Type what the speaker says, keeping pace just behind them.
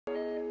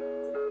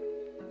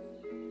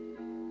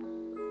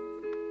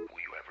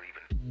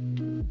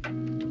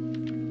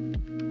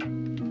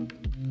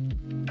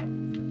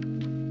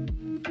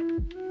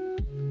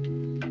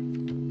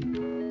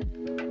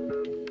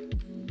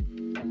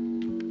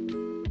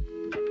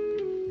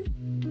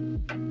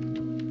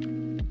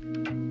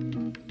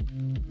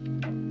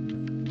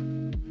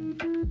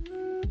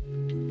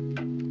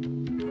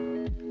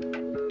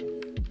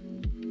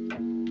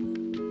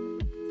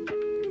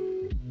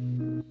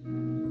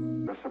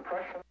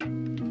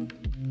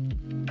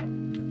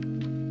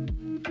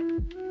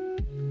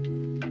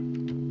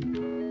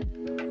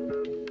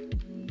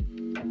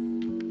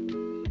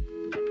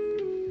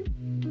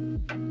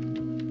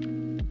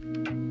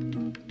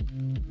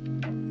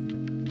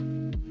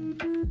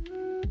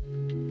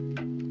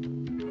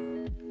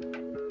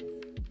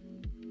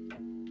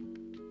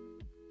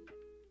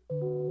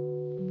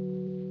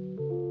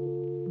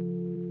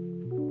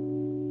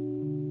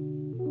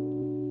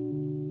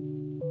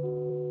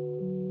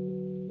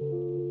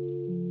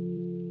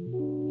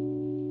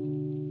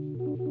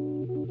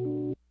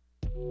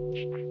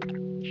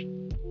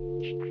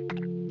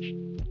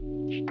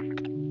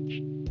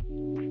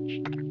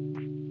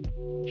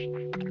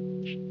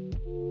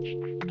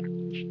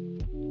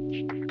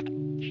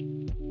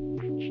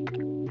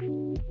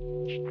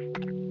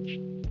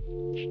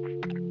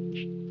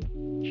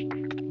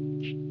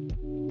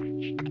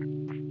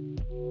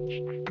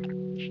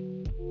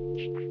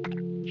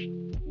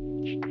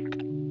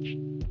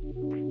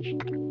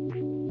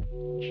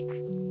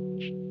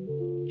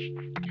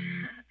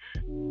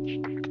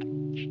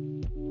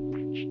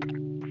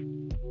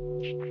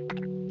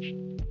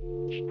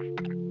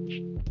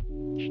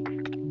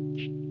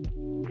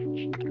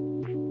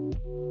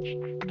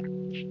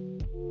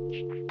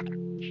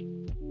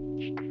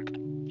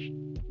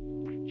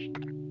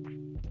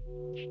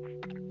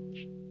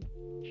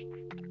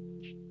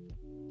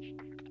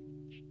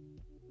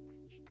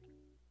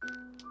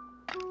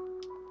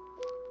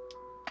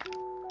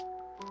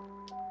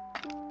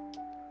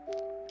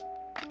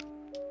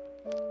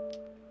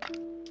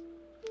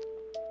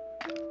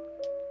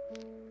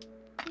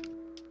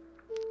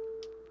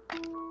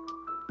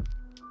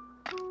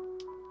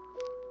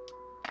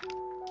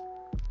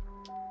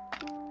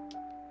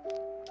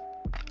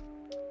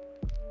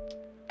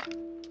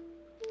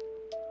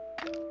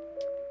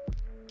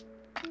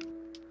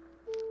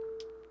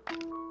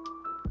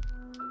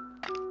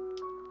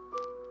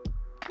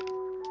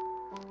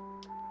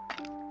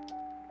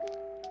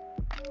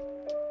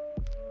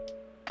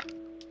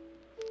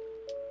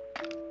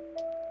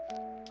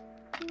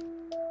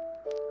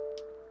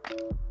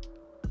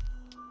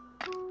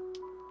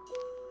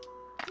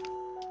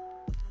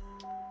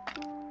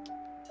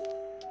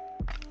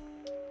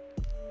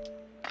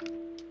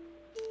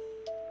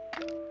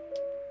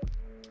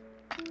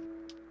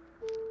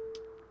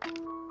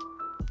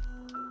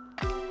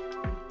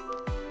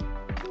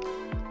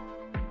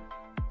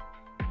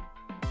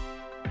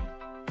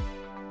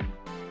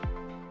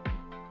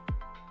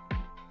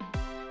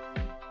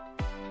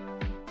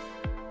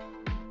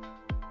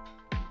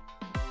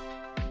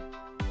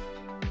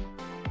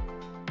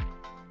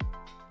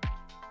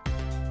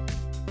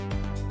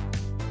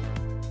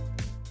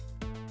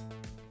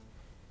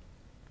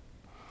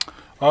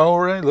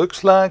Alright,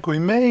 looks like we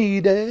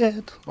made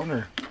it.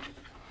 Remember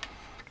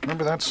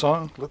that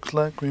song? Looks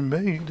like we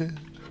made it.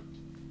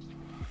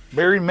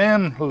 Barry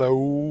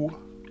Manilow.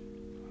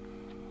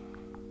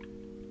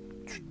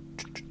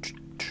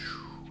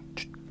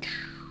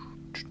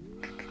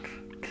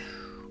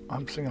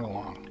 I'm singing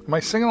along. Am I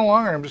singing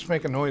along or I'm just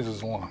making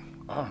noises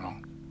along? I don't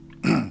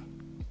know.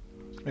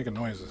 Making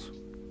noises.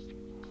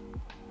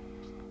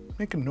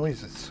 Making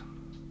noises.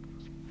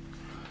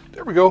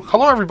 There we go.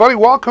 Hello, everybody.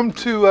 Welcome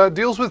to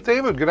Deals with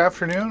David. Good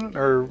afternoon,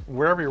 or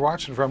wherever you're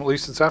watching from. At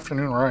least it's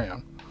afternoon where I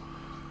am.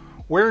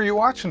 Where are you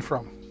watching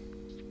from?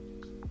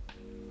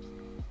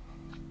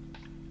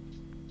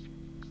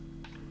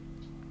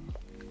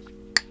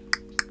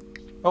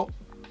 Oh,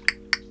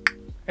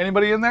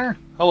 anybody in there?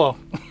 Hello.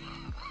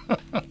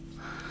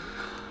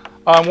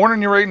 I'm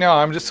warning you right now,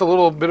 I'm just a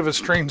little bit of a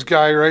strange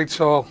guy, right?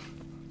 So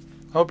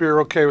I hope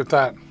you're okay with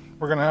that.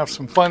 We're going to have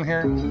some fun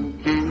here.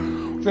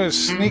 We're going to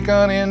sneak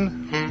on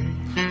in.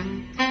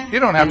 You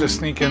don't have to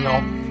sneak in,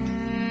 though.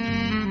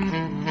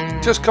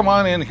 Just come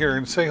on in here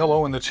and say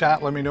hello in the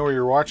chat. Let me know where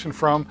you're watching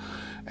from.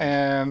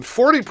 And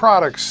 40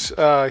 products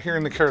here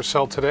in the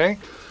carousel today.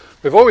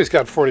 We've always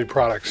got 40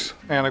 products.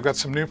 And I've got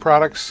some new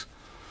products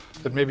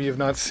that maybe you've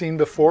not seen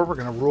before. We're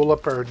going to roll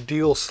up our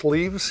deal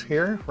sleeves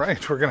here,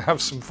 right? We're going to have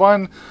some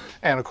fun.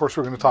 And of course,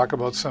 we're going to talk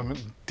about some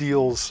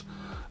deals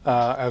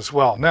as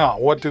well. Now,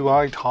 what do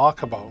I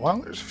talk about?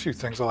 Well, there's a few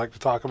things I like to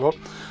talk about.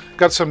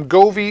 Got some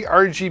Govee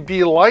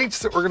RGB lights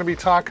that we're going to be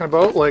talking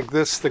about, like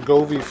this, the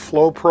Govee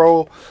Flow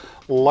Pro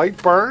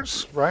light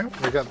bars, right?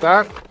 We got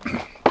that.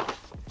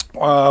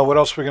 What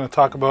else are we going to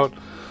talk about?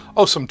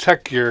 Oh, some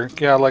tech gear.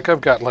 Yeah, like I've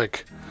got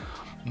like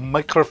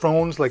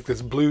microphones, like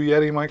this Blue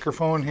Yeti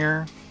microphone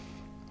here,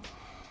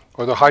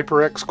 or the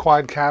HyperX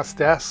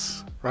Quadcast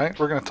S, right?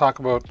 We're going to talk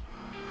about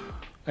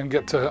and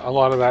get to a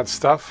lot of that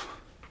stuff.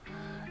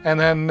 And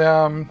then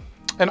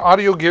an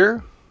audio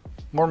gear,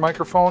 more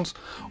microphones.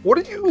 What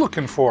are you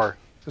looking for?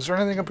 Is there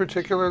anything in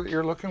particular that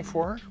you're looking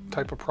for,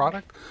 type of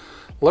product?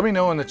 Let me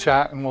know in the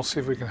chat and we'll see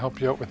if we can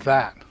help you out with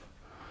that.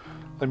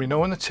 Let me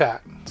know in the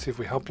chat, see if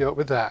we help you out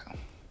with that.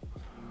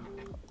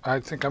 I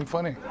think I'm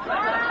funny. 10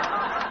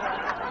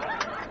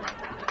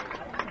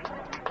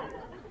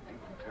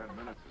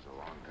 minutes is a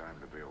long time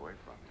to be away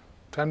from you.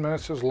 10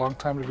 minutes is a long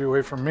time to be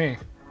away from me.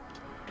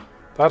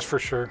 That's for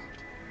sure.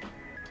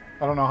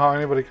 I don't know how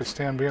anybody could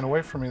stand being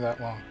away from me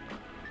that long.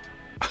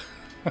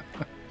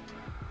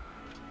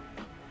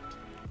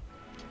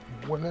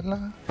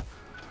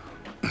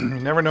 You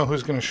never know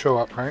who's going to show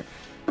up, right?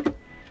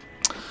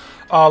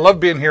 I love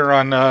being here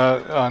on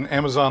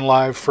Amazon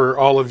Live for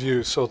all of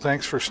you. So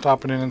thanks for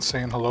stopping in and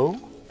saying hello.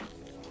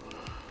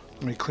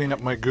 Let me clean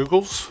up my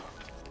Googles.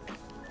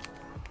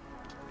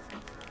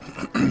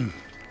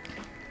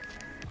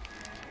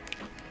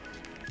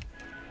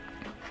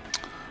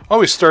 I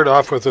always start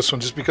off with this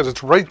one just because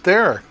it's right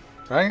there,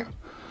 right?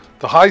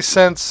 The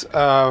Hisense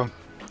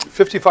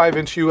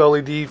 55-inch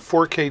ULED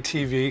 4K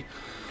TV.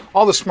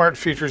 All the smart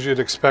features you'd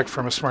expect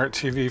from a smart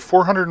TV.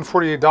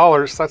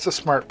 $448, that's a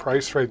smart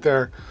price right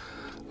there.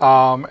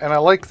 And I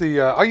like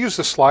the, I use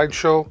the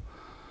slideshow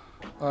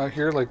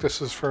here, like this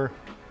is for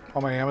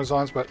all my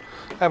Amazons, but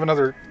I have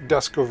another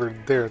desk over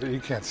there that you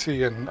can't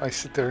see, and I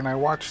sit there and I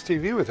watch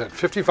TV with it.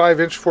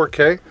 55-inch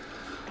 4K.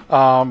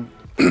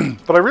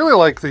 But I really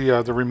like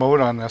the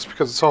remote on this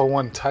because it's all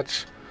one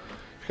touch.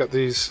 You've got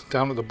these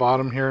down at the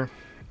bottom here.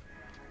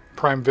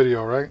 Prime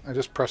Video, right? I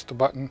just pressed the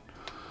button.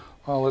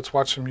 Well, let's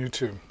watch some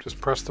YouTube.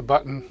 Just press the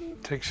button,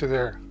 takes you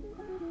there.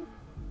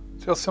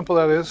 See how simple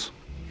that is?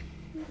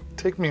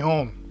 Take me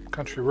home,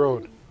 country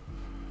road.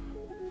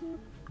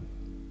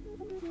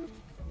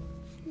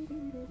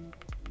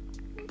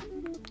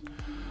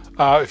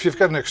 If you've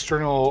got an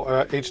external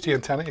HD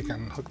antenna, you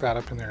can hook that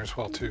up in there as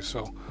well too.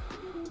 So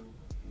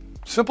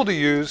simple to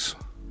use,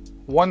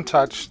 one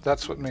touch.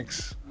 That's what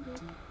makes,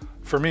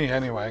 for me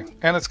anyway.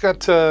 And it's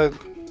got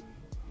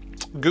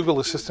Google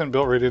Assistant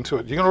built right into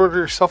it. You can order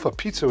yourself a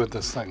pizza with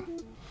this thing.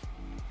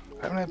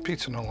 I haven't had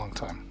pizza in a long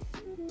time.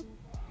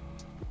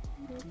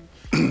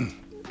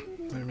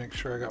 Let me make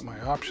sure I got my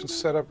options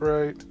set up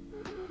right.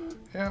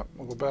 Yeah,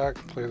 we'll go back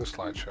and play the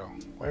slideshow.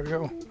 There we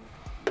go.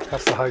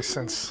 That's the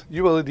Hisense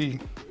ULED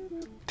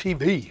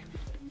TV.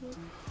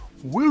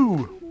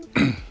 Woo!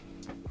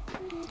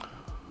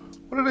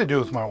 What did I do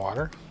with my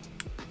water?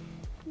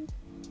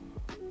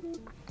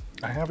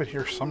 I have it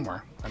here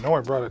somewhere. I know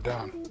I brought it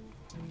down.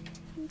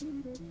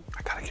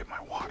 I gotta get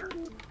my water.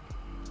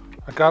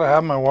 I gotta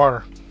have my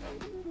water.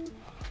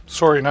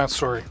 Sorry, not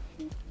sorry.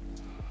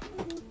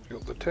 Feel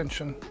the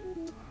tension.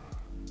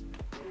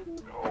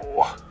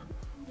 Oh,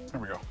 there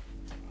we go.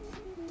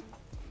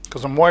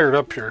 Because I'm wired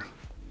up here.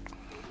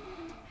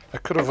 I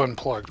could have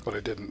unplugged, but I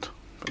didn't.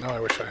 But now I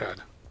wish I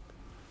had.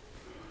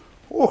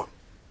 Oh,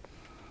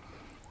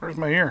 where's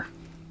my ear?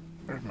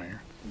 Where's my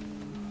ear?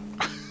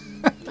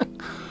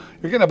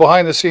 You're getting a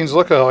behind the scenes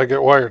look at how I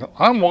get wired.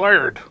 I'm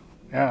wired.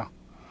 Yeah.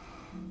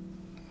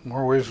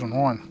 More ways than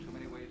one. Too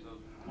many ways those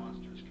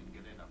monsters can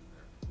get in up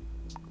there.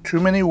 Too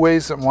many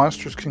ways that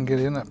monsters can get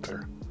in up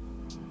there.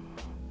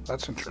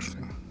 That's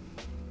interesting.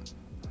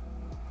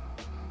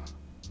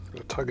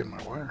 tugging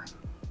my wire.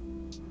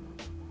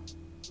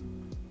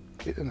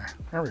 Get in there.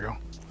 There we go.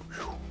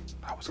 Whew,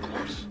 that was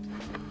close.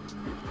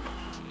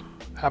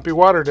 Happy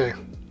water day.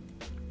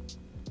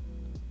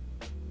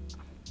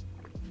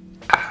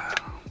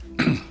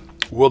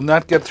 Will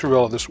not get through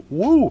all of this.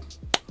 Woo!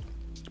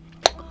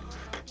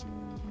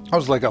 That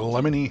was like a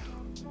lemony,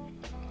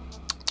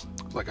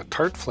 like a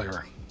tart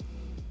flavor.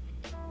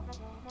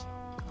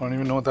 I don't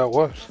even know what that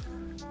was.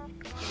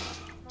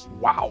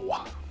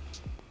 Wow.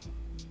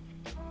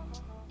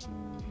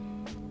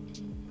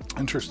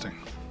 Interesting.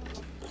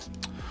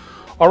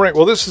 All right,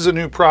 well, this is a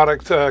new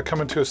product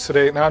coming to us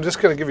today. Now, I'm just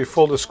going to give you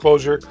full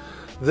disclosure.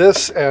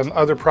 This and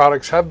other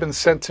products have been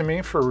sent to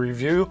me for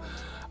review.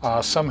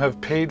 Some have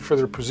paid for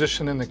their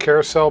position in the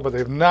carousel, but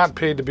they've not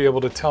paid to be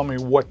able to tell me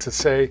what to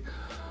say.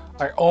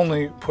 I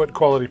only put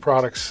quality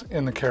products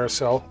in the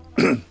carousel.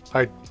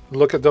 I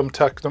look at them,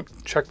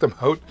 check them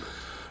out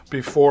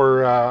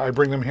before I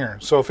bring them here.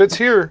 So if it's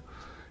here,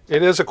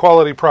 it is a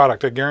quality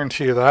product. I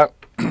guarantee you that.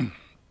 I'm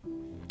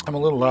a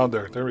little loud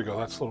there. There we go.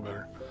 That's a little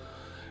better.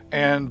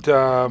 And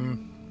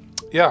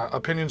yeah,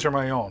 opinions are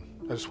my own.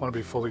 I just want to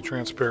be fully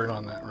transparent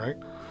on that, right?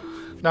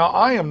 Now,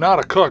 I am not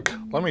a cook,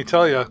 let me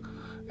tell you.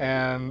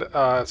 And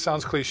it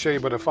sounds cliche,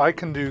 but if I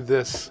can do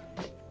this,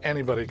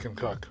 anybody can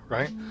cook,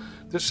 right?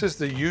 This is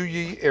the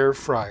Yuyi air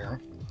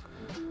fryer.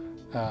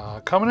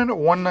 Coming in at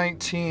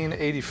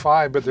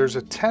 $119.85, but there's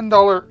a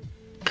 $10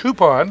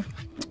 coupon.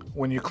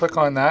 When you click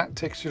on that, it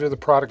takes you to the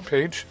product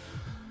page,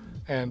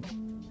 and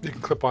you can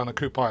click on the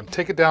coupon.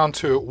 Take it down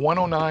to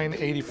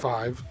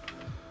 $109.85.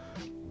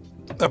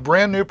 A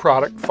brand new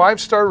product,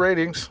 5-star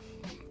ratings.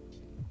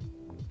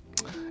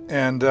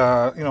 And, you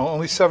know,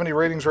 only 70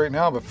 ratings right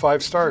now, but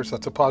 5 stars.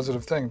 That's a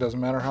positive thing. Doesn't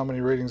matter how many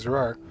ratings there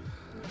are.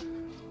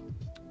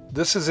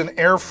 This is an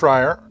air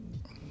fryer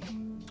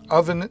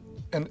oven,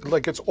 and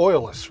like it's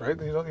oilless, right?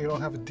 You don't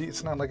have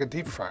it's not like a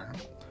deep fryer.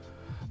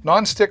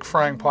 Non-stick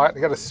frying pot.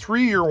 They got a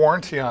 3-year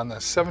warranty on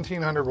this.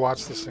 1,700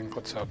 watts this thing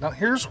puts out. Now,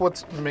 here's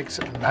what makes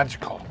it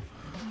magical.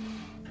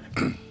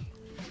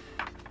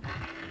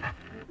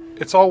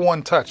 It's all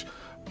one touch.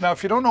 Now,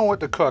 if you don't know what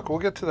to cook, we'll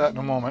get to that in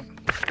a moment.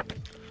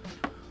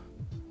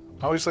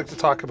 I always like to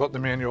talk about the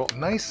manual.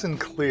 Nice and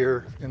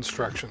clear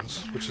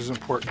instructions, which is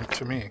important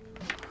to me.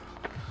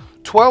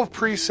 12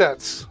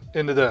 presets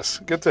into this.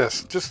 Get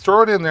this. Just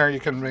throw it in there.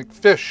 You can make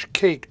fish,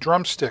 cake,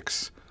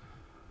 drumsticks,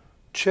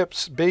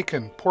 chips,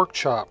 bacon, pork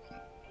chop,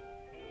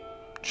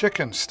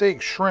 chicken,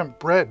 steak, shrimp,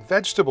 bread,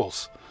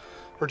 vegetables,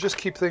 or just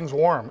keep things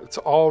warm. It's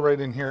all right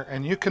in here.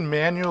 And you can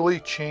manually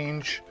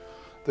change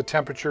the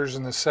temperatures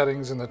and the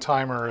settings and the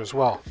timer as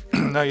well.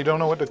 Now, you don't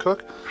know what to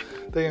cook?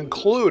 They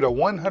include a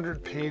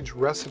 100-page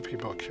recipe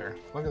book here.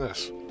 Look at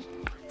this.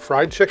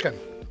 Fried chicken,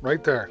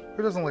 right there.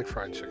 Who doesn't like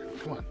fried chicken?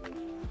 Come on.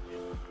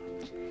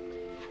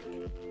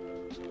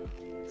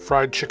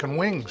 Fried chicken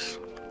wings.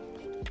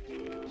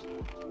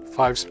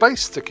 5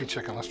 spice sticky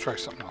chicken. Let's try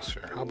something else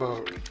here. How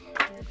about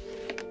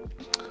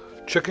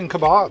chicken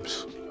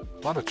kebabs?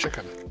 A lot of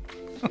chicken.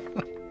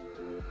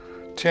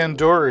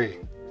 Tandoori.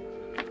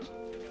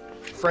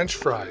 French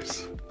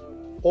fries.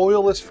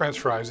 Oilless French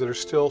fries that are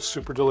still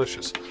super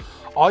delicious.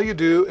 All you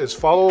do is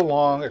follow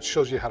along. It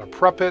shows you how to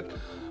prep it,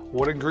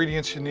 what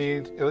ingredients you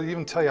need. It'll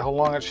even tell you how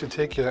long it should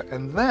take you.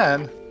 And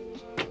then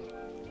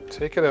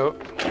take it out,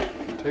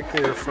 take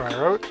the air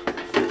fryer out.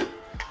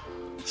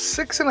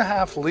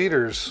 6.5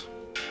 liters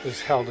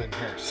is held in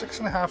here.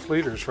 6.5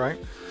 liters, right?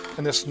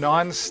 And this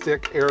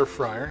non-stick air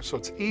fryer, so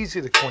it's easy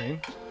to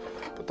clean.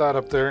 Put that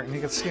up there, and you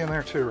can see in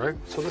there too, right?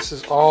 So this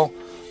is all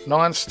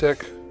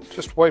non-stick.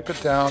 Just wipe it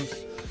down.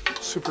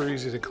 Super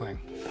easy to clean.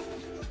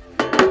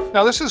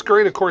 Now, this is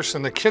great, of course,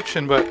 in the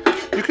kitchen, but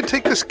you can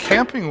take this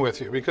camping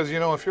with you because, you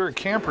know, if you're a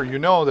camper, you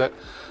know that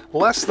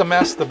less the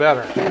mess, the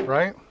better,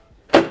 right?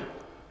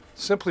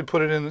 Simply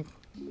put it in,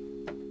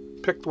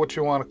 pick what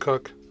you want to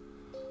cook,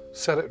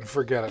 set it and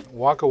forget it.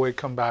 Walk away,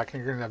 come back,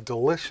 and you're going to have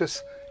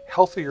delicious,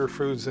 healthier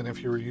foods than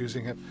if you were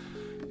using it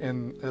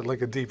in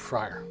like a deep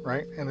fryer,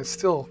 right? And it's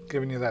still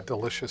giving you that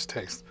delicious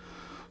taste.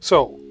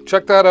 So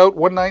check that out,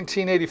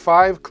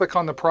 $119.85. Click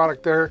on the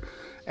product there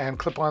and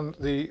click on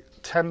the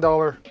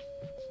 $10.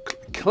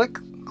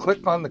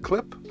 Click on the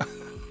clip. I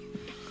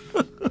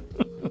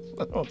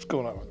don't know what's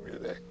going on with me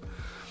today.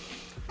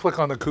 Click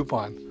on the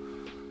coupon.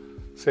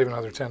 Save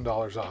another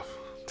 $10 off.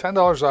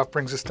 $10 off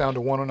brings us down to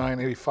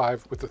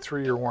 $109.85 with the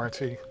 3-year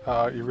warranty.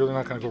 You're really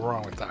not going to go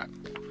wrong with that.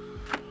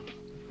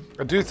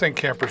 I do think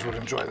campers would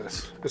enjoy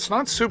this. It's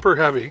not super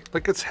heavy.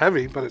 Like, it's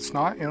heavy, but it's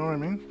not, you know what I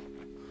mean?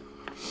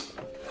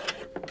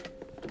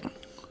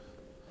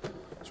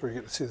 That's where you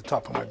get to see the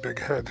top of my big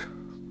head.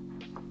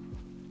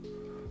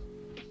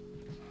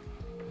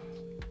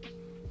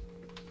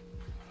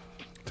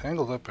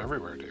 Tangled up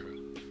everywhere, David.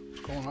 What's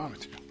going on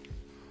with you?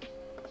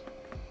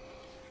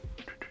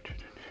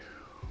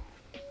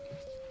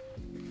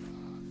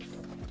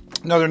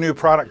 Another new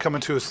product coming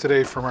to us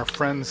today from our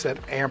friends at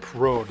Amp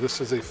Road. This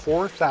is a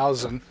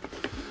 4,000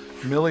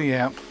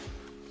 milliamp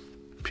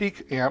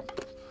peak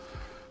amp,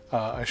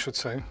 I should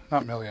say,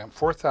 not milliamp,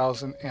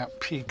 4,000 amp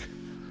peak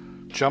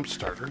jump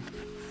starter.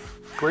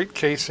 Great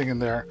casing in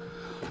there.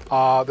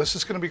 This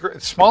is going to be great.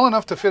 It's small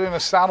enough to fit in a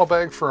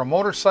saddlebag for a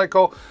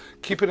motorcycle.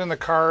 Keep it in the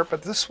car,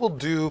 but this will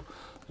do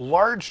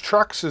large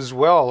trucks as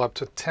well, up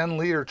to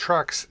 10-liter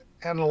trucks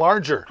and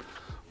larger.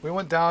 We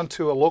went down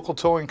to a local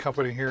towing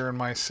company here in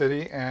my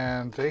city,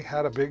 and they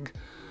had a big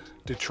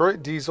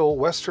Detroit diesel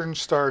Western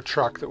Star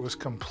truck that was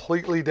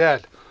completely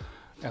dead,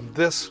 and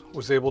this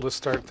was able to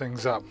start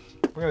things up.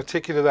 We're going to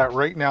take you to that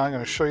right now. I'm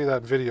going to show you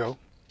that video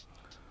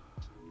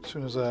as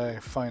soon as I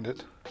find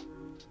it.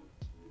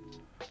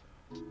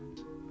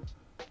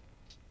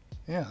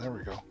 Yeah, there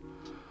we go.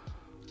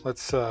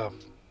 Let's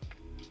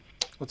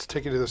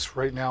take you to this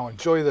right now.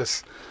 Enjoy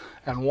this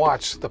and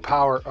watch the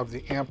power of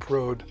the Amp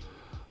Road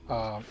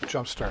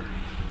jump starter.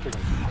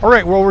 All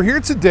right, well, we're here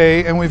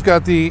today and we've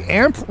got the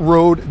Amp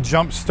Road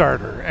jump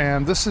starter,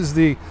 and this is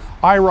the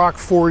IROC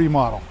 40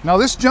 model. Now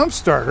this jump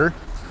starter,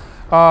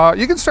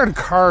 you can start a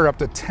car up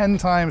to 10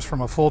 times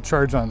from a full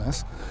charge on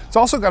this. It's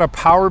also got a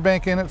power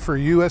bank in it for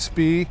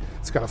USB.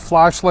 It's got a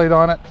flashlight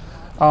on it.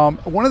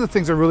 One of the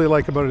things I really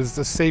like about it is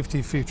the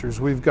safety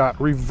features. We've got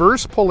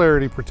reverse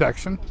polarity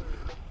protection,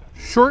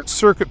 short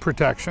circuit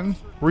protection,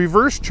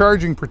 reverse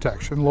charging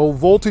protection, low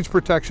voltage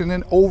protection,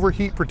 and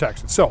overheat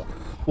protection. So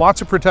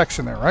lots of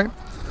protection there, right?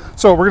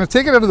 So we're going to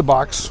take it out of the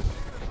box,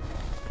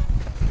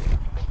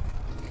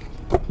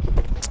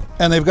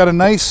 and they've got a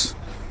nice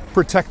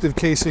protective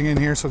casing in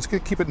here, so it's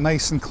going to keep it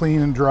nice and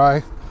clean and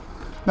dry.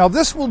 Now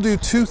this will do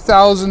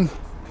 2,000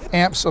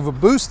 amps of a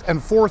boost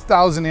and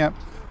 4,000 amp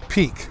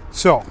peak.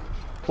 So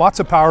lots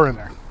of power in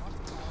there.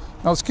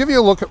 Now let's give you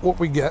a look at what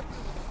we get.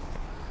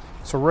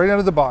 So right out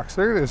of the box,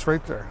 there it is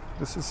right there.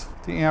 This is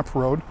the Amp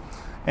Road.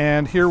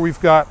 And here we've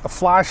got a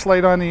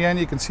flashlight on the end.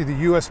 You can see the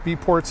USB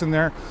ports in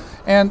there.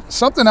 And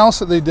something else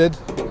that they did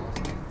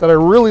that I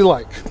really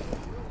like.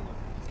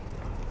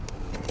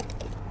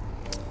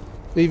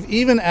 They've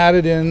even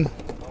added in,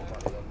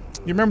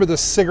 you remember the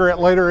cigarette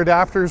lighter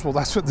adapters? Well,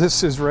 that's what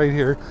this is right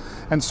here.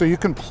 And so you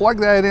can plug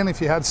that in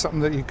if you had something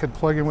that you could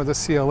plug in with a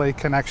CLA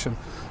connection.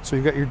 So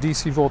you've got your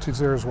DC voltage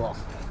there as well.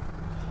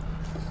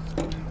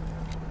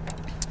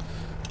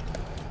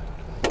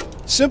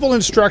 Simple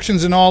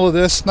instructions in all of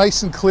this,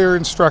 nice and clear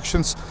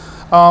instructions.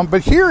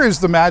 But here is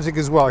the magic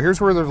as well. Here's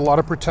where there's a lot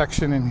of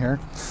protection in here.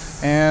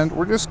 And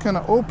we're just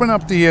gonna open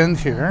up the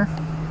end here.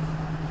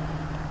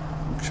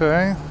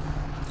 Okay.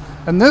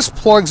 And this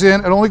plugs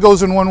in, it only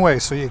goes in one way,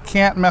 so you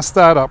can't mess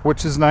that up,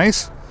 which is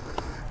nice.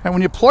 And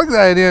when you plug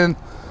that in,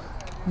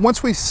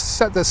 once we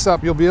set this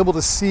up, you'll be able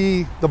to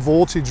see the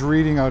voltage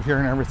reading out here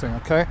and everything,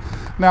 okay?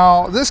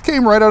 Now, this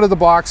came right out of the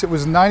box. It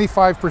was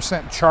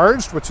 95%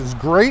 charged, which is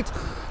great.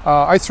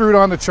 I threw it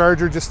on the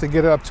charger just to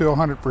get it up to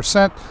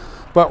 100%.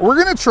 But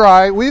we're gonna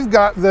try, we've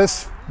got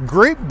this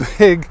great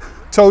big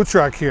tow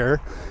truck here,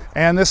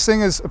 and this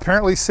thing is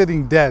apparently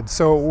sitting dead.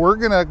 So we're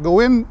gonna go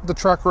in the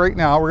truck right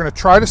now. We're gonna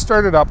try to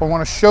start it up. I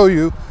wanna show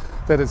you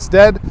that it's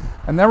dead,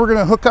 and then we're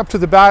gonna hook up to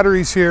the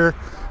batteries here,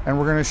 and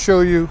we're gonna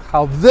show you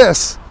how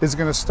this is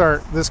gonna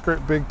start this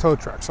great big tow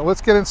truck. So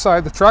let's get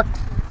inside the truck.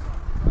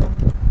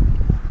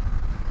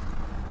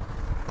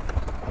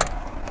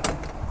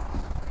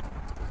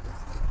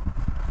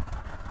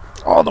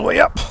 All the way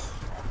up.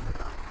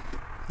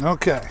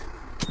 Okay.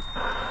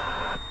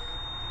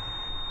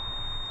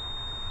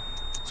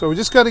 So we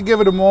just got to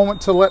give it a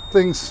moment to let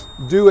things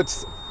do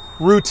its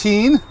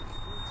routine.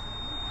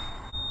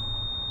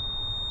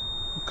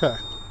 Okay.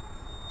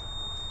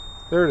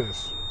 There it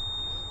is.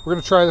 We're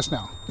going to try this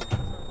now.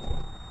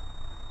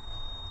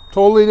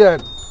 Totally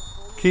dead.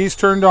 Keys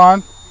turned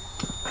on.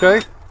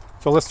 Okay.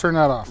 So let's turn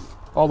that off.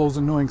 All those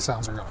annoying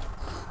sounds are gone.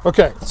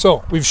 Okay.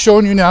 So we've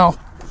shown you now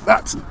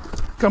that's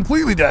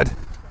completely dead.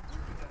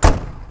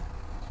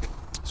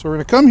 So we're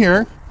going to come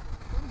here,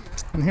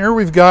 and here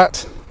we've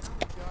got,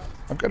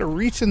 I've got to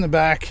reach in the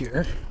back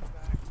here,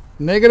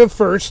 negative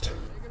first,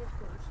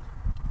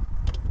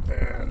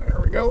 and there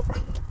we go.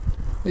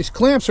 These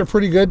clamps are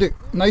pretty good,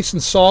 nice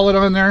and solid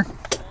on there.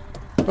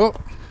 Oh,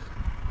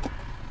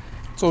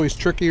 it's always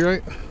tricky,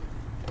 right?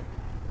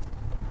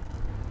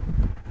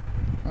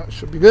 That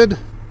should be good.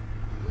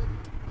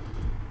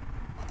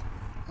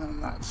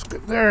 And that's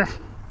good there.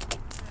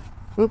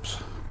 Oops,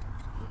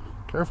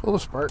 careful of the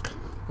spark.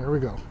 There we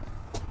go.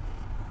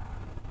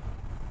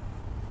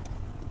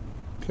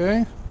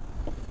 Okay,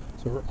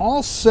 so we're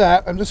all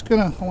set. I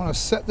want to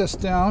set this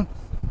down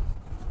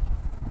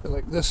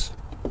like this.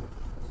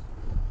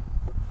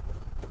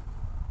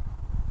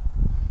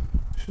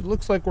 It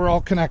looks like we're all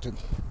connected.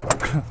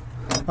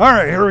 All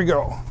right, here we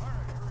go.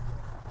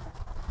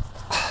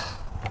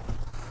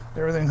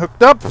 Everything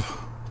hooked up.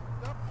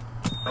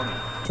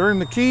 Turn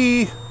the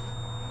key.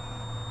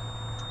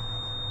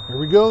 Here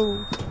we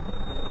go.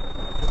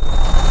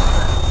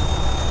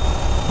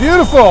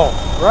 Beautiful,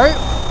 right?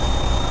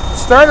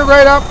 Started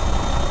right up,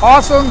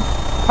 awesome,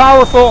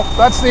 powerful.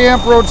 That's the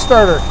Amp Road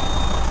starter.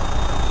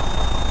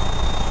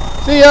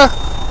 See ya.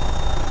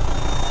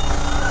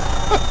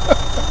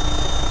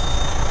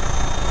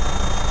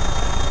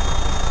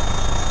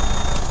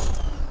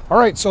 All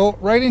right, so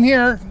right in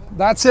here,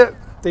 that's it.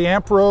 The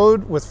Amp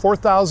Road with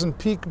 4,000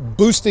 peak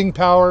boosting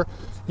power,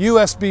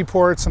 USB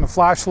ports and a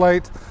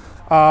flashlight.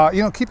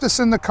 You know, keep this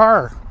in the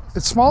car.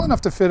 It's small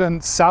enough to fit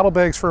in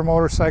saddlebags for a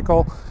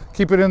motorcycle.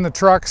 Keep it in the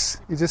trucks.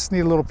 You just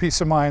need a little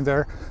peace of mind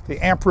there. The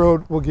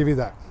AmpRoad will give you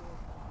that.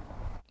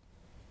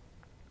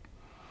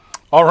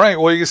 All right,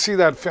 well, you can see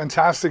that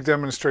fantastic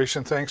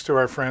demonstration. Thanks to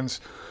our friends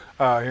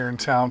here in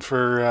town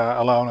for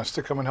allowing us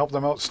to come and help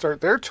them out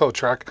start their tow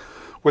truck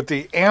with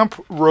the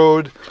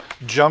AmpRoad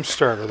Jump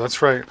Starter.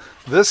 That's right.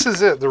 This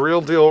is it, the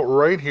real deal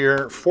right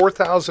here.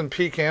 4,000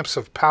 peak amps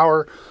of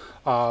power,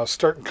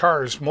 starting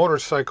cars,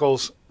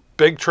 motorcycles,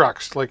 big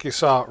trucks, like you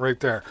saw right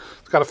there.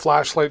 It's got a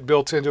flashlight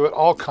built into it,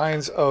 all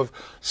kinds of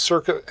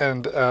circuit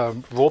and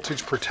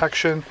voltage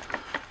protection.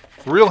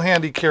 Real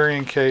handy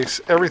carrying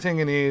case, everything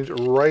you need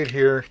right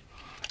here,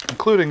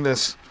 including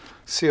this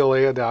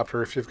CLA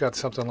adapter if you've got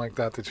something like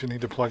that that you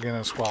need to plug in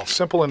as well.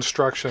 Simple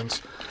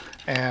instructions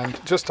and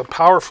just a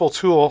powerful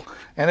tool,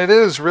 and it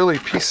is really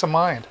peace of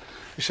mind.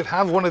 You should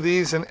have one of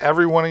these in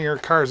every one of your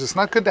cars. It's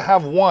not good to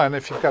have one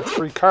if you've got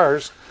 3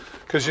 cars,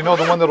 because you know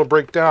the one that'll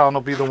break down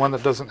will be the one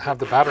that doesn't have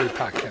the battery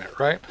pack in it,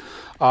 right?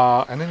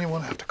 And then you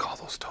won't have to call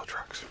those tow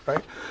trucks,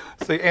 right?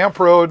 The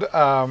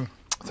AmpRoad,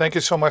 thank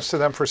you so much to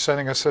them for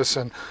sending us this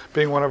and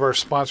being one of our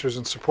sponsors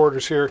and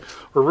supporters here.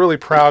 We're really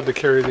proud to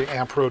carry the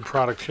AmpRoad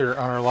product here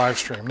on our live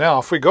stream. Now,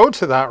 if we go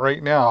to that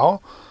right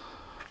now,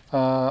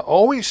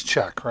 always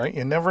check, right?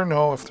 You never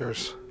know if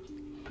there's...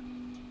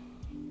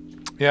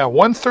 Yeah,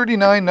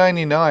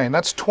 $139.99.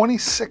 That's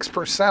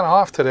 26%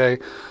 off today.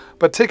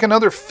 But take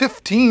another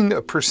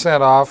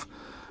 15% off,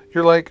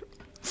 you're like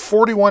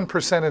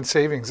 41% in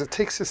savings. It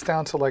takes us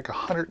down to like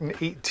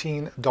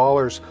 $118.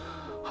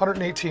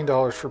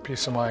 $118 for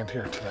peace of mind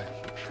here today.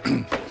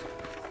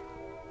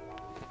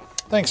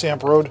 Thanks,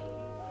 AmpRoad.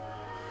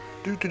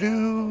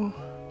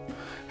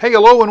 Hey,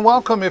 hello and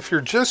welcome. If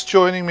you're just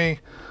joining me,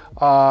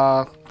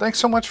 thanks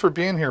so much for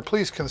being here.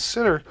 Please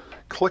consider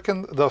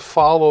clicking the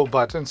follow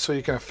button so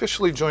you can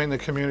officially join the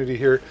community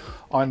here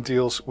on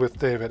Deals with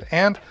David.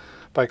 And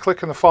by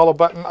clicking the follow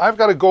button, I've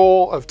got a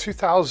goal of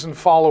 2,000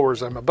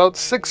 followers. I'm about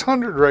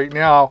 600 right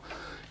now.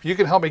 You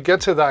can help me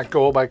get to that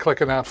goal by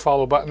clicking that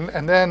follow button,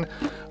 and then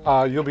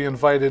you'll be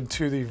invited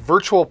to the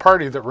virtual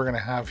party that we're going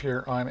to have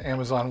here on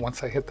Amazon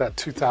once I hit that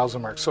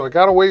 2,000 mark. So I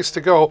got a ways to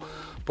go,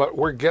 but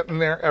we're getting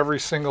there every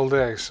single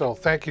day. So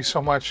thank you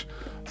so much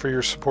for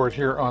your support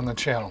here on the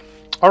channel.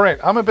 All right,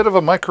 I'm a bit of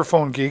a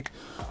microphone geek.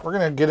 We're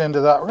going to get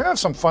into that. We're going to have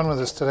some fun with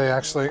this today,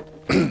 actually.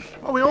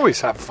 Well, we always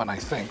have fun, I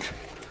think.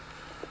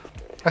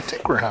 I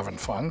think we're having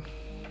fun.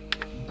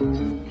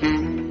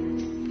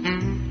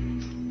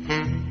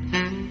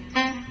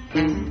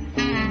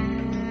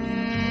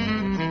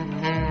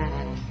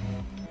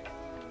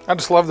 I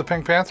just love the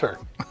Pink Panther.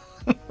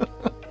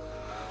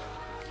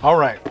 All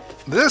right,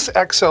 this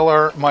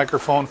XLR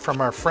microphone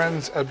from our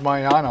friends at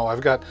Mayano.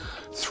 I've got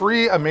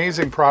 3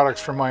 amazing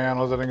products from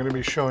Mayano that I'm going to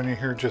be showing you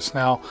here just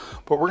now.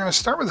 But we're going to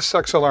start with this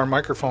XLR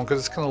microphone because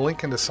it's going to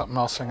link into something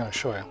else I'm going to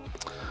show you.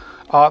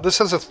 This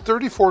has a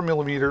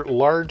 34mm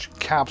large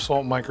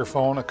capsule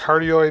microphone, a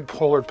cardioid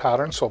polar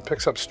pattern, so it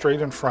picks up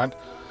straight in front.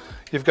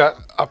 You've got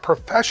a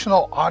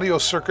professional audio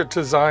circuit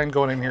design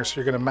going in here,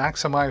 so you're going to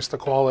maximize the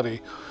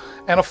quality.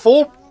 And a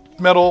full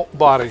metal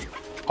body.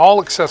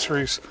 All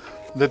accessories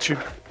that you,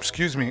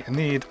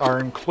 need are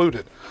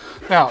included.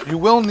 Now, you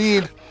will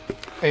need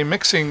a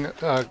mixing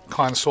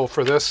console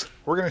for this.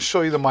 We're going to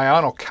show you the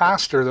Mayano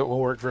caster that will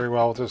work very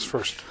well with this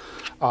first.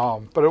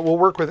 But it will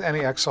work with any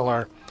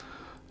XLR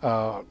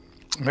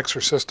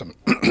mixer system.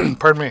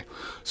 Pardon me.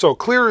 So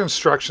clear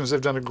instructions. They've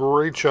done a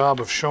great job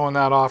of showing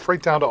that off,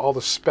 right down to all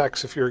the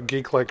specs. If you're a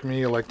geek like me,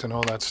 you like to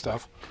know that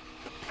stuff.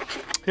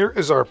 Here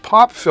is our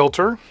pop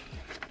filter.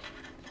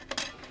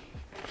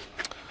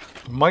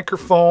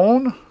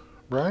 Microphone,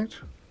 right?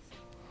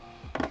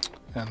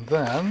 And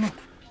then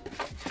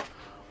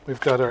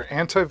we've got our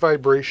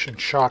anti-vibration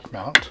shock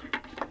mount.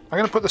 I'm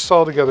going to put this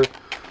all together.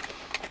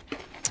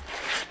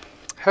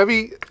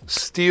 Heavy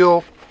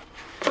steel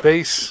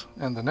base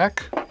and the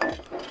neck.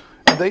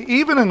 And they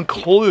even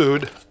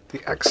include the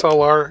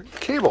XLR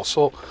cable.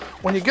 So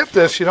when you get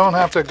this, you don't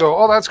have to go,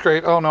 oh, that's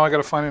great. Oh, no, I got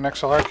to find an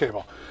XLR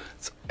cable.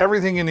 It's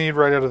everything you need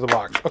right out of the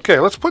box. Okay,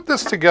 let's put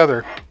this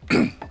together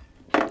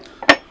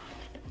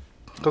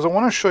because I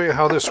want to show you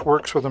how this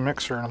works with a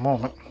mixer in a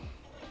moment.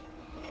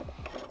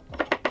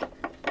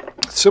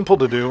 It's simple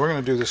to do. We're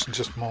going to do this in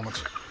just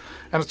moments.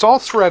 And it's all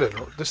threaded.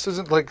 This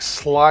doesn't like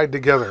slide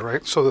together,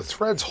 right? So the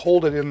threads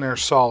hold it in there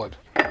solid.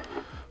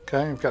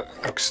 Okay, you've got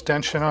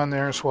extension on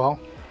there as well.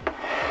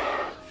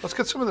 Let's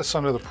get some of this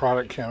under the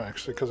product cam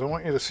actually, because I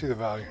want you to see the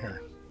value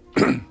here.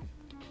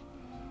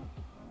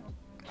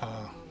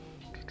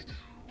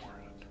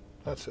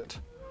 That's it.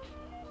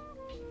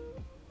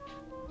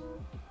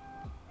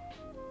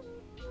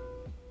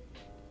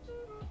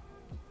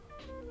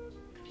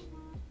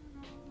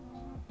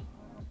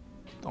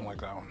 Don't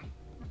like that one.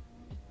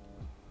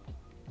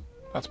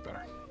 That's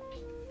better.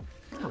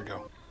 There we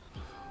go.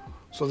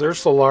 So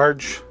there's the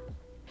large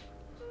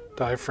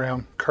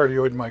diaphragm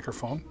cardioid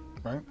microphone,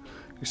 right?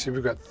 You see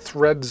we've got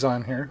threads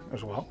on here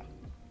as well.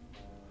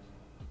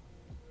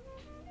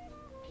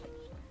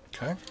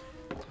 Okay.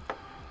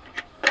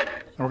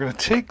 And we're going to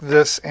take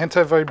this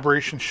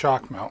anti-vibration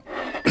shock mount.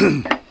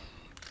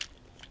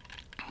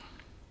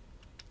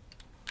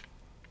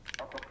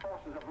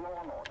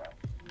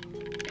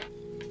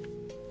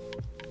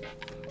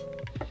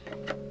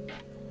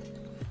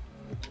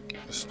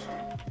 Just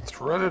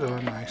thread it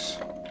on nice.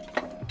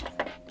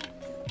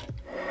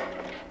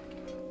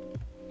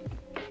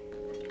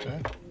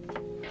 Okay.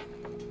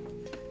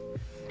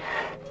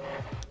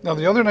 Now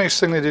the other nice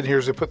thing they did here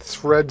is they put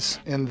threads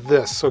in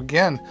this. So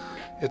again,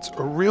 it's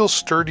a real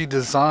sturdy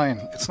design.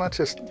 It's not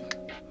just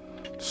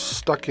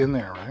stuck in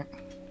there, right?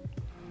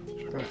 So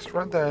we're going to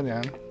thread that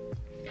in.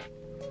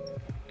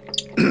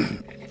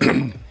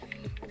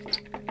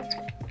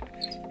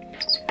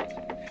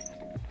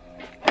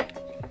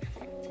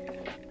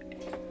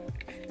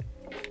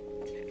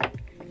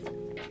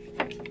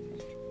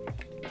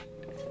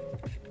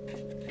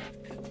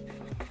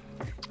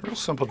 Real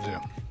simple to do.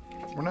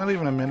 We're not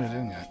even a minute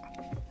in yet.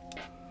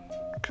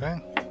 Okay,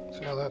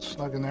 see how that's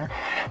snug in there?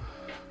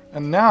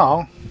 And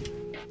now,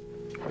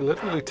 I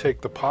literally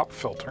take the pop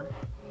filter.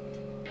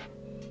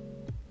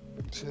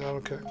 See that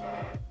okay?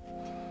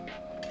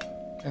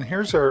 And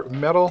here's our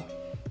metal,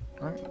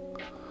 right?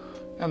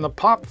 And the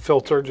pop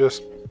filter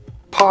just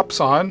pops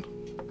on.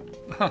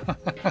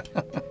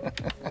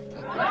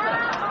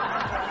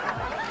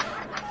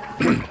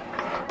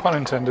 Pun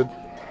intended.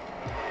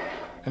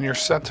 And you're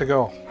set to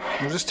go.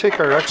 We'll just take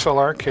our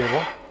XLR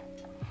cable,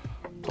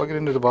 plug it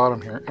into the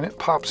bottom here, and it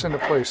pops into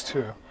place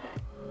too.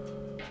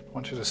 I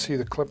want you to see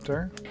the clip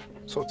there.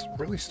 So it's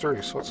really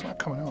sturdy, so it's not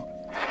coming out.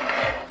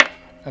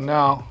 And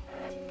now,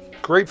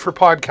 great for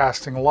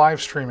podcasting,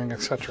 live streaming,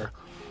 etc.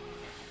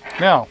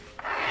 Now,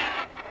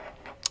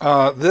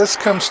 this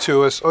comes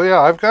to us. Oh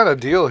yeah, I've got a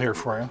deal here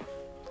for you.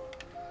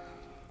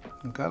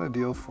 I've got a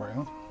deal for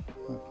you.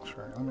 Oh,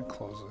 sorry, let me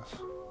close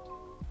this.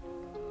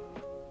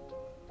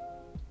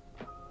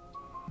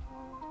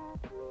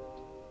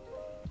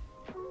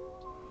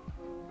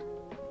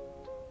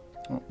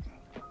 Oh.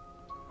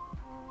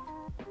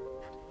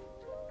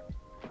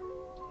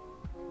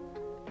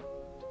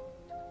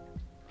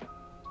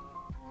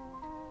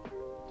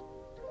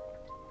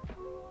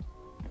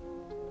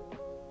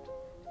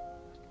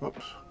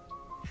 Whoops.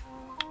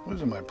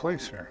 Losing my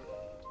place here.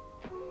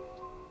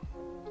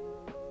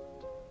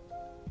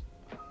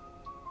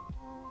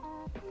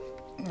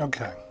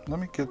 Okay, let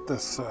me get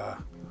this, let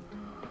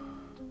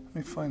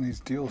me find these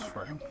deals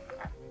for you.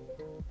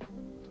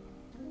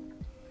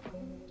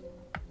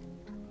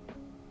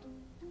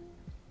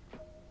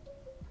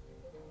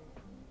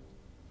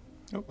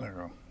 Oh, there we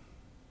go.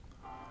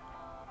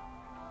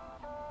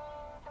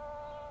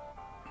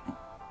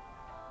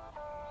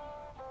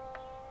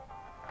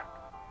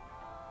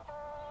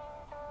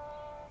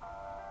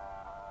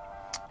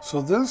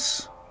 So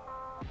this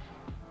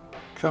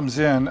comes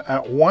in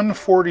at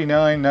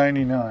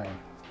 $149.99.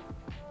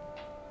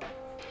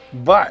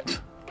 But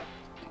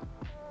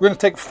we're going to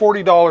take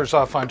 $40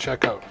 off on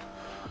checkout.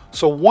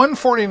 So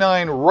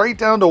 $149 right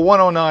down to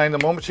 $109 the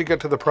moment you get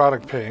to the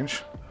product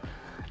page.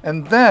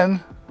 And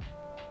then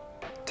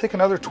take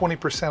another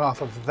 20%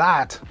 off of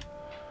that.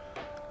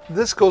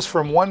 This goes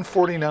from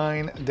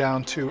 $149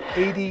 down to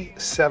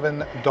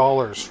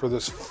 $87 for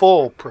this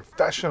full,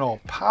 professional,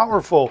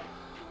 powerful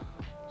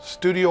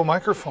studio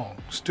microphone,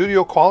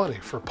 studio quality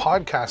for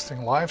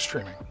podcasting, live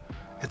streaming.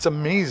 It's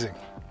amazing.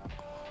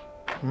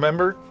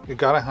 Remember, you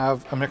gotta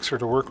have a mixer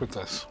to work with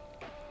this.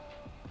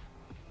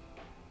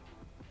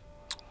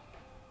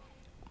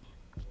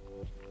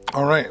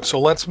 All right,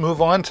 so let's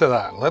move on to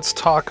that. Let's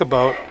talk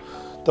about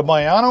the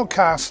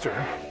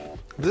Mayanocaster.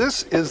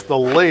 This is the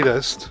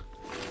latest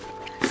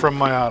from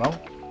Mayano.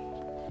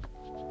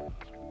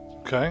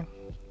 Okay.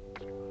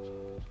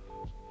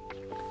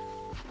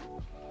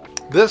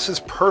 This is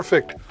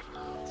perfect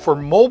for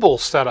mobile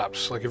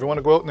setups. Like if you want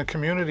to go out in the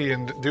community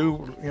and do,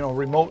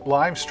 remote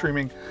live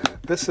streaming,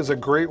 this is a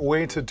great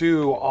way to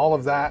do all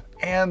of that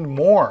and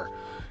more.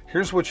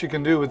 Here's what you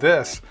can do with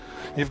this.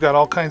 You've got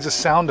all kinds of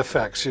sound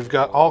effects. You've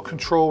got all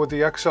control with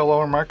the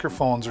XLR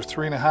microphones or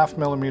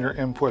 3.5mm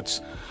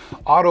inputs.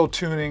 Auto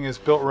tuning is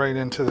built right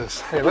into this.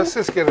 Hey, let's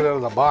just get it out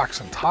of the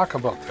box and talk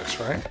about this,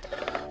 right?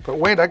 But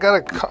wait, I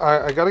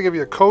gotta give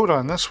you a code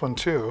on this one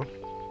too.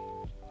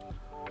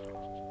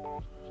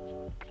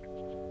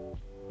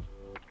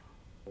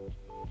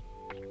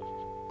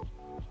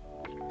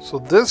 So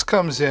this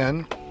comes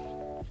in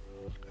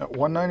at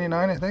 $199,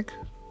 I think.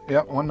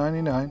 Yeah,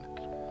 $199.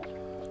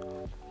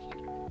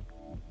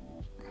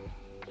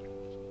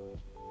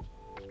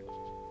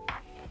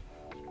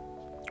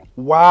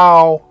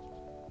 Wow.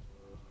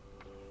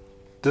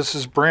 This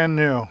is brand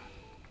new.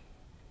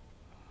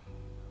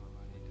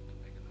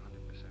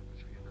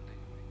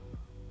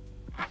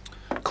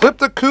 Clip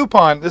the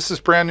coupon. This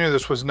is brand new.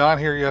 This was not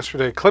here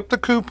yesterday. Clip the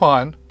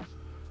coupon.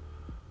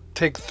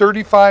 Take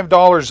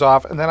 $35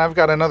 off, and then I've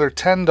got another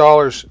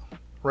 $10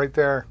 right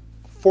there.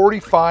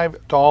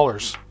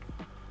 $45.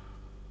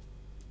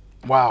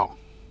 Wow.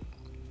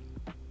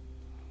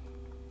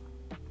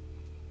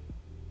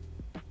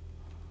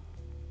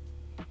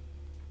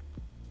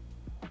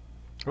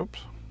 Oops.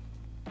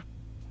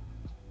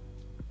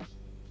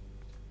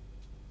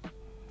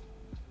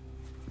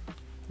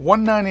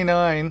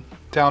 $199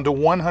 down to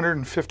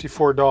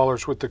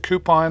 $154 with the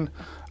coupon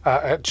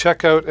at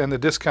checkout and the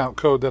discount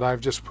code that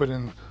I've just put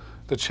in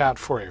the chat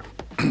for you.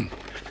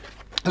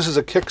 This is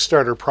a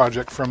Kickstarter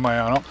project from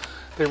Mayano.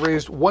 They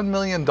raised $1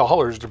 million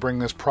to bring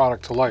this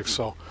product to life,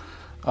 so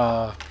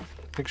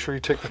make sure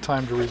you take the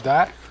time to read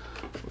that.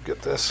 We'll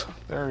get this.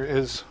 There it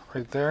is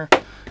right there.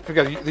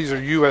 These are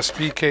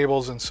USB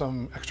cables and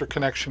some extra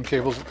connection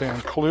cables that they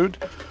include,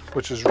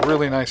 which is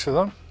really nice of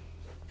them.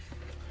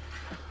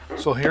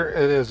 So here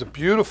it is, a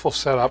beautiful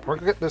setup. We're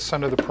going to get this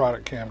under the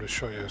product cam to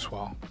show you as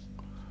well.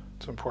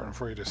 It's important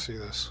for you to see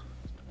this.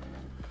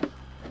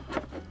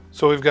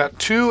 So we've got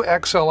two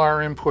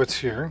XLR inputs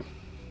here,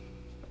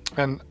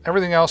 and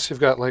everything else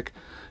you've got, like,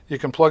 you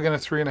can plug in a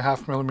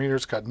 3.5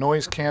 millimeters, got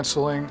noise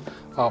canceling,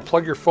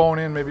 plug your phone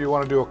in, maybe you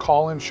want to do a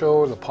call-in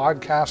show, the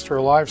podcast or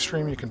a live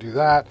stream, you can do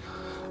that.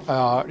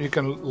 You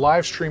can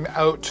live stream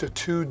out to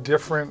two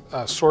different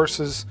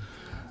sources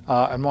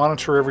and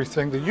monitor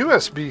everything. The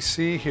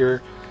USB-C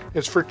here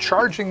is for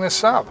charging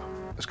this up.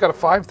 It's got a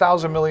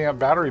 5,000 milliamp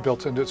battery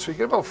built into it, so you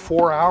get about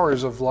 4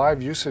 hours of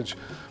live usage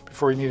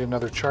before you need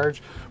another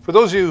charge. For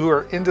those of you who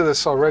are into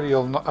this already,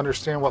 you'll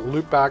understand what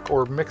loopback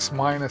or mix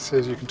minus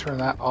is. You can turn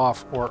that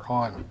off or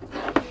on.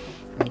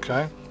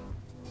 Okay.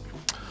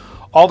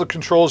 All the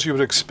controls you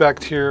would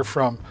expect here,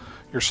 from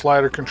your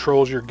slider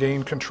controls, your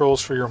gain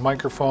controls for your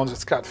microphones.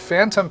 It's got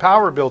phantom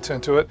power built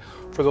into it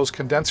for those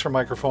condenser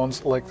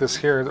microphones like this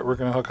here that we're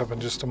going to hook up in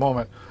just a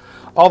moment.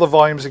 All the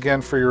volumes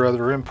again for your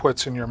other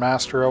inputs and your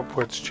master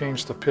outputs,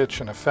 change the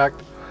pitch and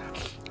effect.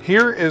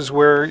 Here is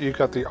where you've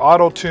got the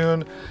auto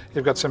tune.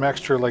 You've got some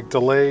extra like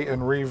delay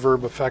and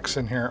reverb effects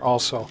in here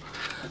also.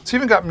 It's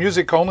even got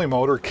music only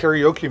mode or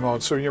karaoke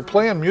mode. So when you're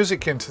playing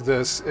music into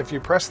this, if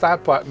you press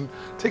that button,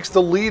 it takes the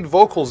lead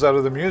vocals out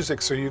of the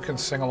music so you can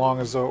sing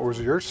along as though it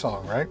was your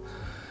song, right?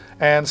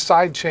 And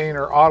sidechain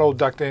or auto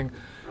ducting,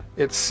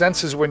 it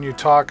senses when you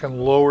talk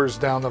and lowers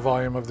down the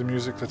volume of the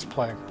music that's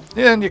playing.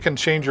 And you can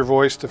change your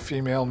voice to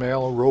female,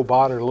 male, a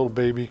robot, or a little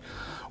baby.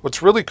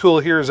 What's really cool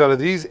here is out of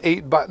these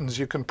 8 buttons,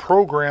 you can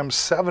program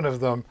 7 of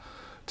them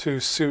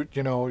to suit,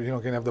 you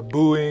can have the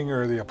booing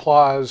or the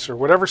applause or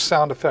whatever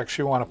sound effects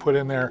you want to put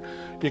in there.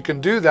 You can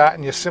do that,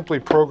 and you simply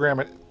program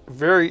it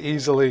very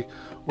easily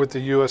with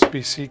the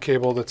USB-C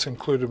cable that's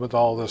included with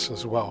all this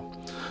as well.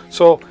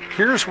 So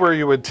here's where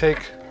you would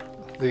take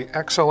the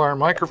XLR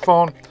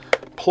microphone,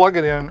 plug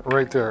it in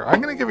right there.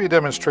 I'm going to give you a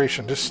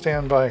demonstration. Just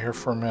stand by here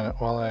for a minute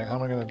while I'm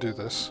going to do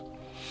this.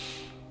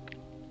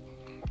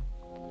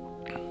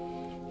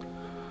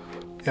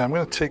 Yeah, I'm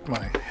going to take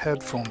my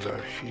headphones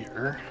out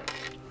here.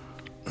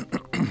 Okay,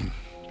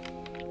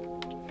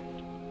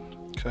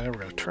 we're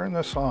going to turn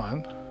this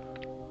on.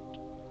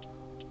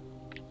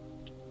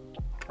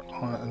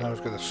 And I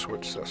was going to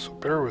switch this, so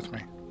bear with me.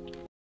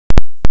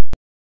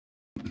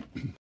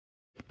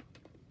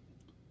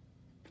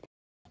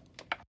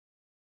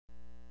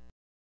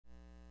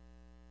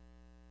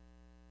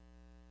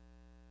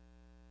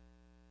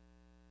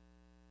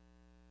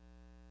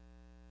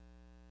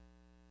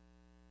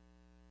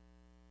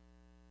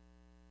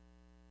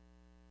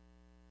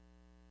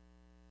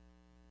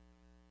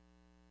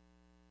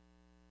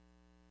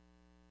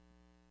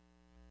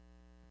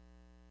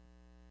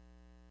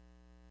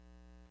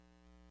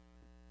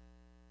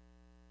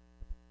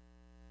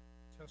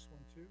 Test 1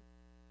 2.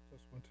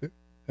 Test 1 2.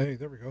 Hey,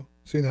 there we go.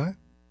 See that?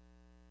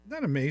 Isn't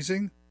that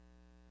amazing?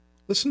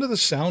 Listen to the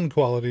sound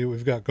quality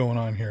we've got going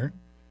on here.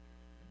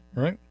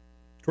 All right?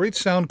 Great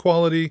sound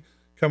quality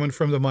coming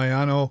from the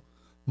Mayano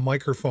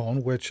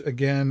microphone, which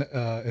again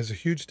is a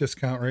huge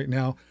discount right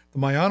now. The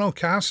Mayano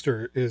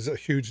Caster is a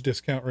huge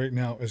discount right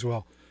now as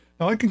well.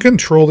 Now I can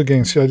control the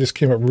gain. See, I just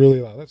came up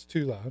really loud. That's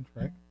too loud,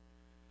 right?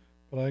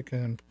 But I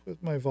can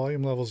put my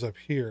volume levels up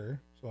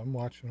here. So I'm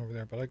watching over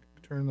there, but I can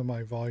turn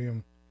my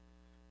volume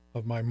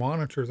of my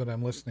monitor that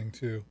I'm listening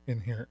to in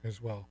here as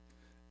well.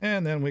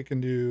 And then we can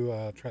do,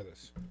 try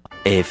this.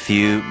 A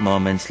few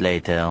moments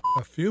later.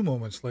 A few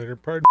moments later,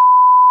 pardon.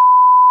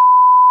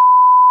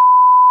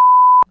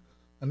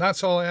 And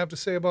that's all I have to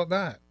say about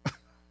that.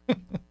 I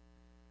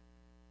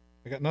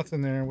got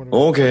nothing there.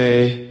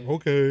 Okay.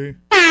 Okay.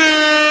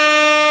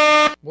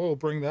 Whoa,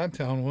 bring that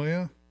down, will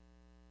you?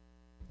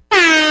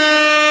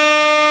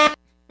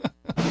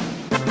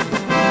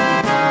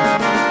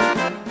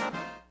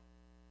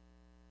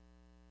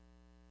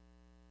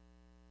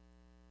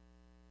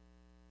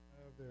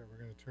 There, we're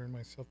going to turn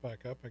myself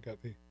back up. I got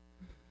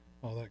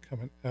all that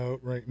coming out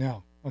right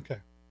now. Okay,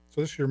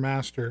 so this is your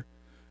master.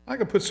 I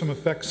can put some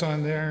effects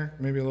on there,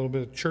 maybe a little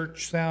bit of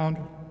church sound.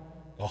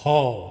 The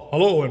hall.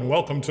 Hello and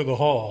welcome to the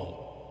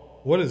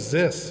hall. What is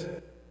this?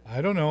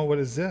 I don't know. What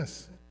is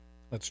this?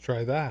 Let's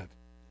try that.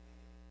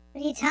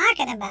 What are you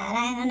talking about?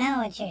 I don't know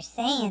what you're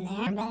saying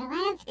there, but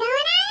what's going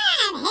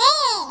on?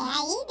 Hey,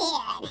 how you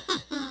doing?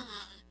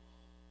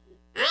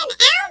 I'm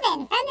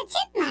Alvin from the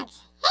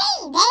Chipmunks.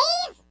 Hey,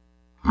 Dave.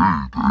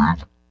 Hey,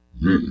 Dave.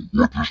 Whoa,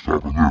 what just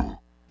happened there?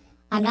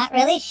 I'm not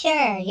really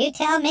sure. You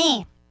tell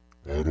me.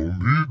 I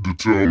don't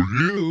tell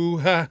you.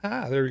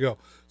 There we go.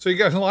 So you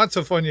got lots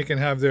of fun you can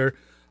have there.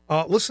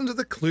 Listen to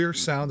the clear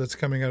sound that's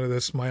coming out of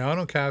this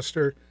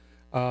Mayanocaster.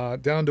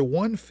 Down to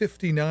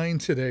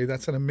 $159 today.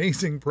 That's an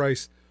amazing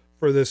price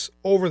for this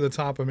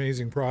over-the-top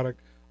amazing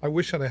product. I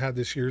wish I'd have had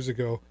this years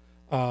ago.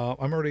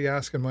 I'm already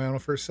asking Mayano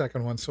for a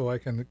second one, so I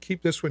can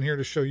keep this one here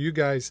to show you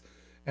guys,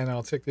 and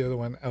I'll take the other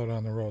one out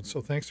on the road.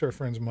 So thanks to our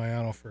friends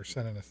Mayano for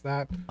sending us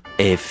that.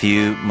 A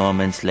few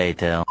moments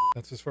later.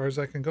 That's as far as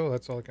I can go.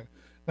 That's all I can.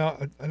 Now,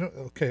 I don't,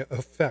 okay,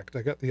 effect.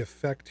 I got the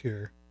effect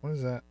here. What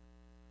is that?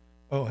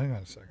 Oh, hang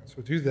on a second.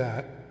 So do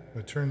that.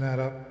 We'll turn that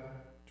up,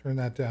 turn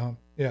that down.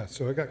 Yeah,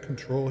 so I got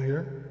control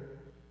here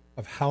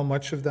of how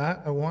much of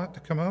that I want to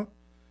come out.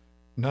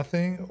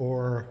 Nothing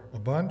or a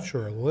bunch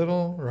or a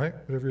little, right?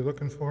 Whatever you're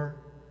looking for.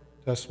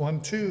 Test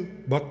 1,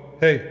 2. But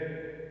hey,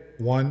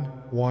 1,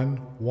 1,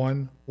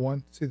 1,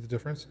 1. See the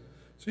difference?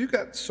 So you've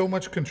got so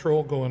much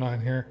control going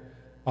on here.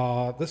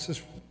 I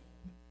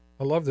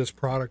love this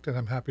product, and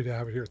I'm happy to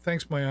have it here.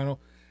 Thanks, Mayano.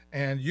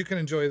 And you can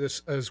enjoy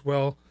this as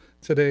well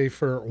today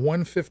for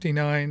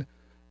 $159.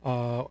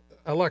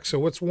 Alexa,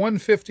 what's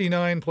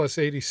 $159 plus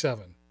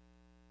 87?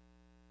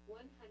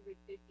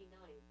 159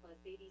 plus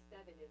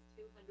 87 is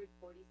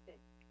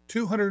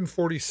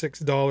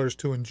 $246. $246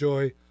 to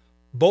enjoy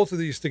both of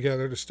these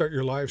together to start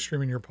your live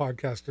streaming your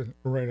podcast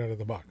right out of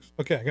the box.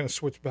 Okay, I'm going to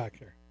switch back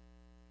here.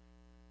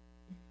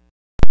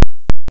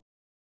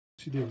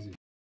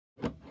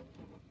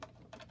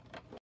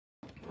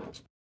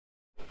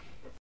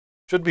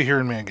 Should be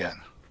hearing me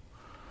again.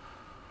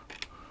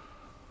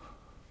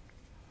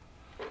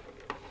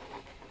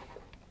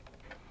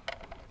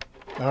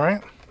 All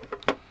right.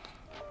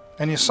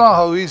 And you saw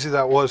how easy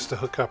that was to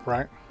hook up,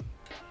 right?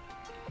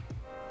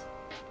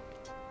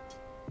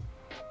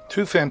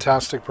 Two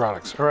fantastic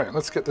products. All right,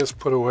 let's get this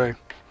put away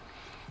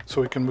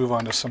so we can move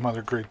on to some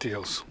other great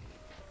deals.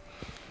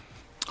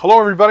 Hello,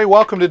 everybody.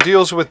 Welcome to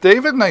Deals with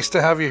David. Nice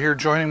to have you here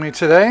joining me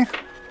today.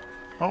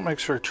 I'll make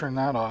sure I turn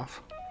that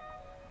off.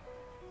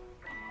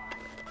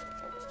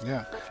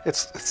 Yeah,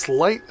 it's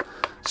light,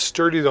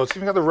 sturdy though. It's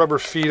even got the rubber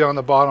feet on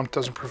the bottom. It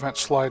doesn't prevent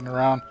sliding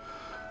around.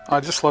 I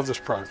just love this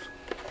product.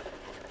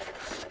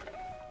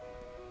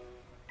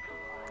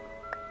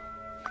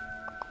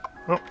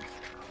 Oh,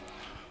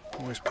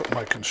 always put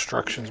my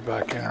constructions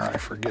back in or I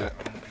forget.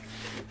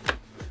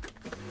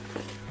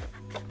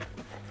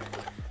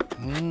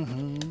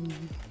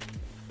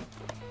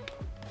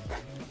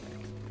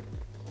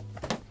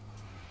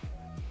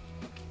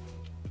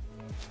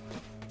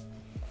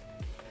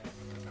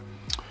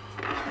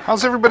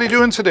 How's everybody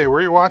doing today? Where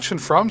are you watching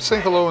from? Say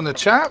hello in the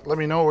chat. Let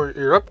me know what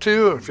you're up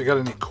to. If you got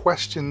any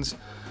questions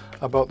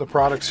about the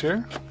products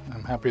here,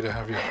 I'm happy to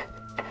have you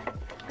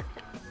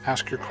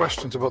ask your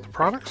questions about the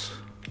products.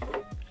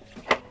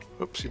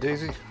 Oopsie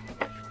daisy.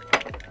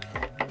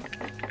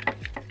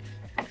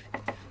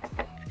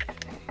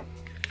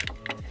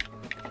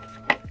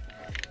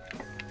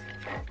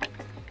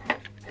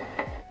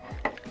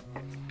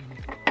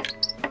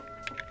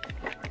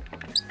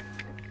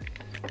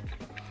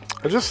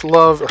 I just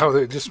love how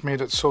they just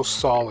made it so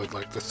solid.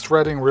 Like the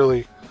threading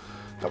really,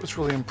 that was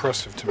really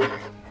impressive to me.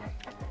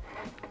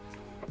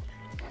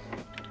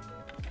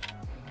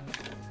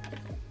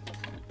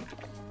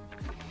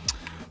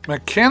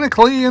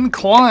 Mechanically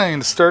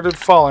Inclined started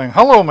following.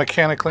 Hello,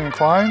 Mechanically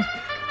Inclined.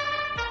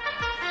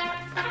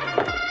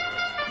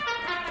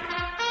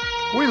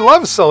 We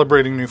love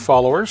celebrating new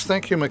followers.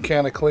 Thank you,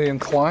 Mechanically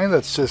Inclined.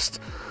 That's just,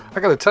 I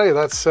got to tell you,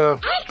 that's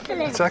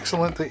it's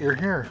excellent that you're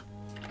here.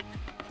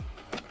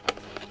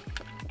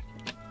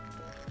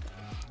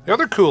 The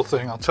other cool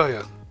thing, I'll tell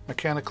you,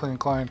 Mechanically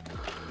Inclined,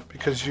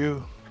 because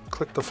you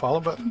click the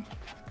follow button.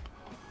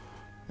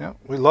 Yeah,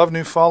 we love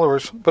new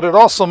followers, but it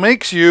also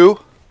makes you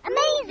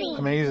Amazing.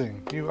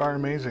 amazing. You are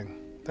amazing.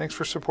 Thanks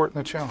for supporting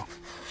the channel.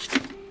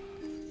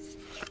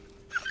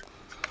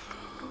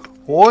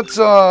 What's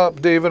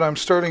up, David? I'm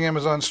starting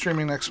Amazon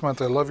streaming next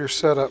month. I love your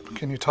setup.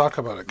 Can you talk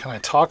about it? Can I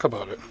talk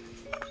about it?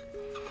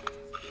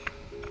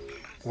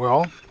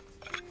 Well,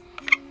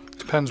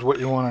 depends what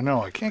you want to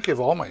know. I can't give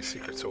all my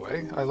secrets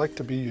away. I like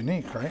to be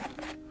unique, right?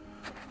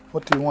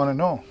 What do you want to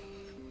know?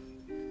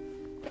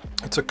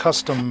 It's a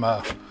custom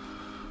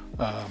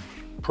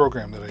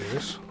program that I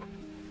use.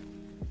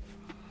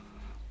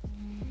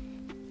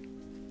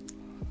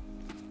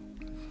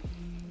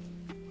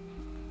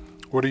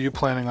 What are you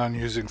planning on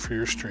using for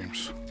your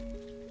streams?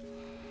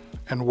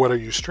 And what are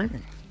you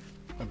streaming?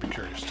 I'd be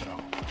curious to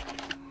know.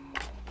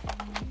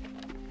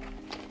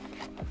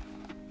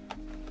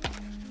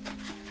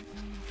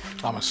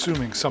 I'm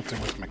assuming something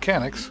with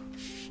mechanics.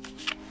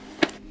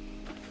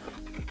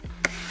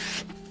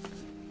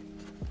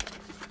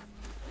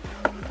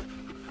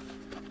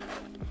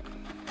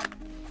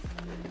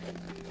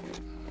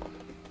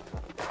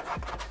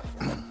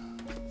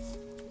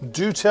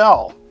 Do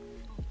tell.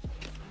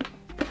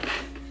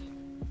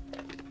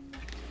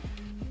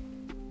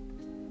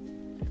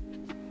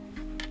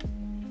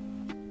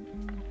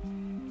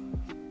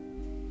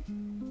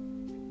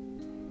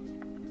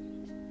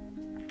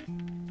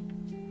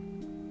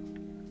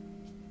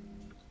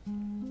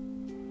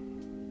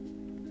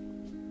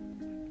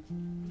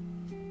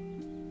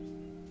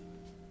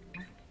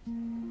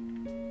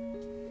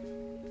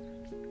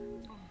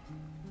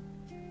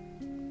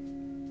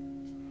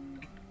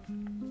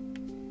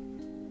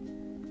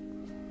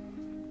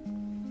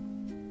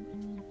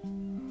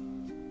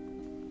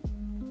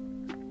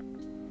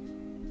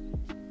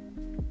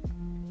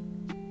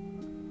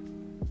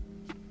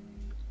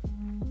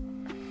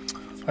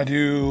 I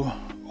do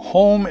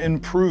home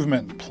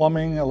improvement,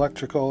 plumbing,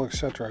 electrical,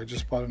 etc. I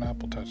just bought an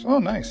Apple Touch. Oh,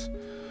 nice.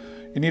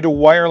 You need a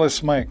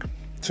wireless mic.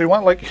 So you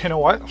want, like, you know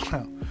what?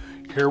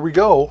 Here we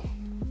go.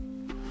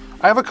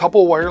 I have a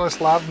couple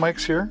wireless lav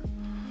mics here.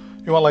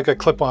 You want like a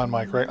clip-on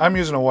mic, right? I'm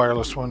using a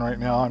wireless one right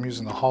now. I'm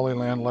using the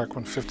Hollyland Lark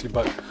 150,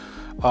 but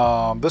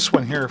this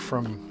one here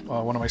from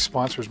one of my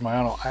sponsors,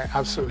 Mayano, I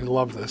absolutely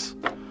love this.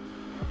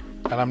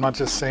 And I'm not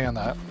just saying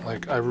that.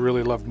 Like, I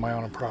really love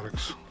Mayano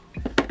products.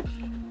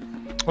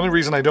 Only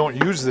reason I don't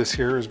use this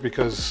here is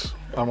because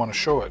I want to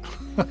show it.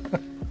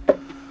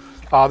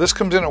 This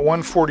comes in at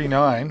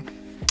 $149,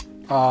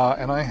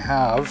 and I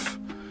have,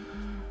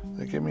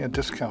 they give me a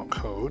discount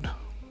code.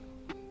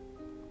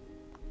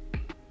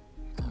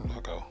 Where'd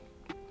that go?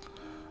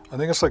 I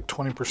think it's like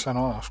 20%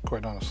 off,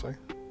 quite honestly.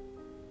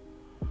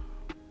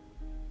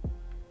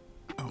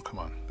 Oh, come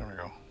on, there we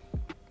go.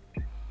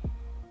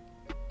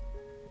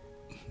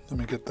 Let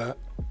me get that.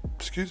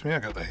 Excuse me, I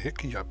got the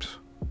hiccups.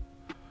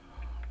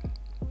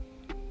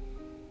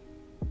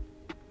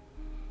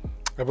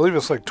 I believe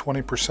it's like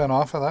 20%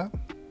 off of that.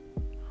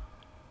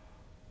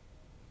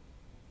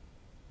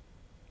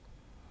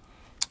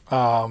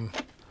 And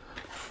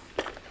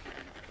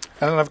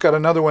then I've got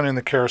another one in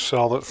the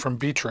carousel that from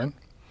Beatrin.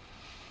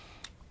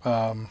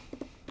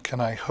 Can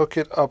I hook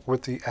it up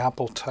with the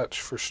Apple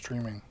Touch for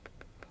streaming?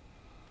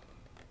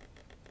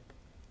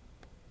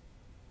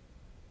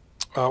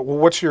 Well,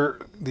 what's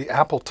the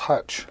Apple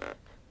Touch?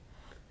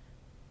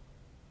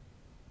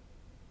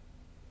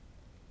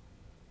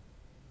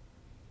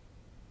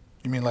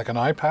 You mean like an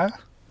iPad?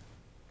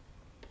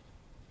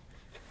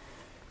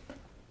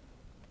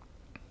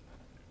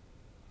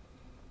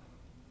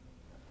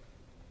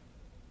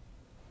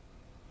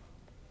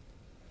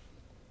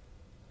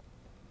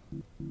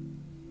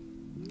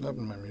 Up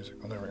in my music.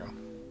 Oh, there we go.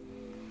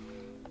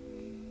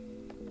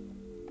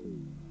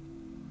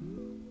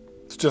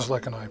 It's just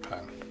like an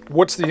iPad.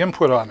 What's the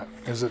input on it?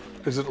 Is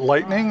it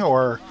Lightning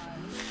or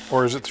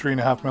is it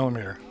 3.5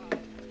 millimeter?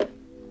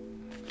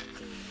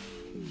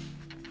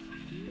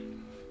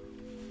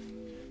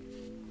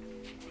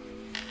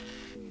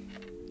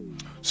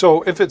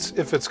 So if it's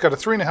got a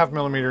 3.5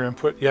 millimeter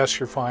input,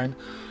 yes, you're fine.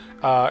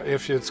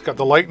 If it's got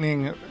the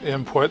Lightning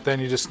input, then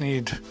you just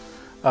need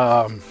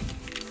a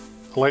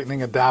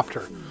Lightning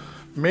adapter.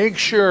 Make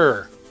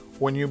sure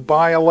when you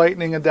buy a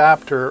Lightning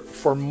adapter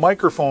for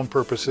microphone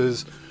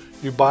purposes,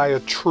 you buy a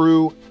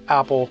true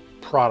Apple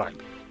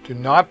product. Do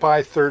not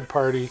buy third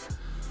party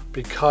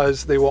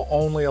because they will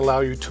only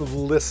allow you to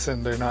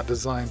listen. They're not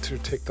designed to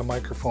take the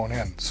microphone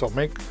in. So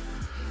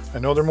I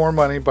know they're more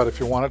money, but if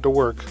you want it to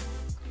work,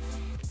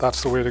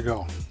 that's the way to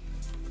go.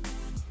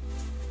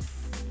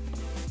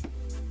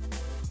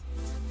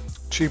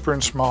 Cheaper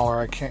and smaller.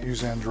 I can't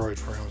use Android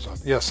for Amazon.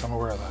 Yes, I'm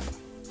aware of that.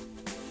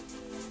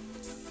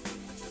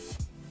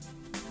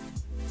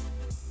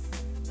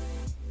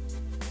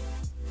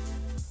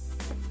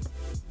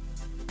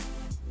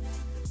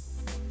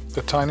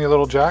 The tiny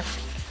little jack.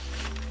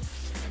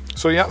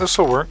 So yeah, this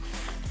will work.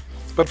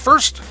 But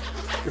first,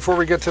 before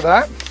we get to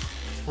that,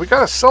 we got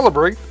to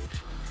celebrate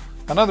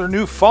another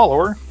new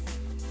follower.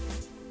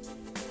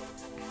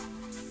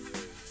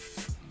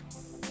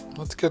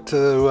 Let's get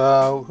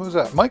to, who's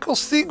that? Michael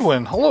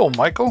Seguin. Hello,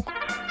 Michael.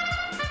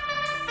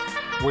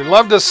 We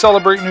love to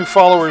celebrate new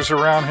followers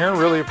around here.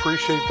 Really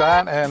appreciate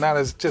that. And that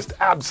is just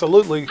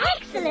absolutely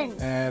Excellent.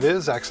 And it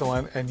is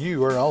excellent. And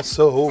you are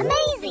also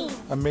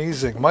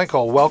amazing.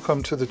 Michael,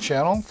 welcome to the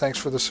channel. Thanks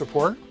for the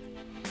support.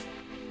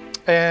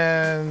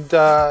 And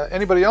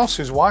anybody else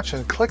who's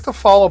watching, click the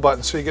follow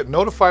button so you get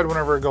notified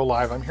whenever I go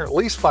live. I'm here at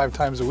least 5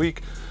 times a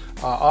week,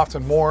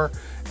 often more.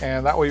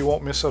 And that way you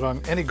won't miss out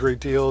on any great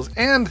deals.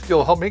 And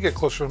you'll help me get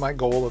closer to my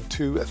goal of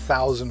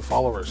 2,000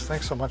 followers.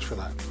 Thanks so much for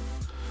that.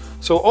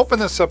 So open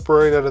this up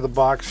right out of the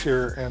box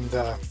here, and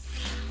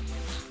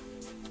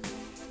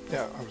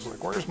yeah, I was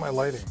like, where's my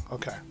lighting?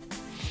 Okay.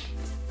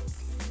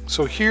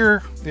 So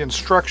here, the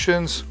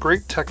instructions,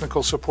 great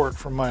technical support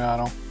from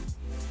Mayano.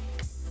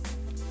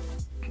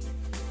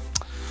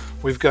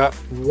 We've got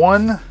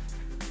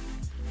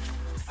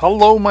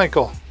hello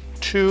Michael,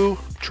 2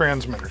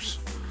 transmitters.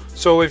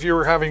 So if you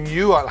were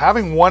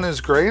having one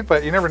is great,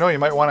 but you never know, you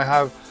might want to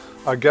have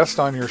a guest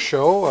on your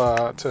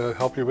show to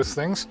help you with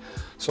things.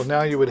 So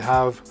now you would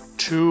have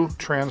 2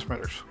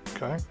 transmitters,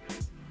 okay?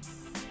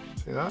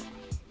 See that?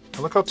 And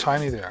look how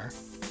tiny they are.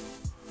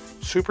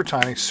 Super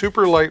tiny,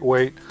 super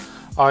lightweight.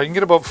 You can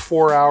get about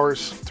 4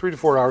 hours, 3 to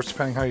 4 hours,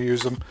 depending how you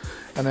use them.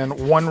 And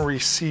then 1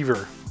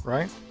 receiver,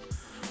 right?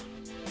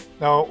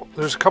 Now,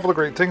 there's a couple of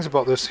great things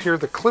about this. Here,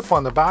 the clip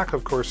on the back,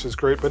 of course, is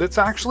great, but it's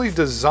actually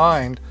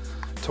designed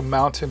to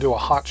mount into a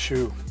hot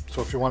shoe.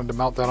 So if you wanted to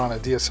mount that on a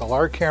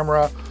DSLR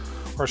camera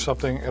or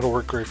something, it'll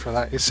work great for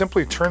that. You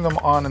simply turn them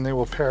on and they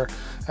will pair.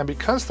 And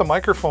because the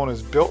microphone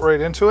is built right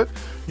into it,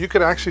 you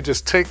could actually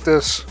just take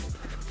this,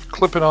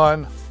 clip it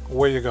on,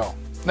 away you go.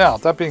 Now,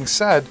 that being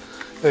said,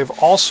 they've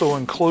also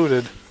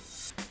included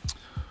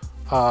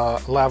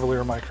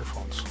lavalier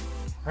microphones,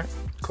 right?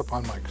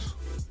 Clip-on mics.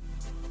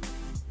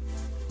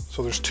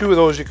 So there's 2 of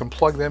those. You can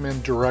plug them in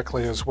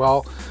directly as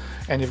well.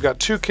 And you've got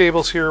two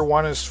cables here.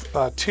 One is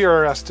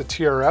TRS to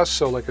TRS,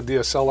 so like a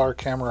DSLR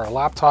camera or a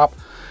laptop.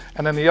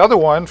 And then the other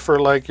one for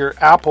like your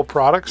Apple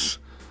products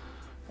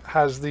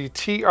has the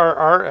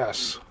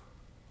TRRS. I've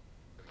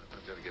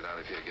got to get out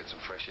of here, get some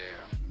fresh air.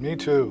 Me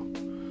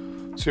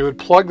too. So you would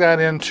plug that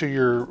into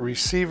your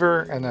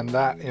receiver and then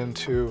that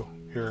into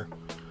your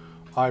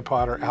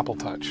iPod or Apple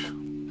Touch.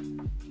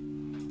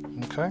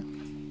 Okay.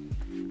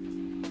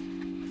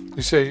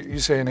 You say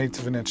an 1/8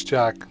 of an inch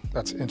jack.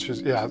 That's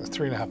inches. Yeah,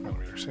 3.5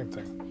 millimeters. Same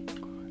thing.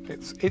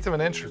 It's 1/8 of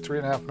an inch or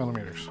 3.5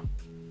 millimeters.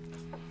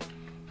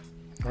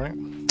 All right.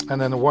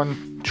 And then the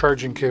one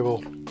charging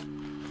cable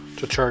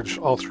to charge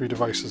all three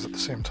devices at the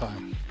same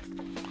time.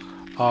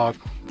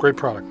 Great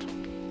product.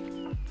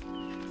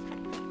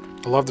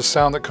 I love the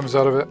sound that comes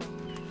out of it.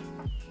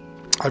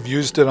 I've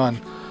used it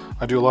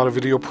I do a lot of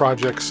video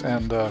projects,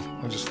 and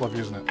I just love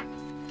using it.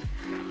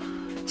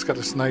 It's got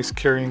this nice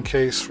carrying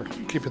case for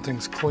keeping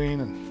things clean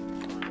and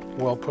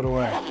well put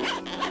away.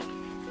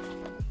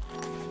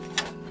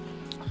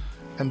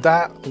 And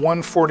that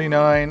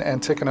 $149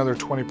 and take another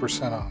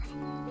 20% off.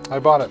 I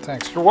bought it,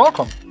 thanks. You're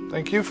welcome.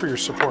 Thank you for your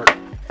support.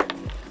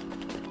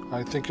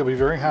 I think you'll be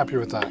very happy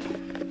with that.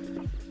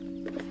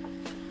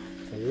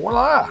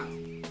 Voila!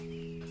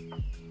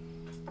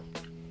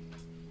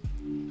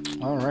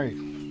 All right.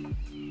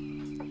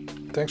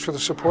 Thanks for the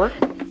support.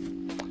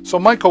 So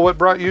Michael, what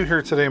brought you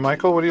here today,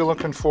 Michael? What are you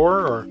looking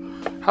for? Or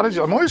how did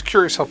you, I'm always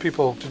curious how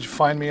people, did you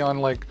find me on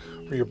like,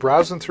 were you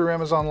browsing through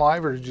Amazon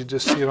Live or did you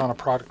just see it on a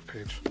product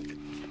page?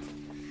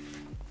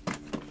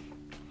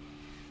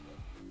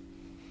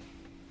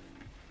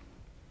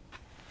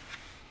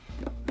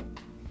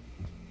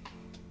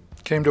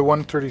 Came to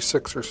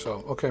 136 or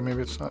so. Okay,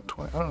 maybe it's not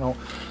 20. I don't know.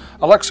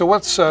 Alexa,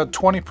 what's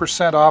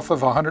 20% off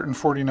of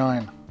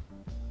 149?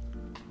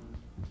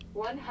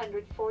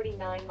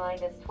 149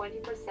 minus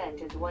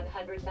 20% is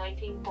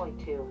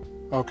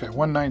 119.2. Okay,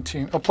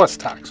 119. Oh, plus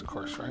tax, of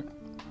course, right?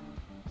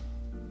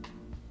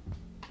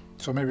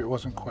 So maybe it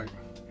wasn't quite.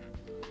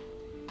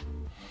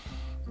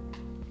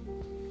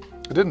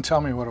 It didn't tell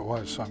me what it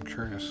was, so I'm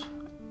curious.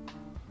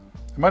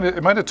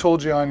 It might have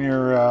told you on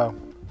your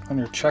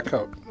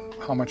checkout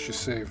how much you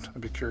saved.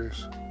 I'd be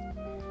curious.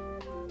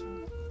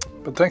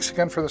 But thanks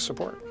again for the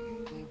support.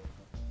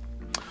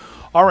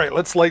 All right,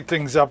 let's light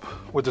things up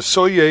with the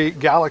Soye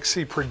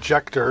Galaxy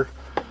Projector.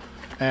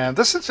 And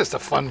this is just a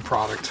fun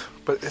product,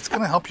 but it's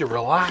going to help you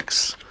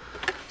relax.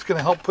 It's going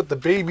to help put the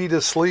baby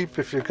to sleep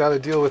if you've got to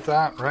deal with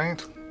that,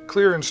 right?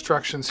 Clear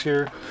instructions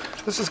here.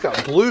 This has got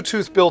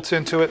Bluetooth built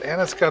into it,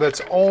 and it's got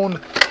its own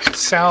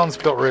sounds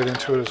built right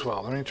into it as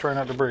well. Let me try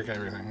not to break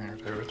everything here,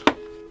 David.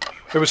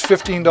 It was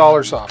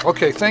 $15 off.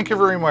 Okay, thank you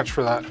very much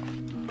for that.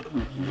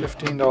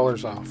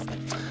 $15 off.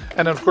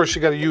 And then of course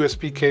you got a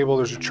USB cable.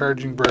 There's a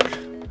charging brick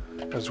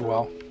as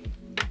well,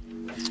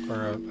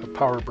 or a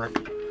power brick.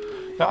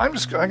 Now I'm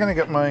gonna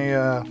get my.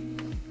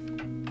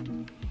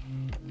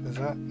 Is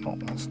that? No,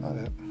 that's not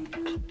it.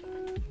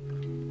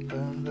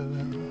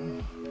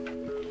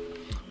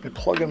 Let me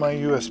plug in my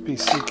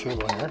USB-C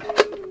cable in here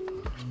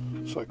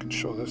so I can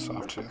show this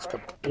off to you. It's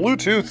got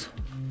Bluetooth.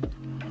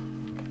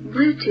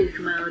 Bluetooth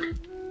mode.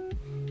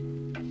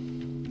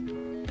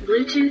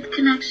 Bluetooth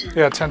connection.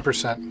 Yeah,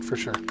 10% for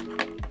sure.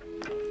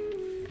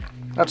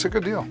 That's a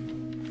good deal.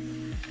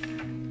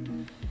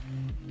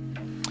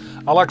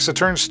 Alexa,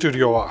 turn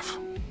studio off.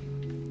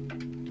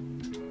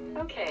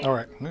 Okay. All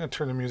right, I'm going to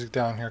turn the music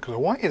down here because I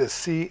want you to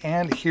see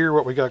and hear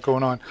what we got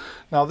going on.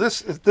 Now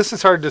this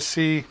is hard to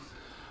see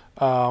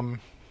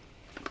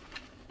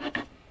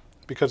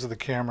because of the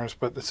cameras,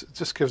 but it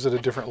just gives it a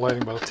different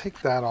lighting. But I'll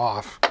take that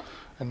off,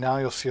 and now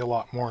you'll see a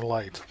lot more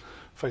light.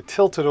 If I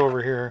tilt it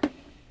over here,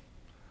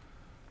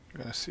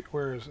 you're going to see,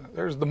 where is it?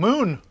 There's the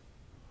moon,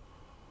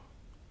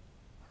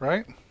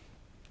 right?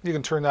 You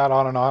can turn that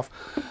on and off.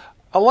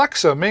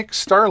 Alexa, make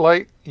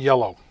Starlight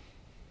yellow.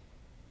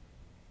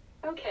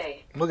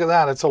 Okay. Look at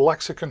that, it's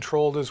Alexa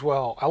controlled as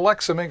well.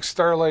 Alexa, make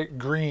Starlight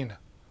green.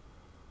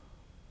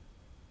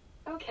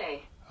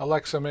 Okay.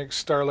 Alexa, make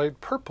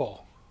Starlight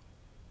purple.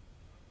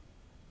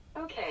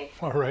 Okay.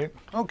 All right,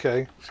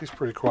 okay, she's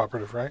pretty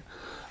cooperative, right?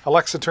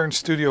 Alexa, turn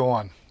studio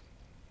on.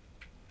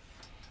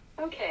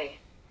 Okay.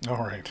 All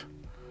right.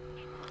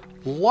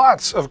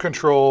 Lots of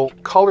control,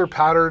 color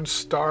patterns,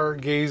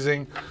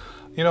 stargazing.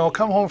 You know,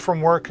 come home from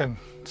work and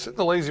sit in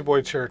the lazy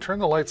boy chair, turn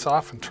the lights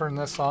off and turn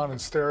this on and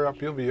stare up.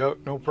 You'll be out,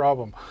 no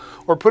problem.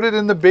 Or put it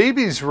in the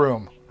baby's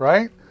room,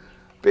 right?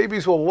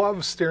 Babies will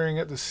love staring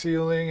at the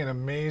ceiling in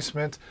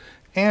amazement.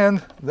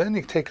 And then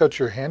you take out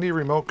your handy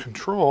remote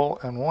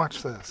control and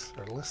watch this,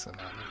 or listen.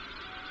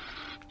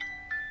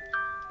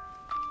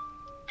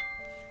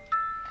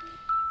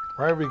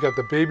 Right, we got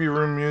the baby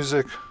room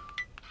music.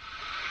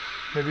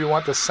 Maybe you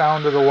want the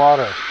sound of the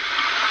water.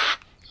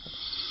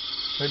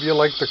 Maybe you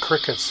like the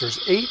crickets. There's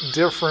 8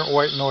 different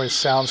white noise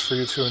sounds for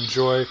you to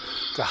enjoy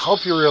to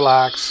help you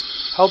relax,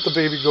 help the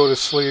baby go to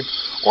sleep,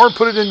 or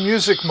put it in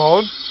music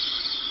mode.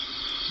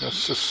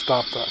 Let's just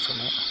stop that for a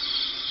minute.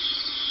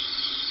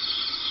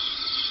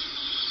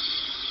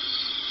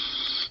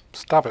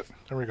 Stop it.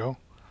 There we go.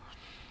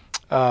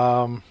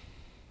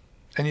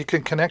 And you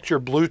can connect your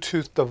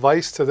Bluetooth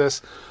device to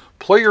this.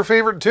 Play your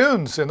favorite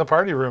tunes in the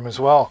party room as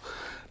well.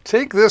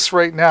 Take this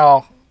right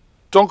now.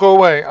 Don't go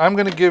away. I'm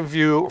going to give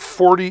you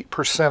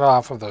 40%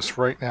 off of this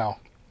right now.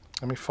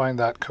 Let me find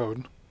that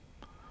code.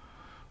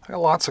 I got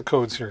lots of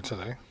codes here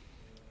today.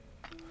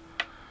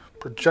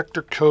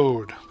 Projector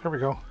code. There we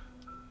go.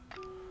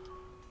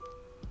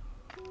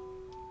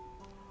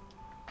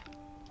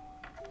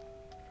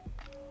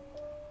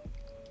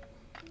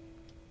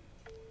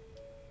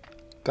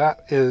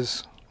 That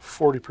is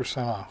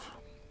 40% off.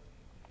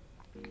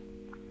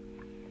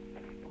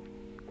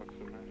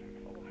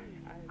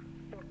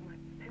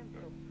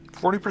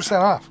 $40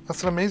 off.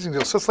 That's an amazing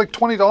deal. So it's like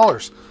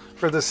 $20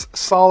 for this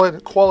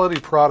solid quality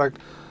product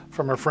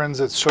from our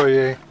friends at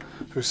Soye,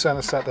 who sent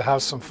us that to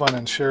have some fun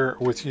and share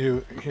with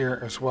you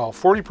here as well.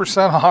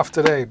 40% off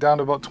today, down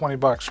to about 20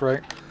 bucks,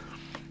 right?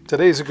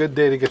 Today's a good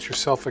day to get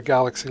yourself a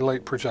Galaxy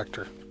Light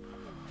projector.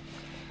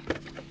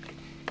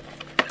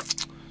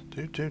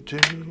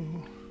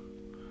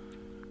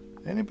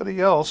 Anybody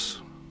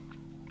else?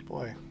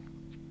 Boy.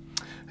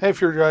 Hey, if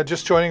you're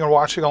just joining or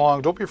watching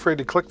along, don't be afraid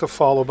to click the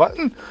follow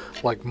button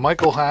like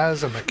Michael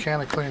has and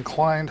Mechanically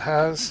Inclined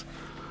has.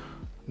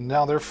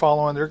 Now they're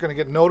following. They're going to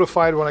get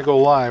notified when I go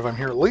live. I'm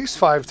here at least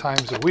 5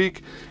 times a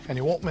week, and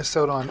you won't miss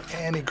out on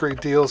any great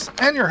deals.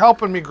 And you're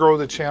helping me grow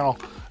the channel,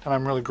 and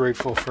I'm really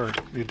grateful for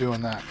you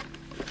doing that.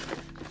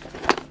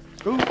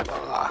 Ooh,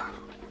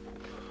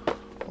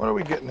 what are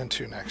we getting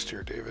into next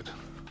year, David?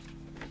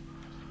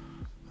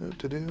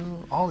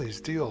 All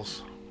these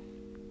deals.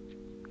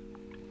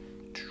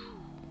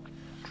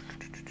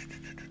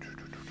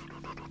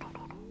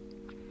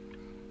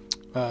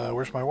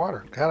 Where's my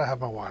water? Gotta have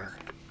my water.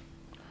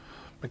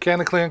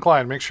 Mechanically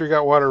Inclined. Make sure you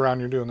got water around.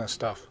 You're doing this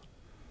stuff.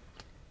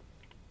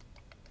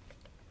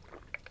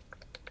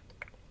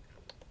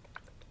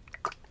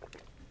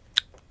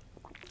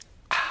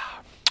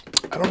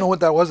 I don't know what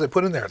that was they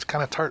put in there. It's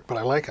kind of tart, but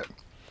I like it.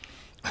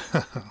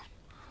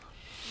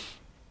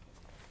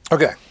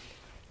 Okay.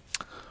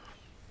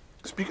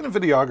 Speaking of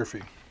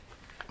videography.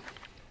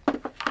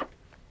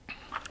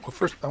 Well,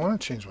 first, I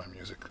want to change my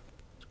music.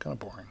 It's kind of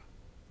boring.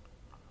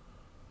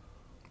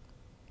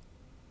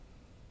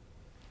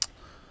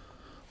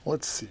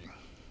 Let's see.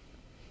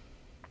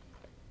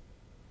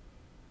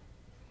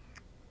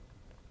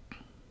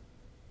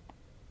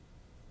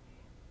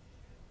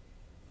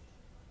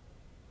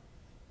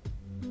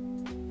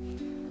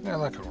 Yeah,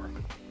 that could work.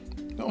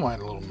 Don't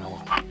mind a little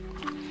mellow.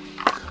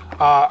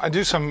 I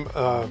do some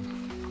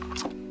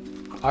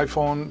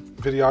iPhone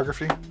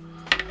videography.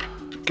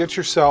 Get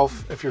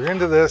yourself, if you're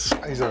into this,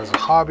 either as a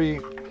hobby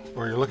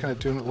or you're looking at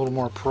doing it a little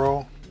more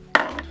pro,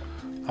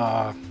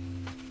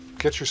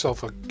 get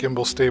yourself a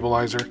gimbal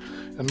stabilizer.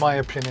 In my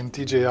opinion,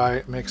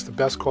 DJI makes the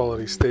best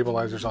quality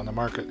stabilizers on the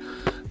market.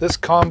 This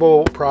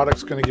combo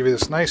product's going to give you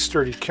this nice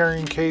sturdy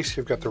carrying case.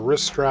 You've got the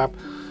wrist strap.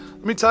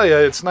 Let me tell you,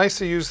 it's nice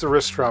to use the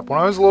wrist strap. When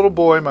I was a little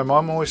boy, my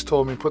mom always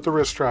told me, put the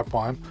wrist strap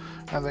on.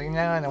 I was like,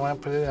 no, I don't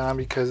want to put it on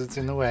because it's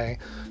in the way.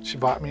 She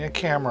bought me a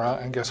camera,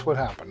 and guess what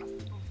happened?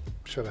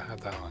 Should have had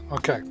that on.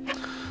 Okay,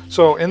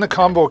 so in the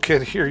combo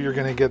kit here, you're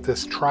going to get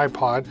this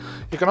tripod.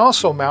 You can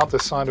also mount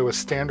this onto a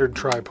standard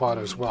tripod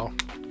as well.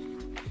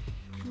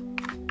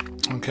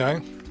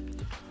 Okay,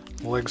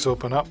 legs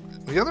open up.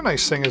 The other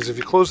nice thing is if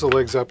you close the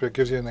legs up, it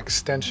gives you an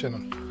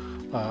extension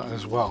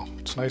as well.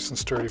 It's nice and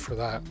sturdy for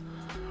that.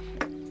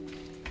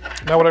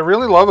 Now what I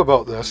really love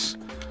about this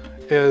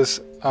is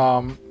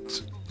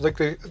like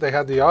they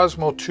had the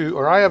Osmo 2,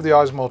 or I have the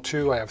Osmo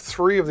 2, I have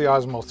 3 of the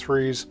Osmo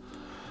 3s.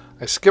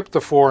 I skipped the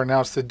 4, and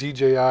now it's the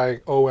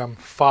DJI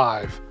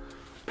OM5.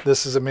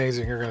 This is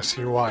amazing, you're going to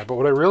see why. But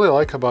what I really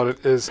like about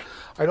it is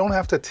I don't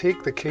have to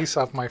take the case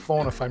off my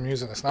phone if I'm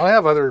using this. Now I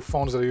have other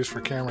phones that I use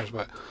for cameras,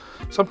 but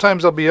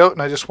sometimes I'll be out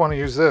and I just want to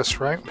use this,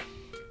 right?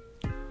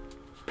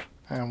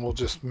 And we'll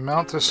just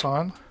mount this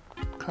on,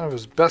 kind of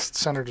as best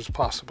centered as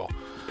possible.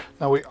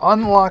 Now we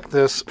unlock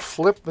this,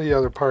 flip the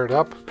other part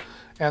up,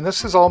 and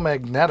this is all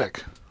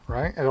magnetic,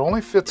 right? It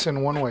only fits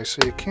in one way, so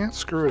you can't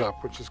screw it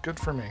up, which is good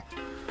for me.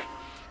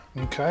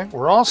 Okay,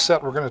 we're all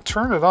set. We're going to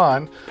turn it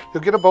on.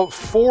 You'll get about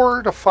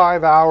 4 to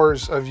 5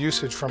 hours of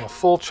usage from a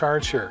full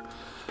charge here.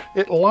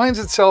 It lines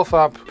itself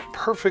up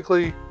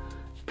perfectly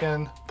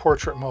in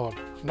portrait mode.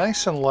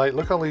 Nice and light.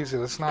 Look how easy.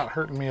 That's not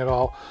hurting me at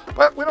all.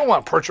 But we don't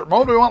want portrait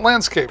mode. We want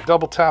landscape.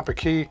 Double tap a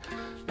key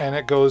and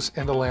it goes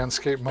into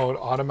landscape mode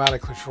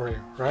automatically for you,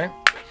 right?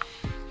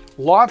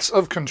 Lots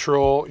of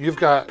control. You've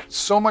got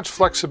so much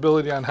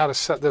flexibility on how to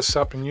set this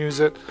up and use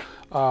it.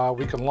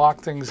 We can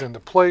lock things into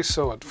place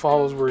so it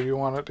follows where you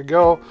want it to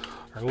go,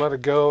 or let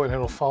it go and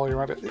it'll follow you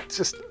around. It's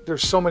just,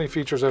 there's so many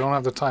features I don't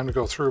have the time to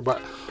go through, but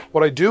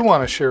what I do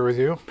want to share with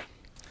you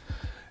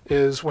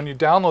is when you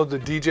download the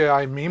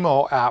DJI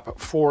Mimo app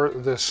for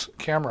this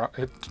camera,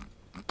 it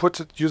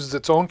uses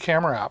its own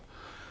camera app,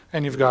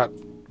 and you've got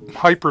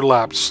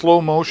hyperlapse,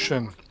 slow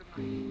motion,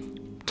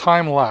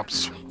 time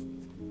lapse,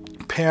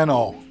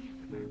 pano,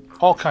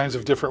 all kinds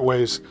of different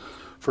ways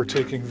for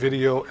taking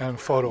video and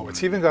photo.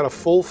 It's even got a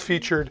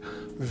full-featured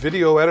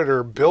video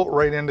editor built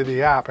right into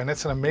the app, and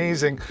it's an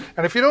amazing,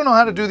 and if you don't know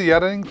how to do the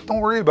editing,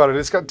 don't worry about it.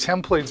 It's got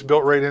templates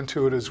built right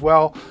into it as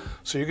well,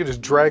 so you can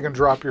just drag and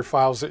drop your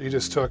files that you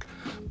just took,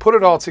 put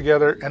it all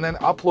together, and then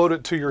upload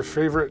it to your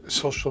favorite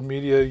social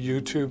media,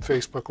 YouTube,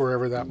 Facebook,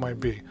 wherever that might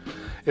be.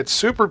 It's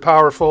super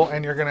powerful,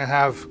 and you're gonna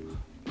have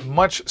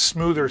much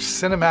smoother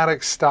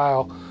cinematic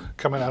style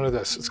coming out of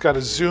this. It's got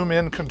a zoom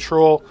in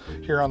control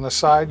here on the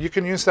side. You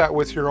can use that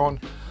with your own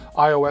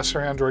iOS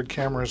or Android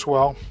camera as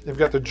well. You've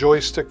got the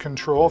joystick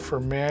control for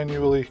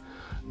manually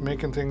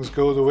making things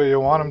go the way you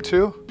want them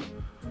to.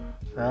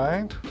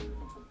 Right?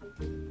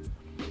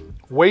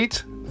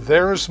 Wait,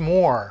 there's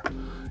more.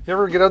 You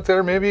ever get out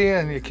there maybe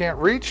and you can't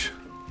reach?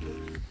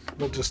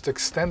 We'll just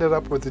extend it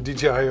up with the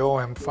DJI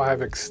OM5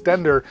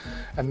 extender,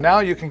 and now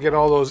you can get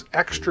all those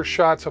extra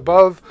shots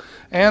above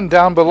and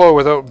down below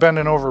without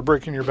bending over,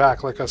 breaking your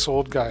back like us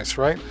old guys,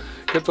 right?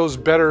 Get those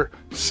better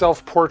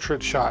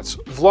self-portrait shots.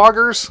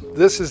 Vloggers,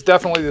 this is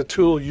definitely the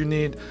tool you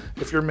need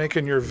if you're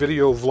making your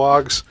video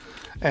vlogs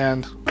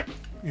and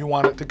you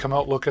want it to come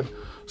out looking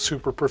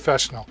super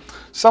professional.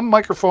 Some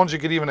microphones you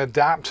could even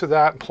adapt to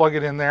that and plug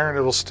it in there, and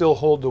it'll still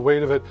hold the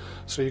weight of it,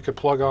 so you could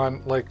plug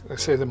on, like I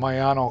say, the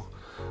Mayano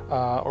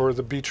or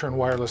the Beatron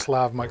wireless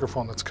lav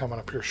microphone that's coming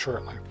up here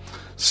shortly.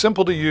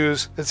 Simple to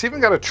use. It's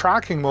even got a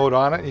tracking mode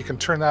on it. You can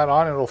turn that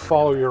on and it'll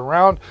follow you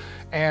around,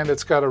 and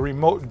it's got a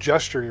remote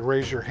gesture. You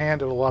raise your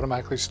hand, it'll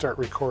automatically start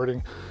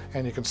recording,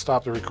 and you can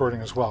stop the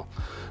recording as well.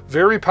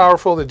 Very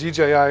powerful, the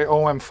DJI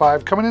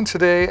OM5, coming in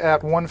today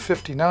at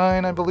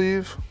 $159, I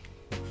believe.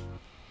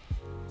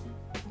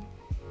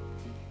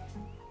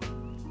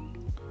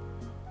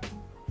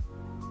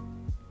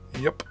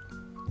 Yep.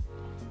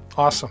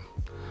 Awesome.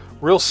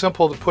 Real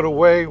simple to put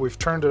away. We've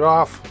turned it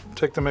off.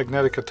 Take the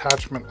magnetic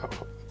attachment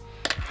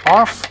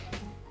off.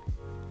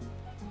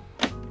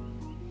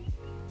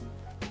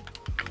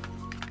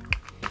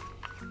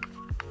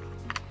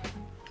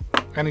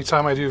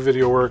 Anytime I do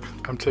video work,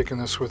 I'm taking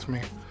this with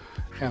me,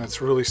 and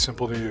it's really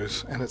simple to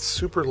use, and it's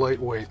super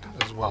lightweight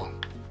as well.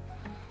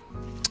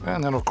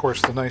 And then of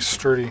course the nice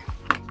sturdy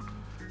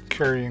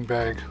carrying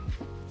bag.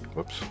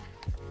 Whoops.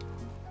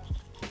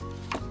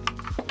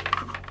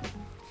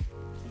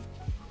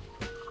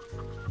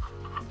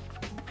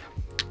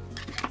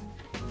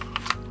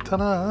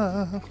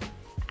 Ta-da!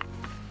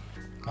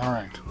 All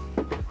right,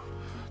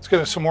 let's get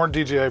into some more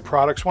DJI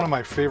products. One of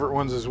my favorite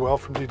ones as well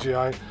from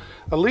DJI.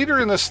 A leader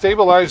in the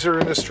stabilizer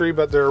industry,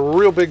 but they're a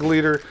real big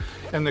leader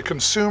in the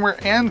consumer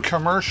and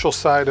commercial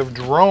side of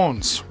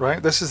drones,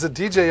 right? This is the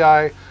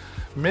DJI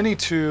Mini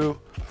 2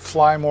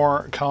 Fly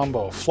More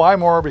combo. Fly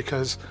more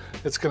because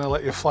it's going to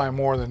let you fly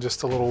more than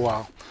just a little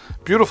while.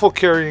 Beautiful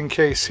carrying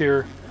case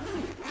here.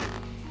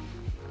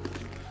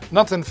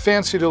 Nothing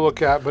fancy to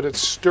look at, but it's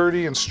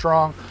sturdy and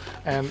strong,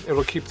 and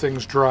it'll keep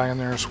things dry in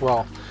there as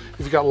well.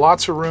 You've got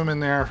lots of room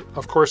in there,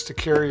 of course, to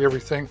carry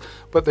everything,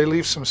 but they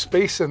leave some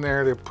space in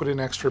there to put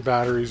in extra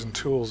batteries and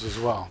tools as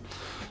well.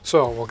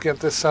 So we'll get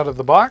this out of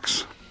the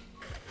box,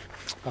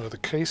 out of the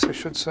case, I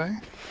should say.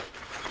 Now,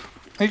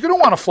 you're going to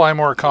want a Fly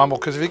More combo,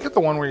 because if you get the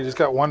one where you just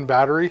got one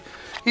battery,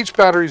 each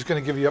battery is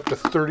going to give you up to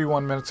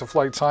 31 minutes of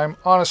flight time.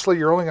 Honestly,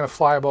 you're only going to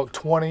fly about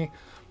 20,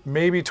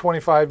 maybe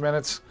 25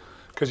 minutes,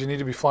 because you need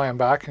to be flying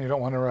back and you don't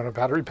want to run out of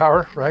battery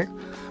power, right?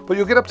 But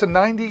you'll get up to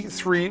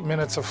 93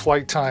 minutes of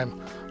flight time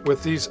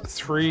with these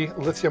 3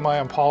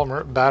 lithium-ion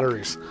polymer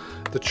batteries.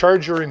 The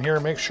charger in here,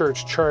 make sure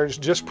it's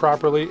charged just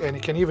properly, and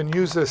you can even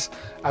use this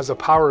as a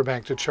power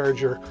bank to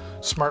charge your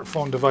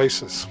smartphone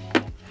devices.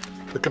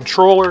 The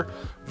controller,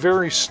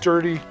 very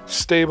sturdy,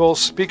 stable,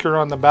 speaker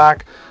on the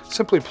back.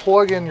 Simply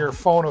plug in your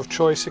phone of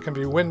choice. It can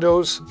be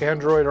Windows,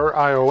 Android, or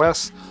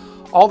iOS.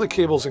 All the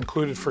cables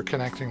included for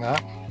connecting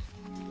that.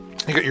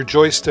 You got your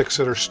joysticks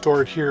that are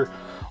stored here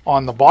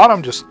on the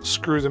bottom. Just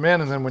screw them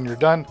in, and then when you're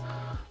done,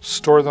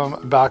 store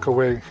them back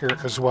away here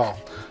as well.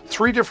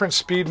 3 different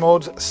speed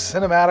modes: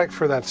 cinematic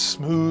for that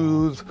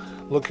smooth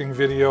looking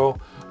video,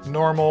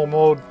 normal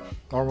mode,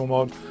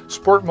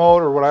 sport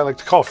mode, or what I like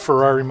to call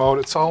Ferrari mode.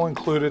 It's all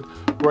included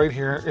right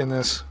here in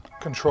this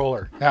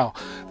controller. Now,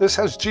 this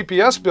has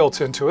GPS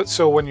built into it,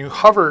 so when you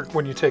hover,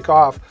 when you take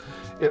off,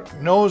 it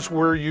knows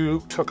where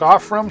you took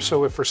off from.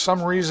 So if for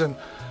some reason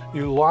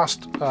you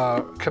lost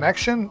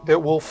connection,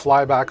 it will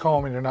fly back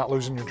home and you're not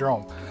losing your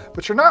drone.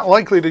 But you're not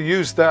likely to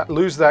lose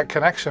that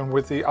connection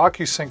with the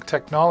OcuSync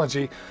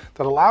technology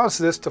that allows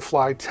this to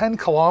fly 10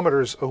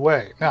 kilometers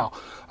away. Now,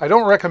 I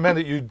don't recommend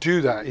that you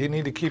do that. You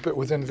need to keep it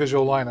within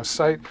visual line of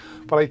sight,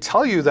 but I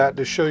tell you that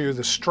to show you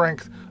the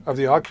strength of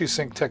the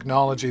OcuSync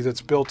technology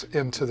that's built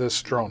into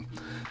this drone.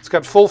 It's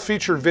got full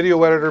feature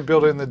video editor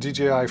built in the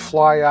DJI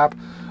Fly app.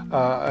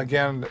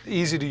 Again,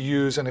 easy to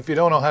use, and if you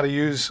don't know how to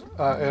use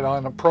it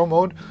on a pro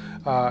mode,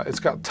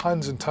 it's got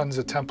tons and tons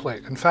of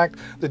template. In fact,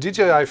 the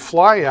DJI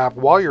Fly app,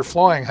 while you're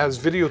flying, has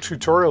video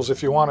tutorials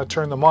if you want to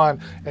turn them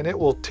on, and it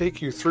will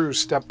take you through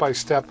step by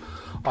step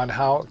on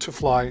how to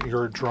fly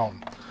your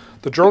drone.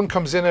 The drone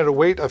comes in at a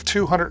weight of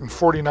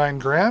 249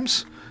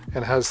 grams.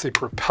 It has the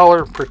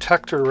propeller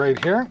protector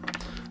right here.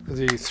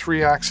 the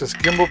 3-axis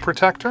gimbal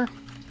protector.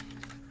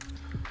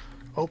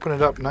 Open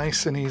it up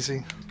nice and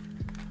easy.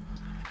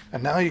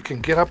 And now you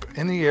can get up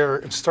in the air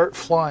and start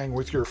flying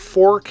with your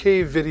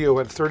 4K video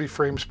at 30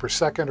 frames per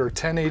second or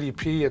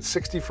 1080p at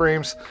 60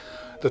 frames.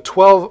 The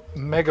 12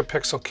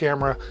 megapixel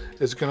camera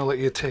is going to let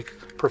you take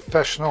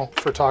professional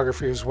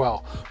photography as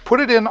well. Put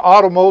it in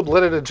auto mode,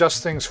 let it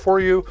adjust things for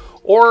you,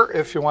 or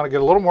if you want to get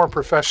a little more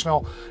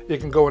professional, you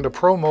can go into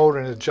pro mode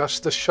and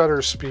adjust the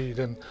shutter speed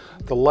and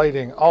the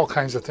lighting, all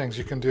kinds of things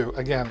you can do.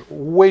 Again,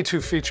 way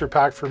too feature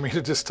packed for me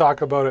to just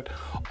talk about it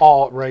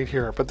all right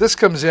here. But this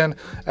comes in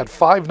at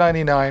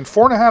 $5.99,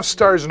 4.5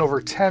 stars and over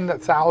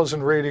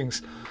 10,000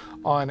 ratings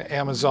on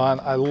Amazon.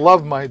 I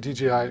love my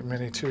DJI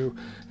Mini 2,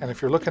 and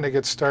if you're looking to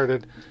get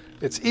started,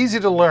 it's easy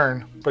to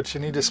learn, but you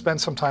need to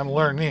spend some time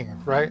learning,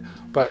 right?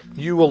 But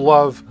you will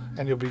love,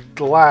 and you'll be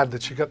glad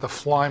that you got the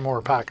Fly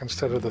More pack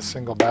instead of the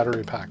single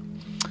battery pack.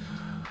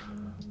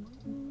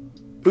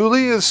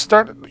 Uli is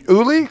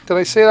Uli? Did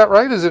I say that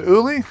right? Is it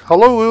Uli?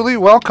 Hello, Uli.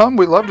 Welcome.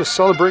 We love to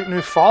celebrate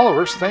new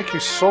followers. Thank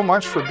you so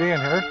much for being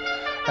here.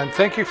 And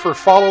thank you for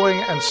following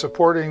and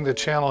supporting the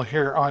channel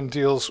here on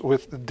Deals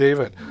with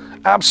David.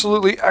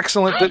 Absolutely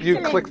excellent that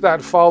you click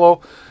that follow.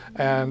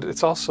 And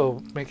it's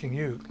also making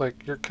you,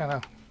 like, you're kind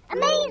of...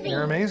 amazing.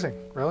 You're amazing.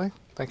 Really?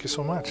 Thank you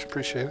so much.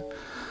 Appreciate it.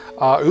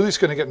 Uli's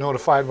going to get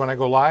notified when I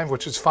go live,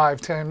 which is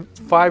five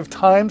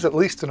times at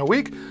least in a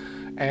week.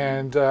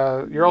 And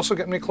you're also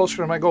getting me closer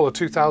to my goal of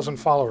 2,000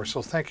 followers.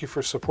 So thank you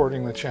for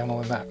supporting the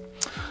channel in that.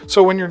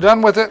 So when you're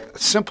done with it,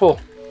 it's simple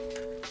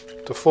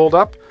to fold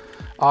up.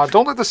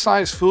 Don't let the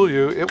size fool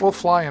you. It will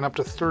fly in up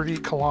to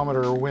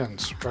 30-kilometer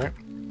winds, right?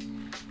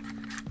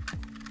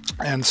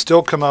 And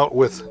still come out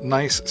with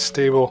nice,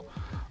 stable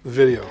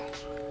video.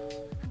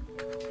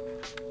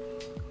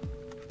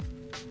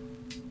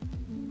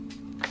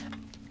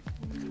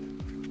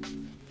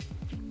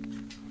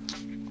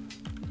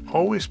 I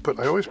always put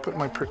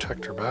my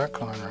protector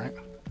back on, right?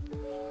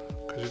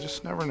 Because you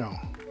just never know.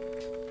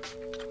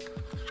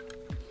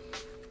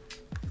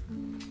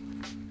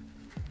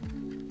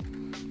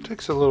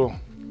 Takes a little.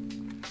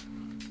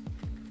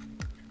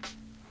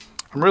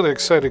 I'm really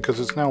excited because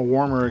it's now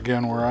warmer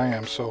again where I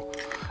am. So,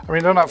 I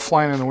mean, they're not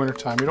flying in the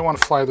wintertime. You don't want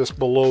to fly this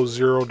below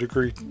 0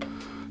 degrees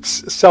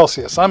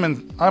Celsius. I'm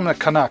a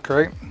Canuck,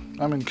 right?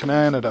 I'm in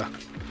Canada,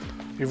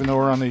 even though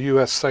we're on the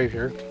U.S. site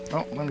here.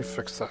 Oh, let me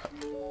fix that.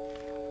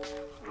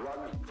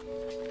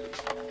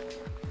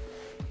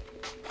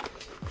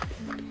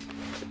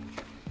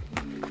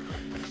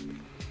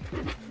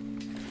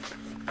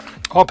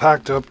 All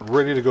packed up,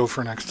 ready to go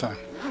for next time.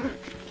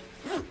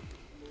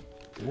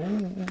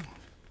 Ooh.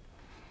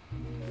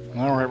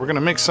 All right, we're going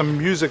to make some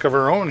music of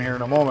our own here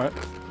in a moment.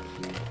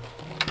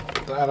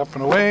 Put that up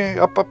and away,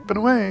 up and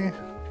away.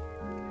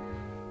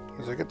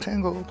 As I get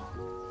tangled.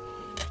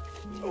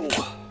 Ooh.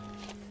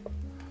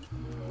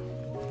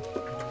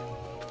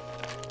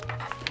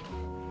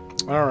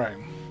 All right,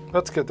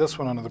 let's get this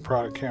one onto the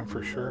product cam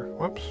for sure.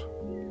 Whoops.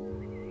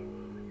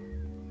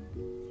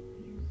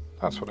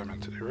 That's what I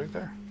meant to do right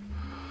there.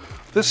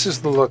 This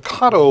is the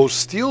Lakato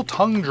Steel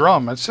Tongue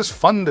Drum. It's just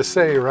fun to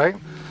say, right?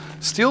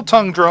 Steel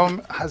Tongue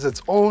Drum has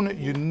its own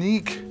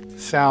unique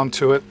sound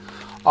to it.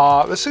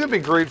 This is going to be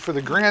great for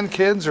the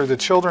grandkids or the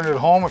children at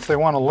home if they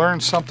want to learn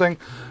something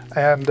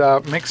and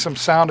make some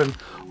sound. And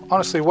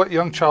honestly, what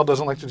young child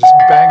doesn't like to just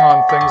bang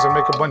on things and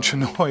make a bunch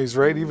of noise,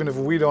 right? Even if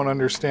we don't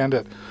understand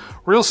it.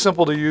 Real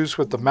simple to use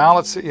with the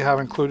mallets that you have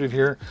included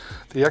here.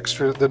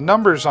 The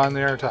numbers on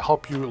there to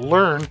help you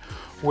learn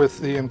with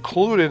the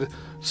included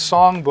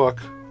songbook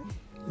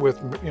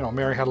with, you know,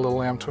 Mary Had a Little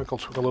Lamb, Twinkle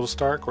Twinkle Little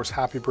Star, of course,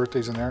 Happy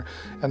Birthday's in there,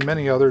 and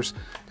many others,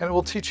 and it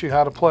will teach you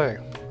how to play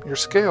your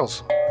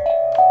scales.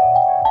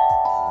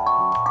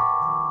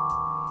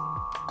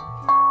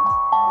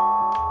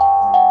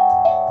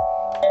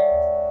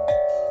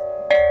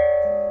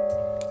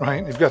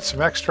 Right, you've got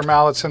some extra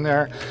mallets in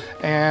there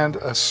and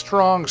a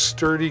strong,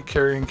 sturdy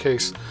carrying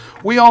case.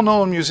 We all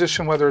know a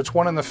musician, whether it's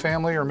one in the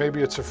family or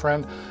maybe it's a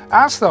friend.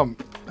 Ask them,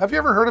 have you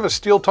ever heard of a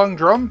steel tongue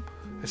drum?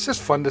 It's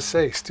just fun to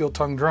say, steel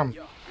tongue drum.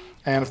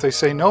 And if they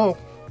say no,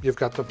 you've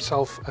got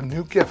themselves a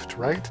new gift,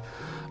 right?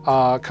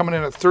 Coming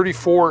in at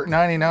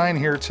 $34.99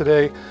 here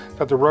today.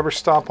 Got the rubber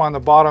stop on the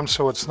bottom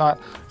so it's not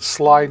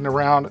sliding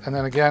around. And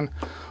then again,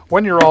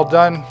 when you're all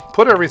done,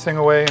 put everything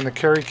away in the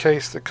carry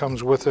case that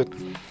comes with it.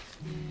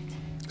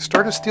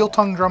 Start a steel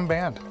tongue drum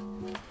band.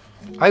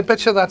 I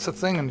bet you that's a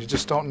thing and you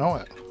just don't know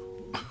it.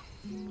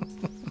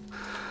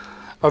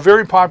 A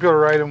very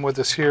popular item with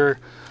us here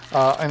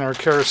in our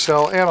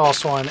carousel and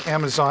also on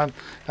Amazon.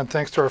 And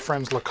thanks to our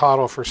friends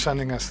Lakato for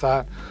sending us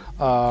that.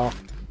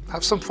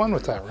 Have some fun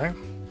with that, right?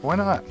 Why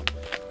not?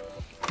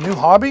 New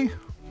hobby?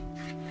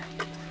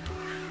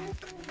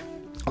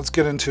 Let's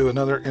get into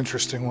another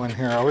interesting one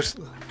here.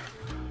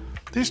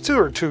 These two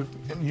are two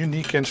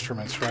unique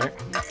instruments, right?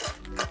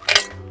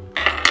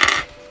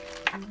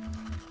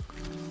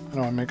 I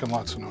know I'm making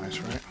lots of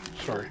noise, right?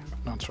 Sorry,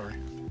 not sorry.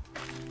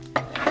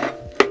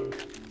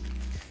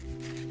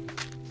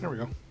 There we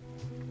go.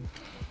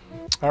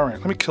 All right,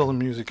 let me kill the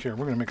music here.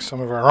 We're going to make some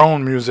of our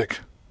own music.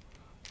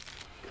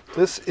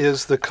 This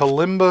is the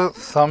Kalimba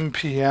Thumb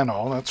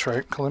Piano. That's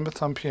right, Kalimba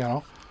Thumb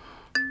Piano.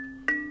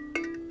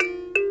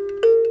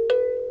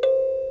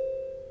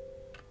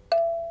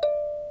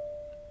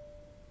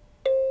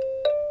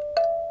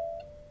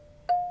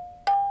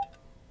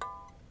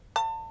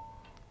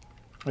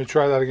 Let me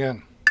try that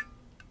again.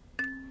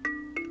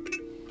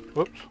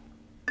 Whoops.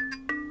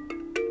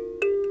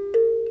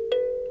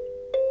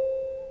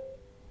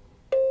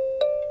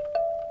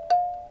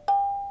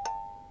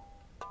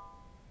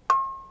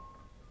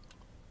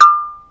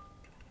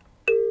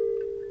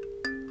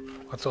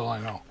 That's all I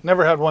know.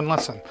 Never had one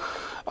lesson.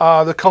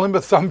 The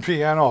Kalimba Thumb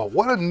Piano.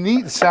 What a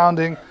neat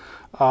sounding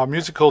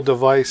musical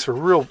device. A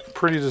real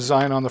pretty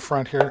design on the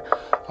front here.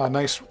 A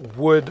nice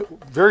wood,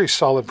 very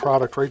solid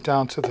product right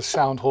down to the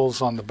sound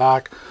holes on the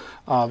back.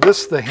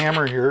 The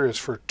hammer here is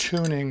for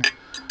tuning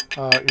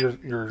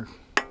your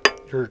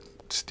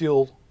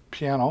steel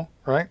piano,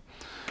 right?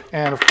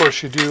 And of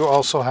course you do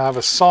also have a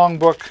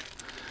songbook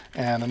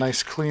and a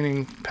nice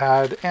cleaning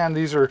pad, and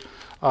these are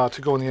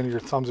to go in the end of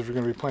your thumbs if you're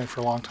going to be playing for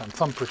a long time.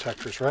 Thumb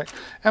protectors, right?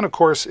 And of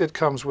course it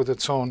comes with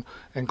its own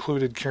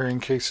included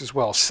carrying case as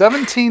well.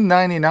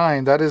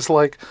 $17.99, that is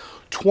like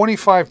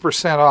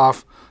 25%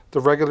 off the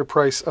regular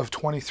price of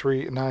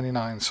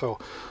 $23.99. So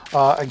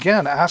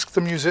again, ask the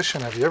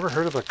musician, have you ever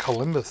heard of a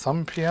Kalimba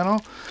Thumb Piano?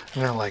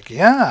 And they're like,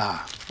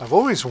 yeah, I've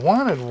always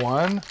wanted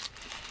one.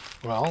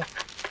 Well,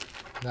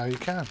 now you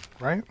can,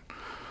 right?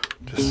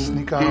 Just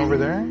sneak on over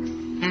there.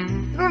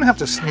 You don't have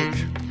to sneak.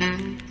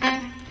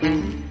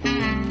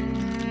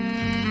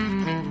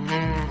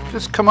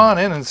 Just come on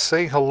in and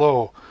say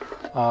hello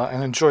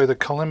and enjoy the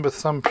Kalimba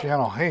Thumb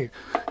Piano. Hey,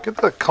 get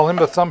the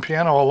Kalimba Thumb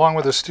Piano along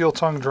with a steel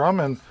tongue drum,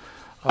 and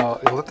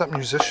you let that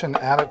musician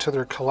add it to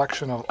their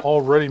collection of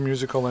already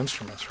musical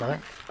instruments, right?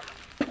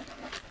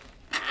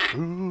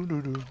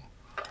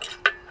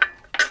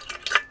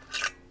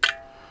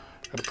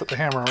 Got to put the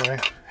hammer away.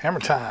 Hammer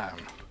time.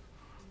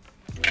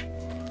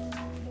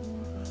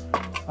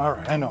 All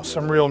right, I know,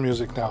 some real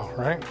music now,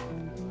 right?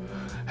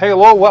 Hey,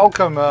 hello,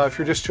 welcome. If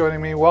you're just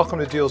joining me, welcome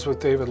to Deals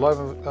with David.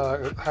 Love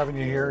having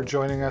you here,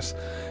 joining us.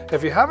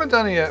 If you haven't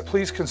done it yet,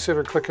 please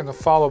consider clicking the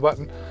follow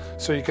button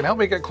so you can help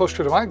me get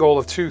closer to my goal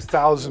of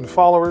 2,000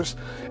 followers.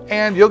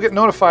 And you'll get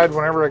notified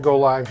whenever I go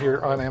live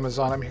here on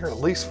Amazon. I'm here at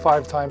least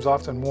 5 times,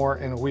 often more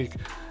in a week.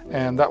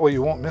 And that way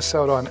you won't miss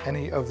out on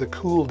any of the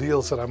cool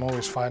deals that I'm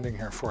always finding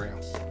here for you.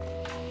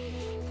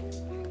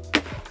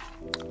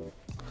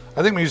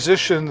 I think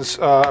musicians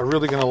are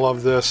really going to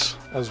love this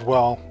as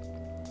well.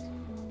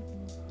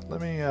 Let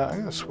me, I'm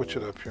going to switch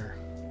it up here.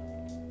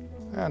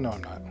 No,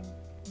 I'm not.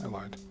 I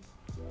lied.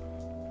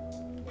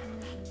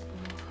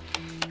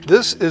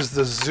 This is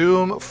the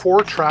Zoom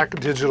 4-track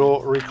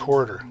digital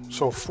recorder.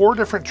 So 4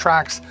 different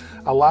tracks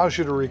allows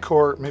you to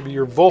record maybe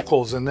your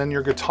vocals and then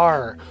your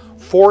guitar.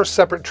 4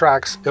 separate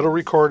tracks. It'll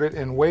record it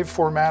in WAV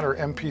format or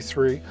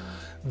MP3.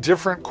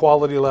 Different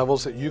quality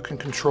levels that you can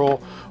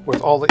control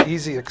with all the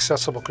easy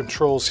accessible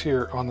controls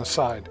here on the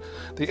side.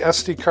 The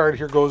SD card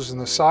here goes in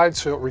the side,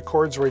 so it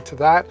records right to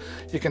that.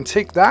 You can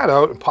take that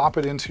out and pop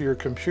it into your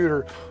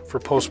computer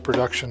for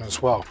post-production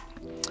as well.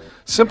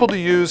 Simple to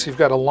use. You've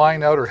got a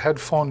line out or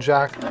headphone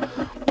jack,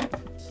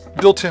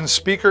 built-in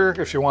speaker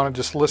if you want to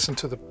just listen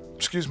to the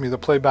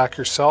playback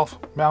yourself,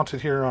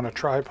 mounted here on a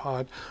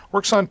tripod.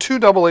 Works on 2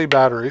 AA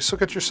batteries, so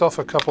get yourself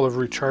a couple of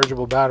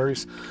rechargeable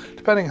batteries.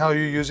 Depending how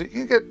you use it,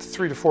 you get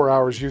 3 to 4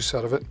 hours use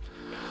out of it.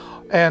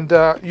 And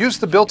use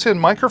the built-in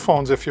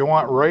microphones if you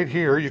want right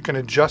here. You can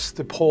adjust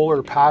the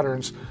polar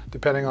patterns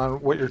depending on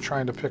what you're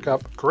trying to pick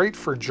up. Great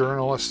for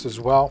journalists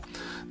as well.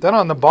 Then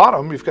on the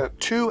bottom, you've got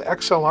 2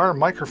 XLR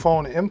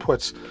microphone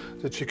inputs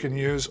that you can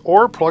use,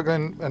 or plug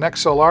in an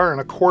XLR and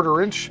a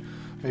 1/4 inch.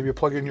 Maybe you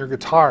plug in your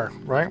guitar,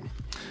 right?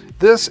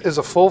 This is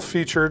a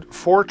full-featured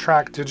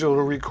 4-track digital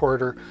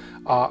recorder,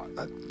 a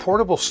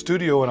portable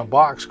studio in a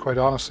box, quite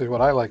honestly, what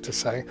I like to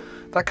say.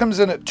 That comes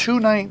in at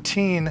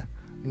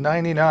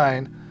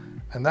 $219.99,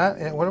 and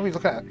that, what are we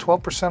looking at?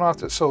 12% off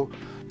this, so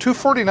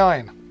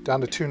 $249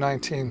 down to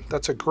 $219.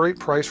 That's a great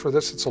price for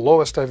this. It's the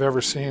lowest I've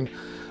ever seen.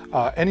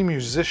 Any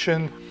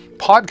musician,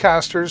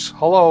 podcasters,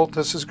 hello,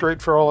 this is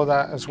great for all of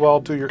that as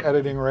well. Do your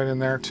editing right in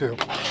there too.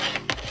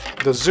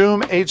 The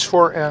Zoom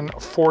H4n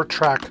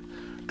 4-track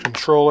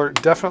controller,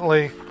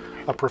 definitely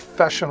a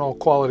professional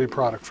quality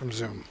product from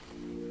Zoom.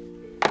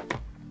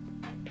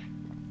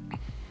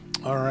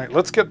 All right,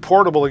 let's get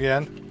portable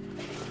again.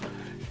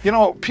 You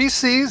know,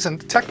 PCs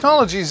and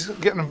technology's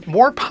getting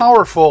more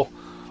powerful,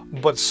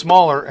 but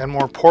smaller and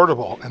more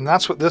portable. And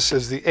that's what this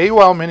is. The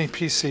AWOW Mini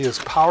PC is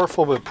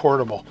powerful but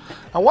portable.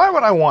 Now, why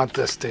would I want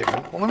this,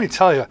 David? Well, let me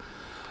tell you.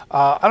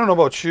 I don't know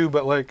about you,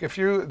 but like if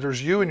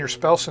there's you and your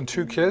spouse and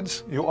 2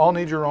 kids, you all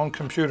need your own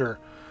computer.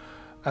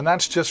 And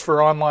that's just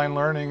for online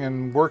learning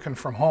and working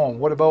from home.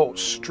 What about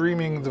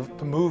streaming the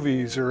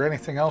movies or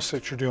anything else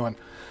that you're doing?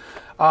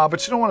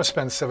 But you don't want to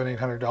spend $700,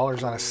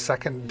 $800 on a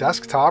second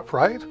desktop,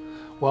 right?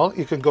 Well,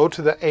 you can go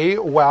to the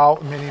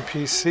AWOW Mini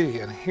PC,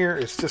 and here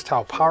is just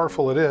how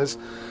powerful it is.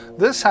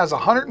 This has a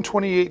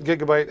 128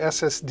 gigabyte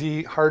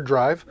SSD hard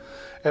drive.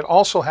 It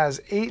also has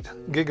 8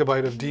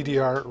 gigabyte of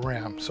DDR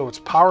RAM. So it's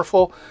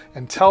powerful.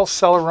 Intel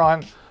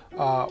Celeron,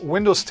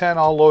 Windows 10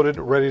 all loaded,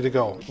 ready to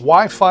go.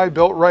 Wi-Fi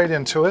built right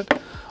into it,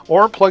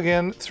 or plug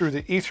in through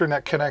the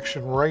Ethernet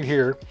connection right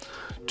here.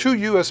 2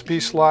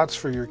 USB slots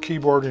for your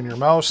keyboard and your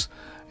mouse.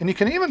 And you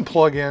can even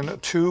plug in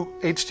 2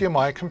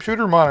 HDMI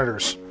computer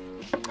monitors.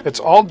 It's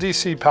all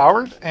DC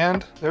powered,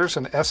 and there's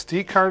an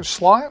SD card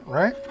slot,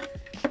 right?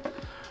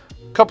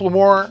 A couple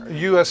more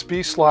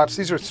USB slots.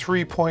 These are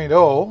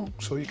 3.0,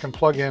 so you can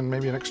plug in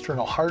maybe an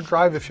external hard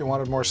drive if you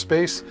wanted more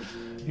space.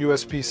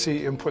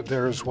 USB-C input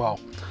there as well.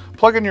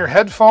 Plug in your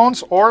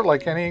headphones, or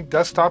like any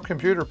desktop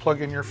computer,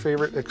 plug in your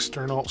favorite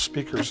external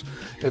speakers.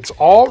 It's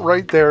all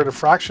right there at a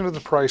fraction of the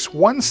price,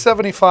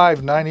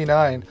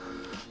 $175.99.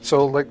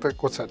 So like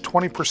what's that,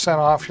 20%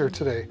 off here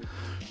today.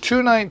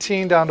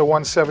 $219 down to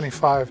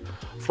 $175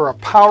 for a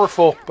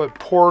powerful but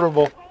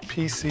portable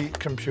PC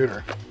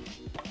computer.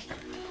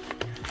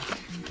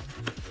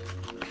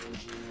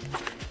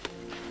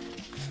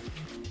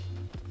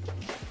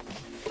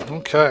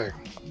 Okay,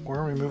 where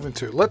are we moving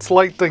to? Let's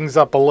light things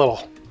up a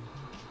little.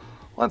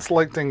 Let's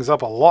light things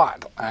up a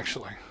lot,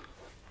 actually.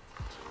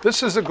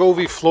 This is a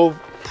Govee Flow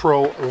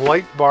Pro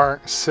light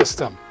bar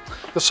system.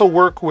 This will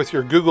work with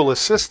your Google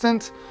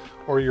Assistant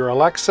or your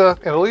Alexa.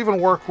 It'll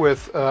even work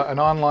with an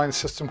online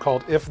system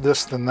called If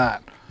This Then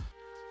That.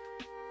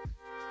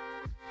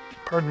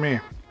 Pardon me.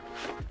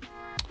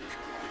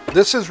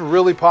 This is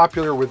really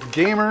popular with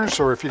gamers,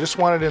 or if you just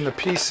want it in the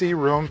PC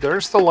room.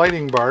 There's the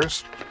lighting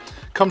bars.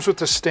 Comes with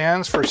the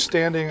stands for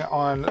standing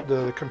on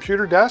the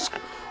computer desk,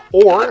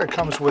 or it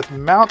comes with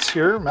mounts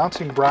here,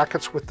 mounting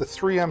brackets with the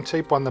 3M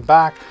tape on the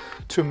back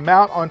to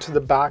mount onto the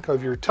back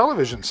of your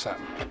television set.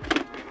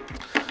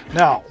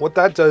 Now, what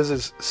that does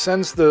is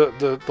sends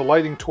the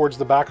lighting towards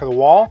the back of the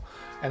wall,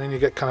 and then you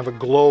get kind of a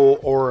glow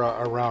aura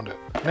around it.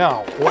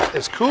 Now, what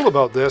is cool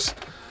about this,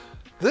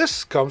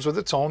 this comes with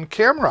its own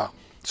camera.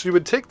 So you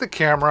would take the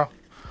camera,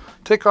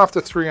 take off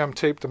the 3M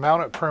tape to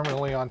mount it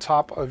permanently on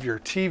top of your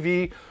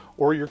TV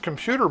or your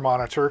computer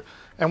monitor,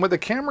 and what the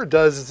camera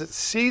does is it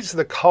sees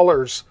the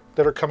colors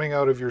that are coming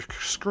out of your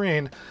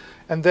screen,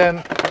 and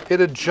then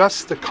it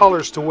adjusts the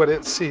colors to what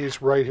it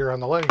sees right here on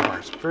the lighting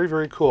bars. Very,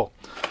 very cool.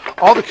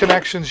 All the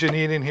connections you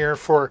need in here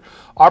for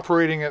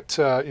operating it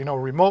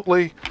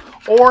remotely,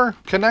 or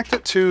connect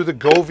it to the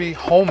Govee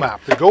Home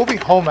app. The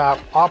Govee Home app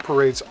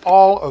operates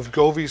all of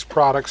Govee's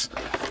products.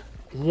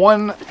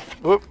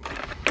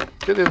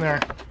 Get in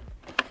there.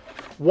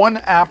 One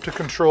app to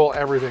control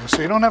everything.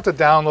 So you don't have to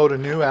download a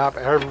new app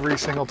every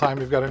single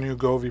time you've got a new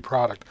Govee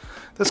product.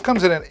 This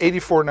comes in at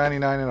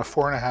 $84.99 and a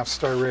 4.5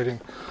 star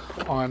rating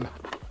on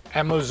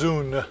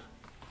Amazon.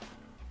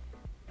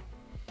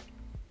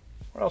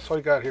 What else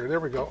I got here? There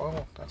we go.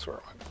 Oh, that's where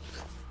I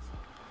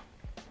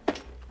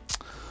went.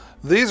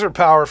 These are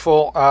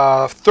powerful.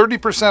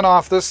 30%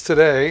 off this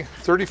today.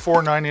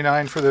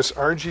 $34.99 for this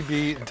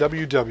RGB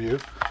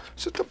WW.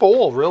 It's just a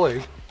bowl,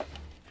 really.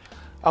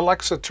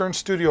 Alexa, turn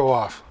studio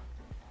off.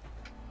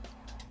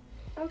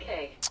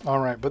 Okay. All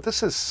right, but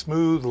this is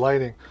smooth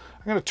lighting.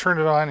 I'm going to turn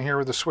it on here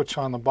with the switch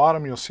on the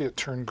bottom. You'll see it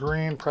turn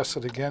green. Press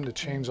it again to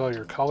change all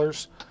your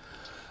colors.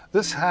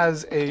 This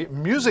has a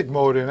music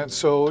mode in it,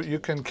 so you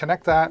can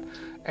connect that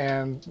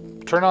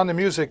and turn on the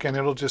music, and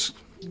it'll just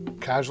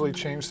casually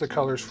change the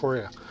colors for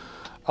you.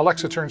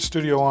 Alexa, turn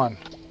studio on.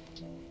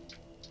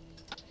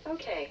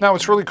 Okay. Now,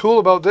 what's really cool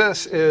about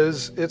this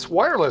is it's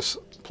wireless.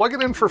 Plug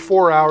it in for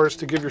 4 hours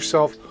to give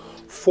yourself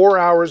 4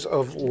 hours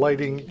of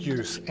lighting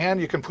use,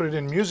 and you can put it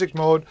in music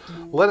mode,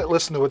 let it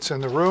listen to what's in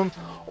the room,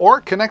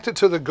 or connect it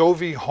to the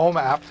Govee Home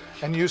app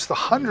and use the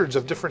hundreds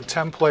of different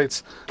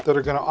templates that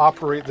are going to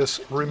operate this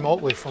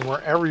remotely from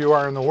wherever you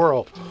are in the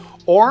world.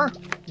 Or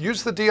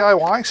use the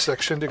DIY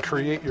section to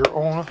create your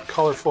own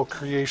colorful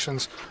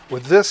creations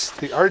with this,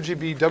 the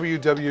RGB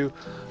WW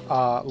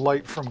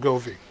light from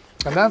Govee.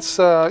 And that's,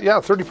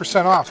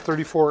 30% off,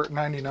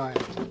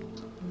 $34.99.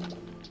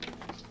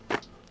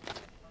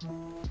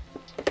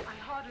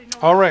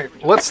 All right,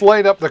 let's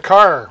light up the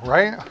car,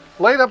 right?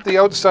 Light up the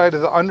outside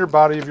of the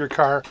underbody of your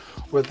car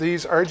with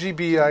these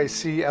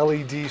RGBIC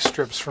LED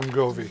strips from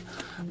Govee.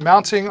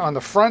 Mounting on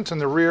the front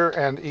and the rear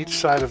and each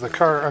side of the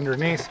car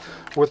underneath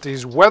with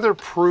these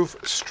weatherproof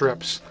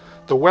strips.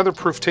 The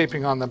weatherproof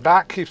taping on the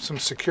back keeps them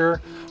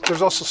secure.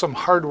 There's also some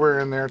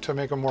hardware in there to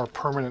make a more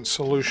permanent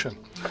solution.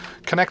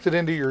 Connect it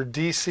into your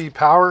DC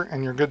power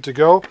and you're good to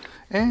go.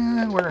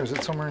 And where is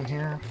it? Somewhere in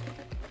here.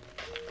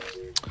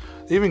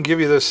 They even give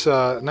you this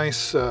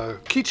nice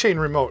keychain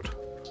remote,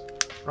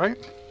 right?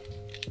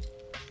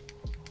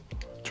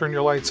 Turn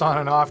your lights on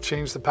and off,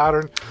 change the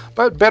pattern.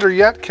 But better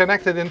yet,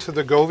 connect it into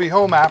the Govee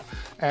Home app.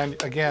 And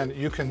again,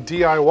 you can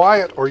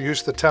DIY it or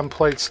use the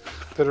templates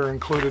that are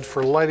included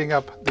for lighting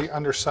up the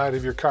underside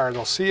of your car.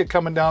 They'll see it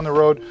coming down the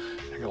road.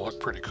 You're gonna look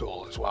pretty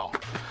cool as well.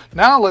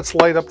 Now let's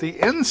light up the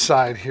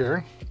inside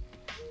here.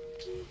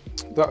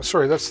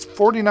 Sorry, that's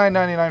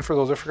 $49.99 for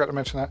those. I forgot to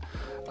mention that.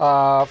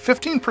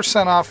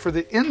 15% off for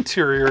the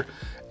interior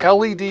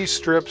LED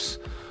strips,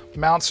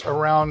 mounts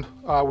around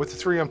with the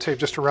 3M tape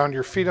just around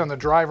your feet on the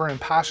driver and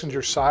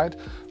passenger side.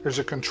 There's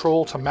a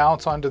control to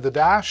mount onto the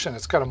dash, and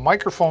it's got a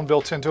microphone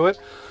built into it,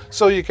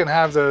 so you can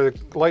have the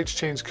lights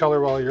change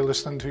color while you're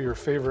listening to your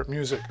favorite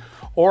music.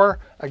 Or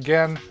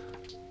again,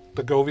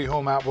 the Govee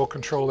Home app will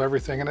control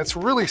everything, and it's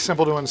really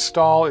simple to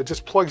install. It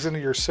just plugs into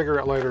your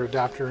cigarette lighter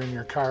adapter in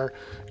your car.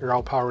 You're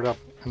all powered up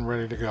and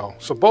ready to go.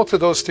 So both of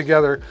those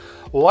together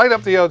light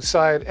up the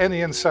outside and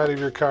the inside of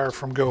your car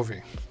from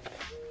Govee.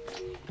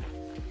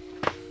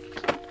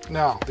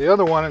 Now, the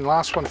other one and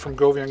last one from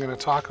Govee I'm going to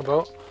talk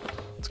about,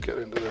 let's get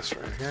into this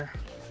right here.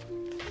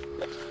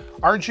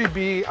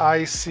 RGB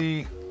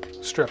IC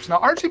strips. Now,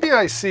 RGB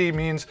IC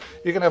means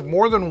you can have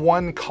more than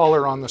one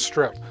color on the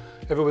strip.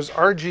 If it was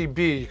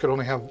RGB, you could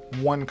only have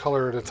one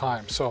color at a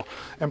time. So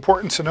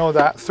important to know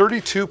that.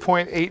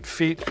 32.8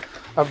 feet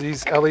of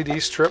these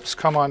LED strips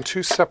come on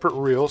 2 separate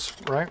reels,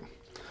 right?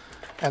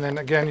 And then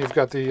again, you've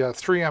got the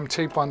 3M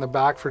tape on the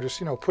back for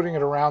just, putting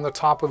it around the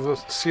top of the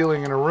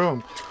ceiling in a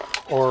room.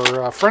 Or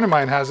a friend of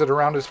mine has it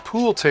around his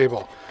pool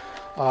table.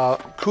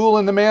 Cool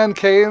in the man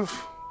cave,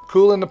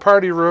 cool in the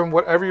party room,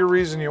 whatever your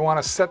reason you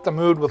want to set the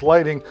mood with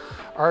lighting,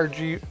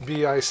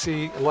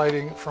 RGBIC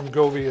lighting from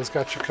Govee has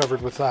got you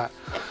covered with that.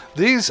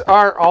 These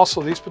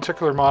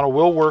particular model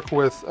will work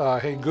with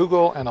Hey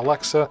Google and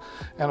Alexa,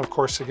 and of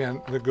course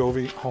again the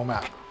Govee Home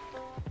app.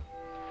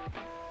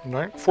 All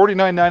right,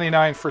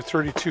 $49.99 for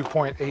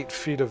 32.8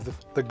 feet of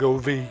the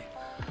Govee.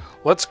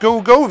 Let's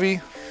go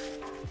Govee.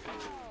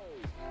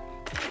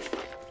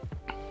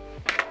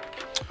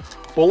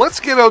 Well, let's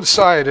get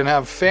outside and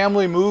have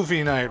family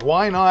movie night.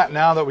 Why not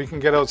now that we can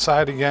get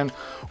outside again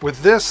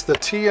with this, the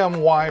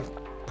TMY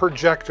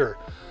projector.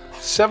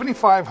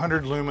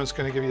 7,500 lumens,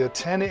 going to give you a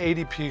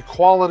 1080p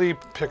quality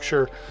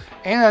picture,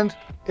 and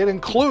it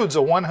includes a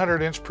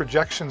 100-inch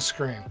projection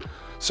screen.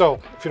 So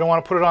if you don't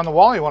want to put it on the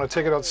wall, you want to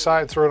take it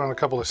outside, throw it on a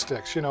couple of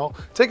sticks,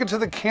 take it to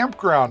the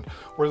campground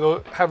where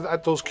they'll have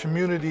at those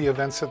community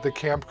events at the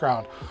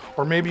campground.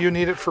 Or maybe you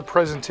need it for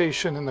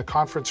presentation in the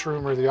conference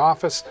room or the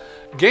office.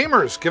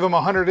 Gamers, give them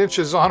 100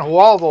 inches on a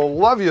wall. They'll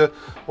love you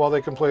while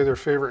they can play their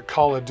favorite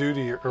Call of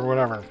Duty or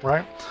whatever,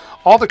 right?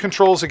 All the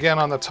controls again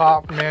on the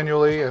top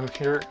manually and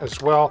here as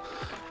well.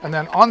 And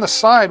then on the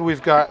side,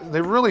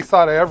 they really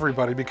thought of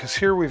everybody, because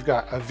here we've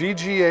got a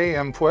VGA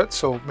input,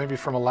 so maybe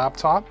from a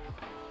laptop.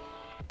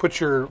 Put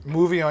your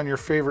movie on your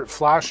favorite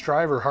flash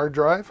drive or hard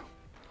drive.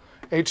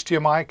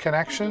 HDMI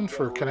connection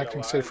for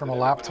connecting, say, from a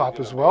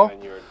laptop as well.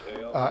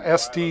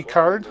 SD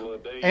card.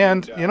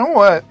 And you know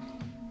what?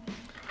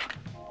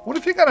 What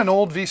if you got an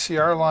old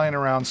VCR lying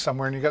around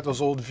somewhere and you got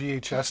those old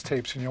VHS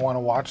tapes and you want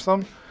to watch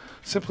them?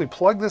 Simply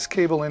plug this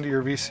cable into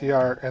your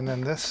VCR and then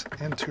this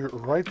into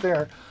right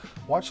there.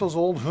 Watch those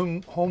old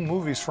home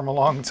movies from a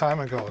long time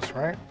ago,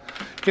 right?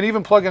 You can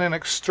even plug in an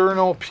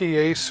external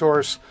PA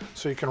source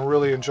so you can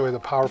really enjoy the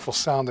powerful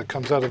sound that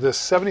comes out of this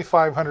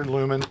 7,500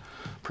 lumen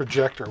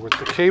projector with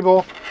the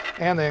cable,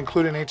 and they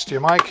include an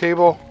HDMI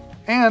cable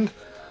and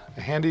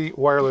a handy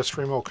wireless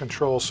remote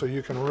control, so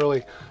you can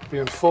really be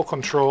in full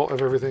control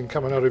of everything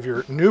coming out of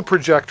your new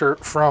projector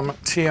from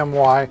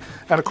TMY.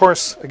 And of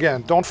course,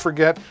 again, don't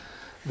forget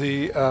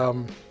the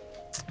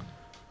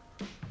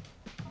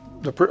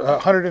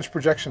 100-inch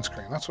projection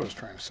screen. That's what I was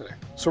trying to say.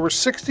 So we're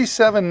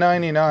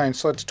 $67.99,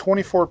 so that's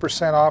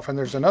 24% off, and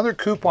there's another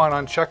coupon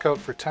on checkout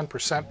for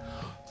 10%,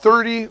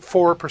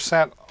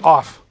 34%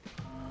 off.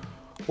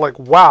 Like,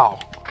 wow,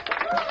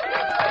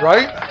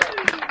 right?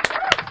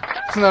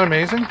 Isn't that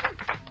amazing?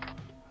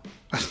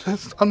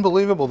 It's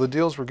unbelievable the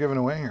deals we're giving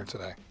away here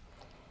today.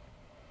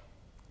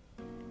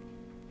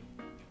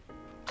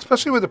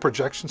 Especially with the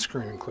projection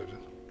screen included.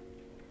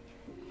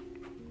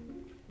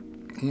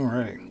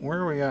 Alrighty, where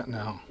are we at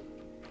now?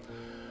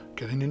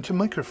 Getting into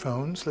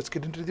microphones. Let's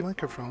get into the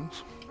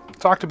microphones.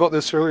 Talked about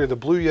this earlier, the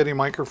Blue Yeti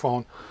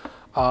microphone.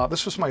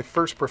 This was my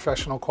first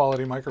professional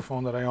quality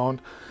microphone that I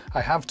owned.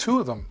 I have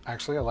 2 of them,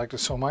 actually. I liked it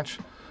so much.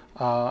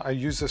 I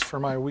use this for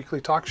my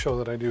weekly talk show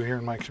that I do here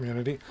in my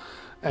community.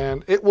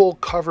 And it will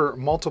cover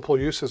multiple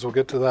uses. We'll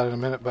get to that in a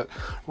minute. But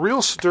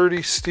real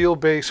sturdy steel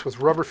base with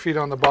rubber feet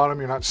on the bottom.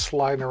 You're not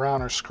sliding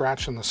around or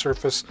scratching the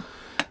surface.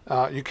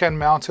 You can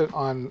mount it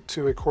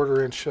onto a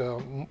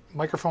 1/4-inch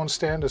microphone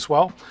stand as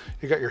well.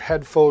 You got your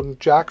headphone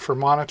jack for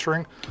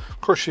monitoring.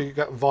 Of course, you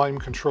got volume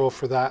control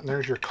for that. And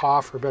there's your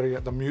cough, or better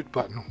yet, the mute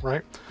button,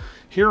 right?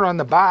 Here on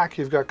the back,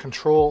 you've got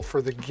control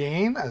for the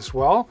gain as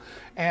well.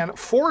 And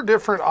 4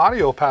 different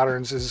audio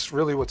patterns is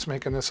really what's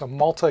making this a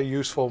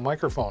multi-useful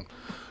microphone.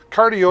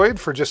 Cardioid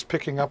for just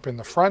picking up in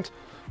the front,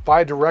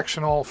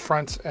 bidirectional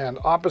front and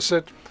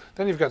opposite.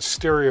 Then you've got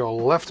stereo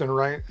left and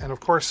right, and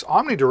of course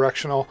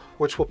omnidirectional,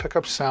 which will pick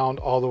up sound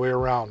all the way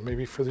around,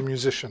 maybe for the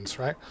musicians,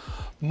 right?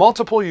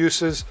 Multiple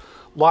uses,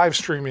 live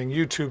streaming,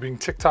 YouTubing,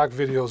 TikTok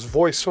videos,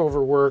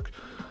 voiceover work,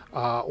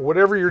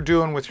 whatever you're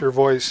doing with your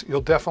voice,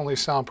 you'll definitely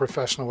sound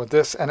professional with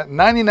this. And at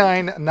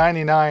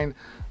 $99.99,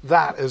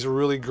 that is a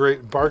really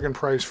great bargain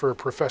price for a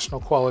professional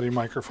quality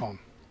microphone.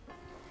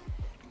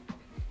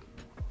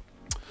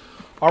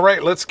 All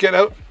right, let's get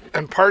out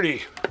and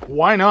party.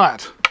 Why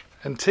not?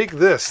 And take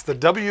this, the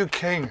W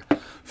King.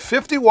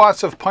 50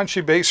 watts of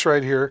punchy bass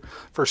right here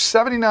for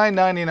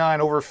 $79.99,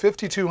 over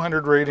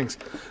 5,200 ratings.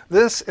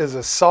 This is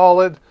a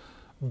solid,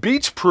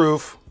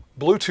 beach-proof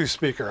Bluetooth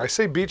speaker. I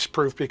say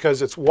beach-proof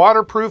because it's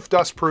waterproof,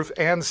 dust-proof,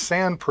 and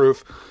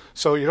sand-proof,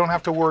 so you don't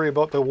have to worry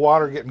about the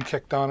water getting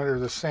kicked on it or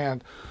the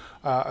sand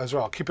as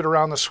well. Keep it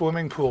around the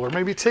swimming pool, or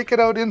maybe take it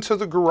out into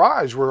the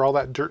garage where all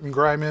that dirt and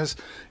grime is.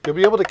 You'll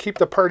be able to keep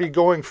the party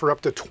going for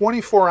up to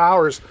 24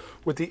 hours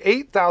with the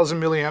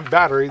 8,000 milliamp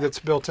battery that's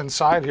built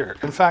inside here.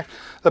 In fact,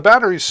 the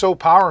battery is so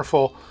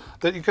powerful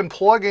that you can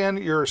plug in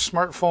your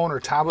smartphone or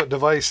tablet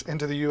device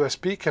into the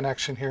USB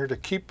connection here to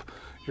keep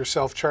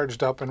yourself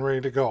charged up and ready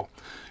to go.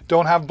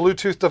 Don't have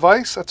Bluetooth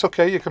device? That's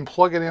okay. You can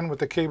plug it in with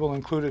the cable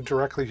included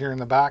directly here in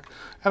the back.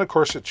 And of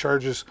course it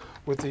charges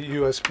with the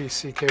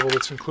USB-C cable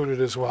that's included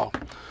as well.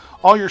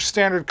 All your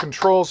standard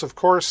controls, of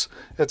course.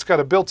 It's got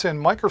a built-in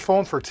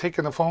microphone for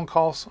taking the phone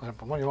calls.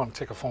 Well, you want to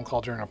take a phone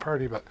call during a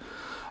party, but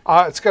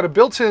it's got a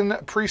built-in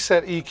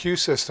preset EQ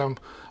system.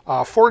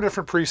 4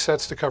 different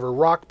presets to cover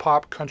rock,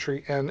 pop,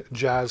 country, and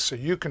jazz, so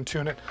you can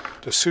tune it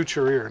to suit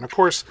your ear. And of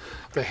course,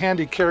 the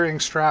handy carrying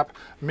strap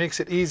makes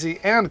it easy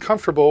and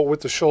comfortable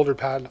with the shoulder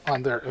pad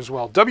on there as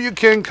well. W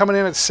King coming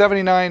in at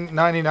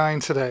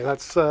 $79.99 today.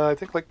 That's, I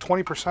think, like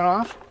 20%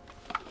 off.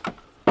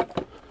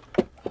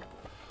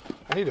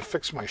 I need to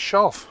fix my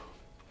shelf.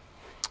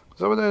 Is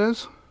that what that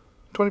is?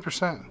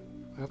 20%.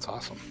 That's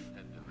awesome.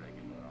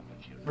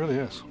 It really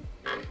is.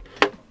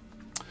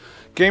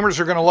 Gamers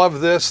are going to love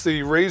this,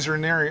 the Razer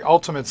Neri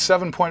Ultimate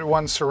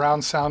 7.1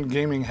 surround sound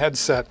gaming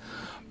headset.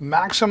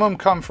 Maximum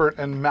comfort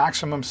and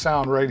maximum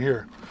sound right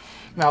here.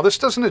 Now this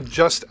doesn't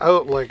adjust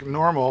out like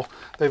normal.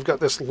 They've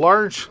got this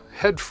large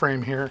head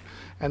frame here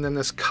and then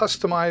this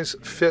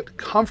customized fit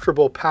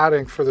comfortable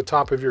padding for the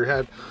top of your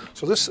head.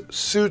 So this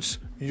suits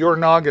your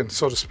noggin,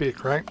 so to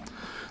speak, right?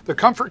 The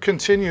comfort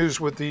continues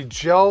with the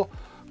gel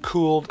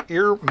cooled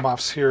ear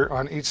muffs here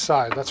on each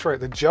side. That's right,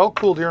 the gel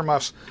cooled ear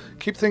muffs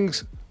keep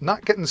things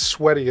not getting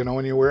sweaty, you know,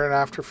 when you wear it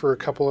after for a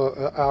couple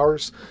of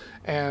hours.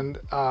 And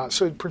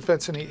so it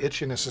prevents any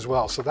itchiness as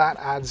well. So that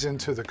adds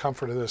into the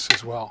comfort of this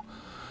as well.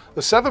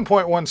 The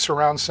 7.1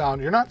 surround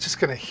sound, you're not just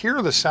going to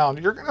hear the sound,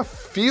 you're going to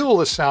feel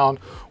the sound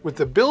with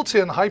the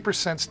built-in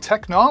HyperSense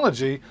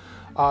technology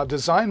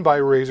designed by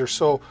Razer.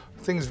 So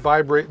things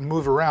vibrate and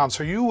move around.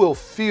 So you will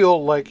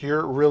feel like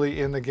you're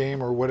really in the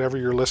game or whatever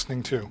you're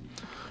listening to.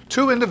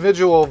 2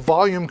 individual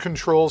volume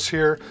controls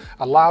here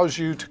allows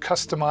you to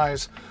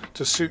customize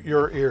to suit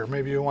your ear.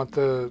 Maybe you want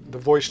the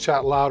voice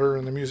chat louder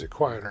and the music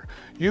quieter.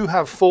 You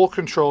have full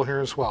control here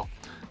as well.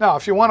 Now,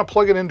 if you want to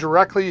plug it in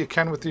directly, you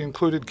can with the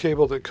included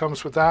cable that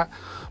comes with that,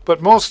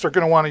 but most are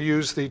going to want to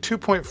use the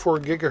 2.4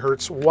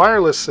 gigahertz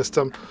wireless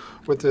system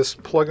with this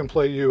plug and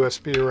play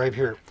USB right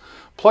here.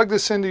 Plug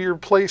this into your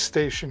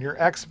PlayStation, your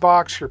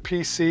Xbox, your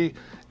PC.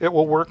 It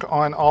will work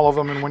on all of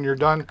them, and when you're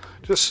done,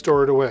 just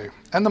store it away.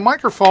 And the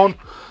microphone,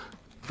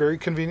 very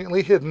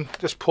conveniently hidden.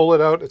 Just pull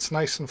it out. It's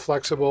nice and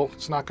flexible.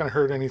 It's not going to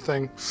hurt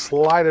anything.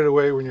 Slide it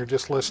away when you're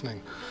just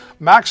listening.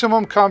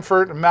 Maximum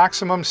comfort,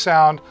 maximum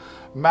sound,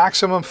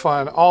 maximum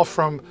fun, all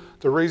from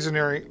the Razer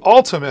Neri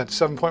Ultimate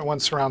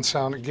 7.1 surround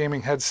sound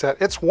gaming headset.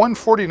 It's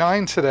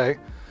 $149 today,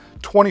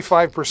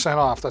 25%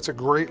 off. That's a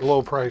great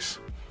low price.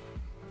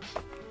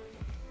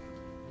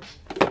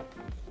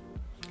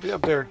 Get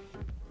up there.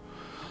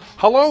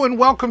 Hello and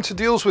welcome to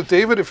Deals with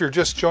David. If you're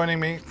just joining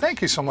me,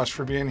 thank you so much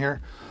for being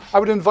here. I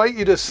would invite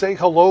you to say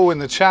hello in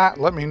the chat.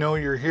 Let me know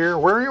you're here.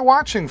 Where are you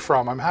watching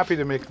from? I'm happy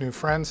to make new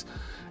friends.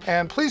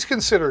 And please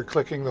consider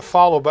clicking the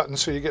follow button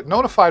so you get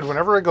notified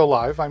whenever I go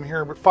live. I'm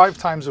here 5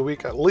 times a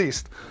week at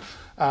least.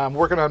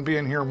 Working on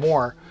being here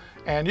more.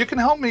 And you can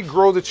help me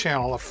grow the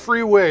channel a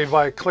free way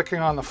by clicking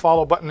on the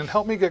follow button and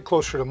help me get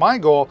closer to my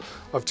goal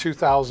of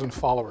 2,000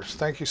 followers.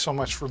 Thank you so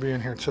much for being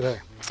here today.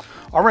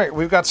 All right,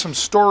 we've got some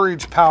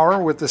storage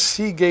power with the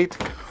Seagate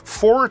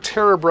 4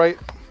 terabyte.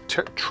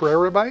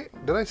 Terabyte?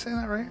 Did I say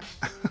that right?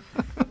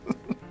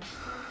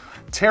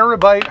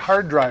 Terabyte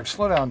hard drive.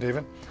 Slow down,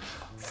 David.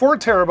 4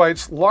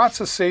 terabytes, lots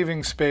of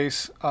saving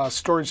space,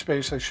 storage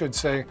space, I should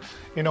say.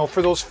 You know,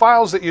 for those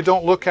files that you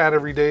don't look at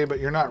every day, but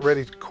you're not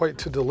ready quite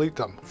to delete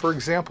them. For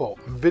example,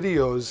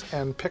 videos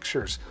and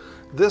pictures.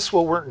 This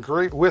will work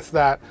great with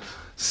that.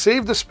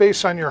 Save the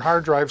space on your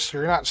hard drive so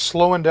you're not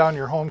slowing down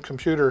your home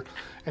computer,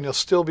 and you'll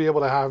still be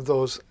able to have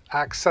those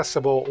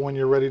accessible when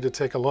you're ready to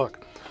take a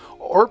look.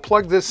 Or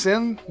plug this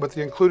in with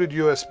the included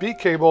USB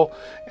cable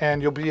and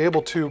you'll be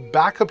able to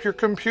back up your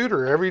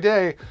computer every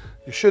day.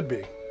 You should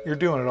be. You're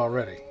doing it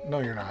already. No,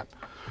 you're not.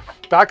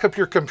 Back up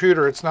your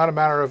computer. It's not a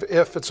matter of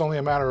if, it's only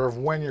a matter of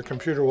when your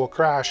computer will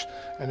crash,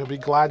 and you'll be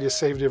glad you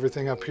saved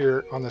everything up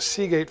here on the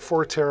Seagate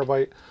 4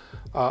 terabyte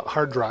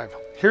hard drive.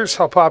 Here's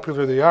how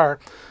popular they are.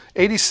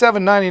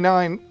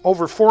 $87.99,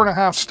 over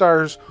 4.5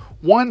 stars,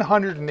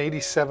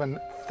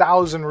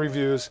 187,000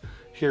 reviews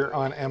here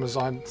on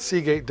Amazon.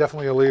 Seagate,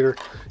 definitely a leader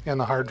in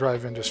the hard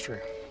drive industry.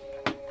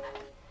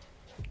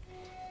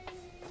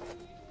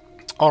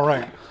 All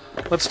right,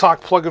 let's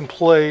talk plug and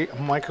play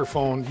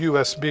microphone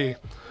USB.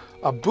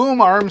 A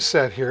boom arm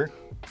set here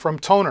from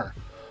Tonor.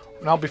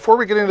 Now, before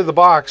we get into the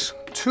box,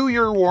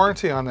 2-year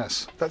warranty on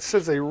this. That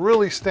says they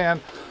really stand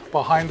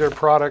behind their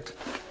product,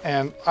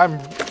 and I'm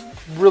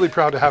really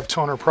proud to have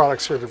Tonor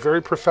products here. They're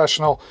very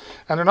professional,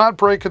 and they're not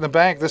breaking the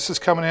bank. This is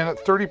coming in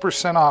at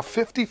 30% off,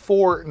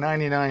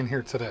 $54.99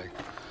 here today.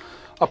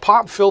 A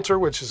pop filter,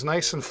 which is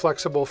nice and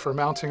flexible for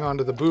mounting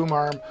onto the boom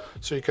arm,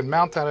 so you can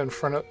mount that in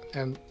front of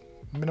and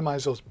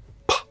minimize those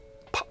pop,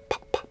 pop,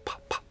 pop, pop,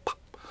 pop, pop, pop,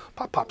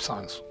 pop, pop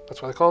sounds.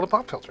 That's why they call it a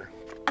pop filter.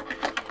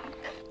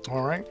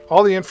 All right,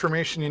 all the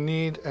information you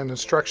need and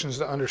instructions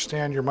to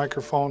understand your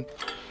microphone.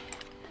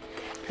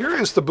 Here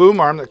is the boom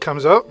arm that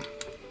comes out.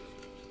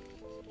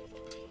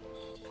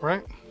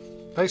 Right,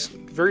 nice,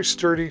 very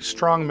sturdy,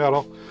 strong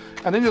metal.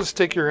 And then you'll just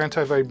take your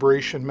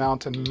anti-vibration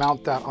mount and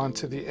mount that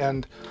onto the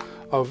end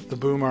of the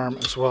boom arm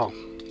as well.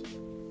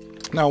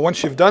 Now,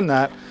 once you've done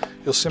that,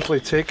 you'll simply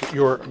take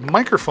your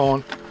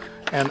microphone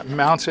and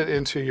mount it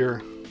into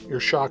your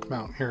shock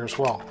mount here as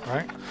well,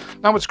 right?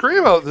 Now, what's great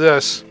about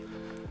this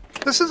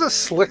is a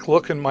slick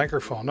looking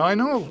microphone. Now, I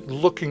know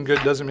looking good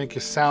doesn't make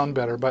you sound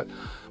better, but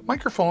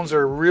microphones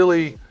are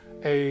really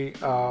a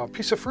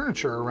piece of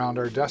furniture around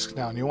our desk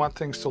now, and you want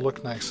things to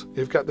look nice.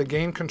 You've got the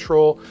gain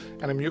control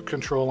and a mute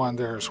control on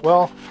there as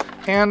well,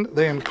 and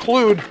they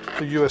include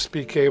the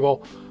USB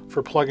cable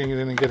for plugging it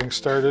in and getting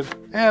started,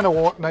 and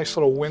a nice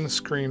little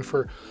windscreen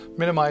for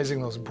minimizing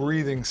those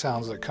breathing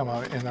sounds that come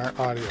out in our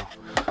audio.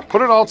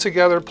 Put it all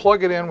together,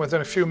 plug it in,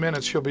 within a few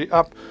minutes you'll be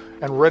up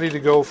and ready to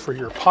go for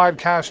your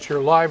podcast,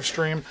 your live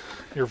stream,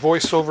 your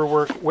voiceover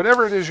work,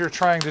 whatever it is you're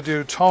trying to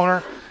do.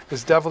 Tonor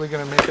is definitely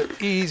going to make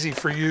it easy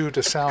for you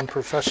to sound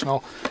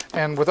professional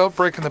and without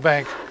breaking the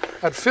bank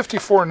at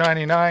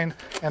 $54.99.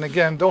 And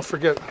again, don't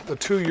forget the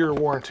 2-year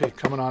warranty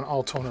coming on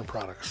all Tonor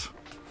products.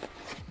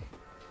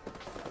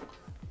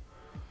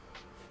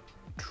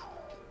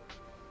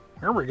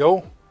 Here we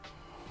go.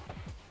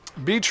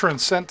 Beatron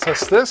sent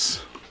us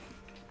this.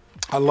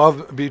 I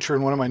love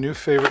Beatron, one of my new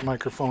favorite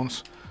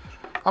microphones.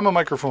 I'm a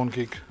microphone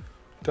geek,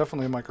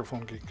 definitely a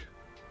microphone geek.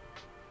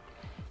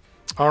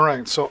 All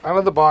right, so out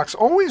of the box,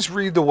 always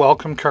read the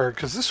welcome card,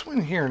 because this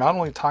one here not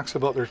only talks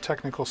about their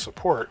technical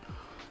support,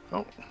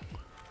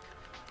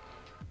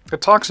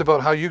 it talks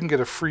about how you can get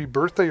a free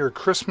birthday or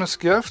Christmas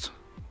gift,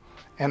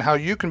 and how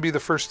you can be the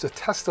first to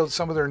test out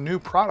some of their new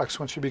products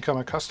once you become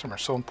a customer.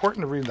 So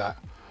important to read that.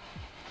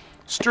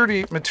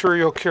 Sturdy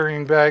material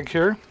carrying bag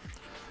here.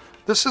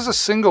 This is a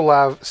single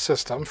lav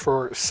system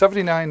for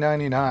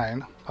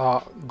 $79.99.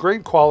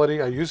 Great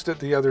quality. I used it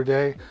the other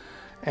day,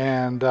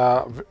 and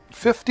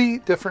 50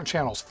 different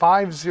channels,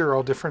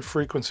 50 different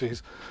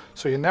frequencies,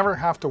 so you never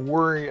have to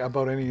worry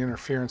about any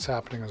interference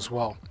happening as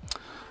well.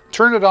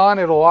 Turn it on,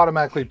 it'll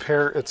automatically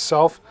pair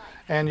itself,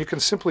 and you can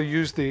simply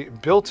use the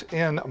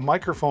built-in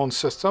microphone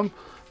system,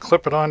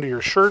 clip it onto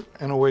your shirt,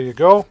 and away you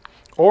go,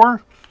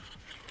 or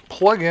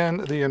plug in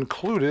the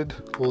included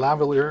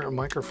lavalier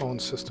microphone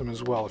system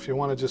as well if you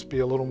want to just be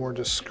a little more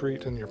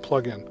discreet in your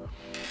plug-in.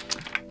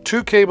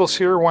 2 cables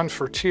here, one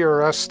for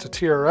TRS to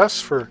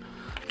TRS for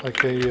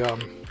like a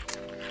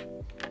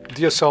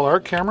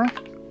DSLR camera.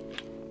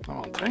 I'm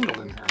all tangled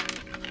in here.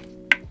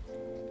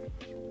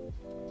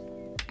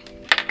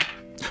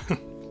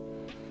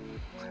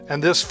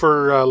 And this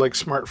for like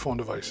smartphone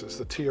devices,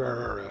 the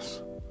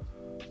TRRS,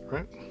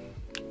 right?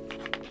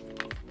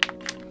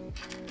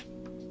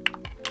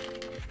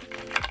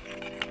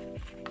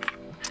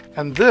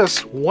 And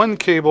this one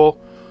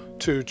cable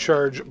to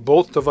charge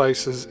both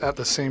devices at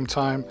the same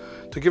time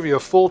to give you a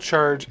full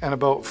charge and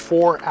about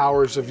 4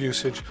 hours of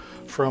usage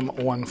from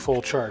one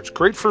full charge.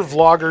 Great for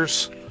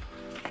vloggers,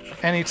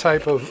 any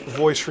type of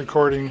voice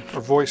recording or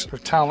voice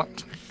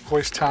talent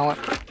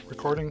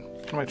recording.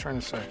 What am I trying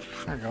to say?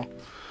 There you go.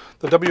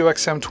 The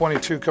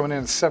WXM22 coming in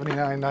at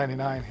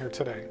 $79.99 here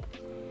today.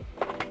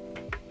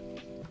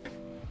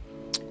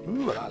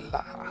 Ooh la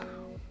la.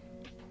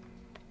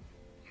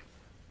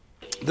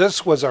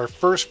 This was our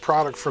first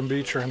product from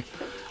Beatron.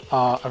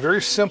 A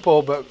very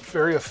simple but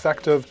very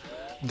effective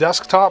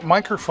desktop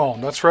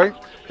microphone. That's right.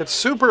 It's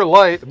super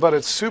light, but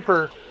it's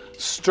super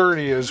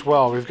sturdy as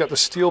well. We've got the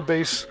steel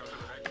base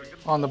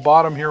on the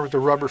bottom here with the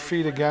rubber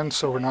feet again,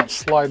 so we're not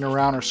sliding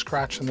around or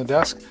scratching the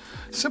desk.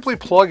 Simply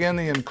plug in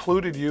the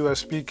included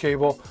USB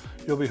cable.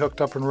 You'll be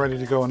hooked up and ready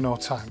to go in no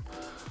time.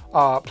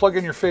 Plug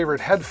in your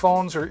favorite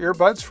headphones or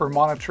earbuds for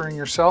monitoring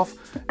yourself,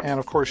 and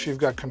of course you've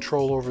got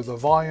control over the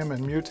volume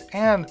and mute,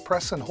 and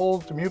press and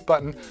hold the mute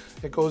button.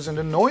 It goes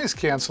into noise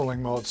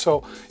canceling mode,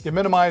 so you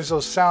minimize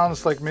those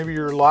sounds, like maybe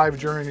you're live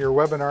during your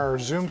webinar or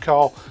Zoom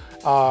call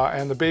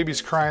and the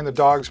baby's crying, the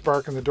dog's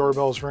barking, the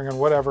doorbell's ringing,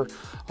 whatever,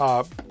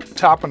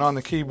 tapping on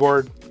the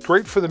keyboard.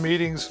 Great for the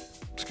meetings,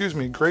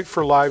 great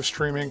for live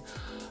streaming,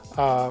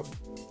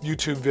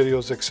 YouTube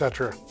videos,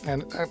 etc.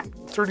 And at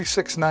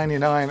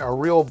 $36.99, a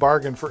real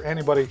bargain for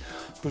anybody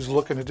who's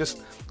looking to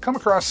just come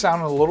across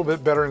sounding a little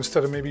bit better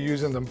instead of maybe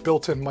using the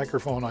built-in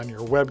microphone on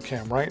your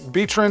webcam, right?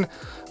 Beatron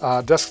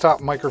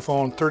desktop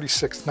microphone,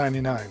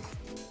 $36.99.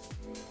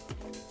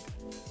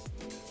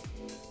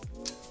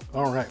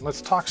 All right,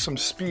 let's talk some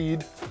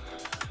speed.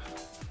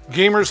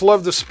 Gamers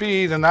love the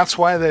speed, and that's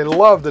why they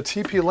love the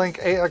TP-Link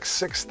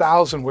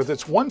AX6000 with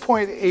its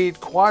 1.8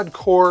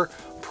 quad-core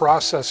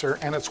processor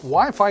and its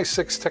Wi-Fi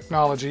 6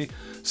 technology.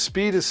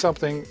 Speed is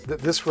something that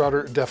this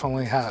router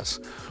definitely has.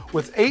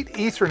 With 8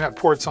 Ethernet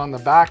ports on the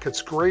back,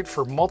 it's great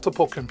for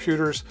multiple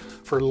computers,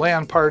 for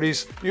LAN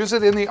parties. Use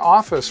it in the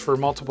office for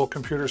multiple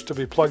computers to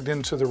be plugged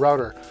into the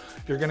router.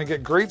 You're going to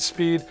get great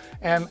speed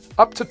and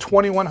up to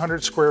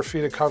 2,100 square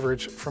feet of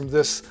coverage from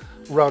this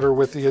router.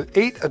 With the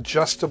 8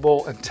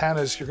 adjustable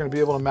antennas, you're going to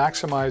be able to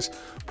maximize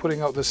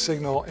putting out the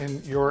signal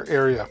in your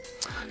area.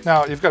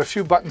 Now, you've got a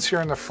few buttons here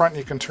in the front.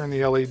 You can turn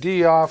the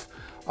LED off,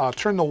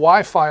 turn the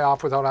Wi-Fi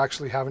off without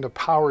actually having to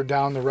power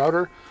down the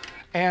router.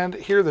 And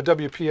here the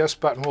WPS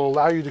button will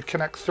allow you to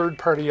connect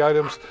third-party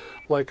items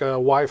like a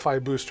Wi-Fi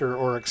booster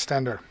or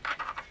extender.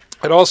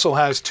 It also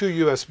has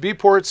 2 USB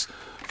ports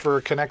for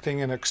connecting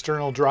in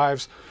external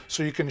drives,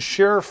 so you can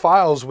share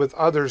files with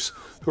others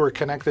who are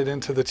connected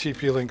into the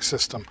TP-Link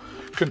system.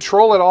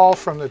 Control it all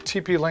from the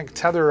TP-Link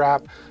Tether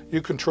app.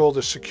 You control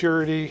the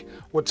security,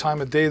 what time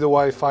of day the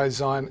Wi-Fi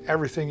is on,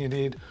 everything you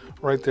need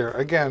right there.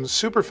 Again,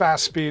 super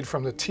fast speed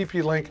from the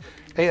TP-Link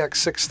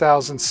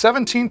AX6000.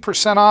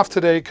 17% off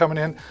today, coming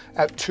in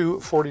at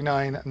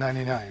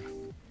 $249.99.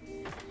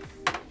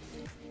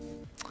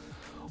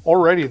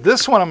 Alrighty,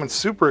 this one I'm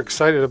super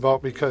excited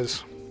about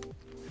because,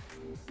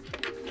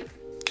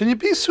 can you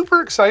be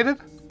super excited?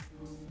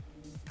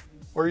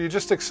 Or are you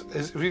just,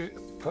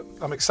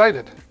 I'm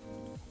excited.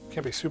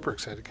 Can't be super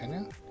excited, can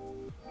you?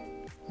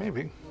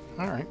 Maybe,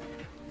 all right.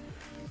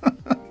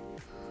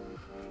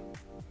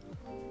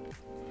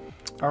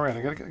 All right,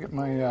 I gotta get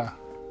my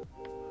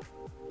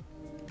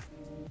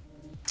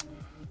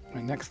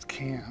my next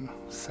cam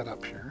set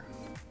up here.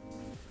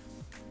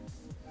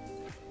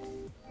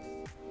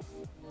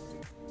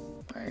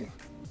 Hey.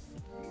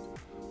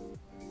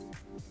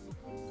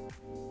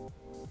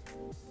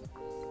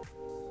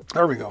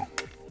 There we go.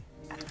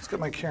 Let's get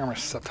my camera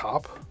set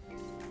up.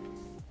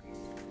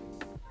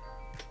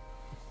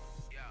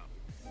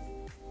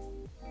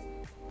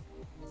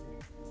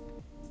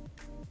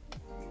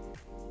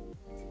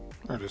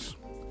 There it is.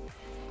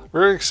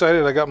 Very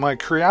excited. I got my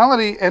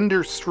Creality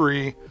Ender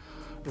 3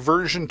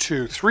 version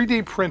 2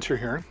 3D printer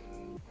here.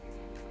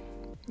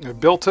 I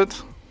built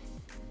it.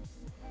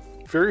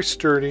 Very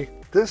sturdy.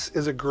 This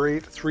is a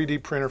great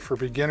 3D printer for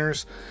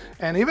beginners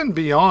and even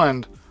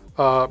beyond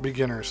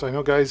beginners. I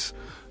know guys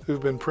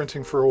who've been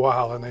printing for a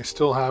while and they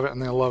still have it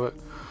and they love it.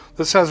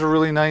 This has a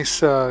really nice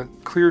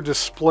clear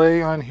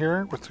display on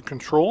here with the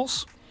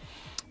controls.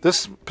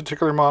 This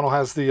particular model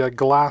has the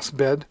glass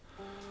bed,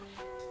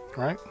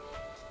 right?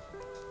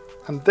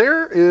 And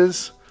there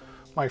is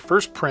my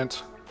first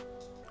print.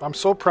 I'm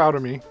so proud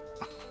of me.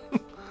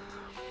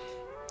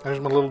 There's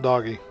my little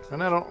doggy.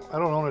 And I don't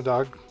own a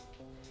dog.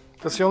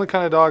 That's the only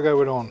kind of dog I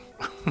would own.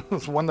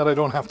 It's one that I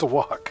don't have to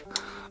walk.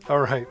 All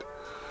right.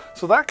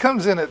 So that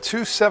comes in at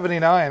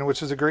 $279,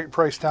 which is a great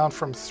price down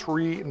from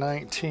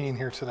 $319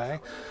 here today.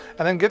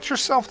 And then get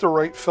yourself the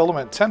right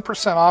filament.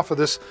 10% off of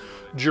this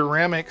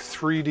Duramic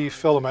 3D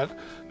filament.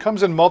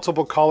 Comes in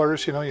multiple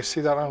colors. You know, you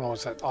see that, I don't know,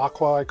 is that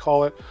aqua I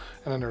call it?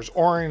 And then there's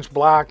orange,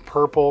 black,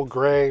 purple,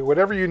 gray,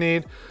 whatever you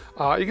need.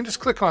 You can just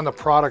click on the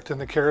product in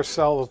the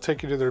carousel. It'll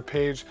take you to their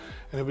page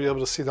and you'll be able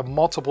to see the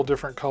multiple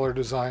different color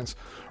designs.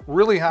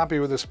 Really happy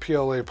with this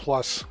PLA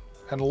Plus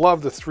and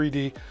love the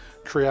 3D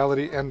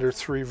Creality Ender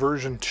 3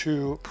 version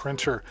 2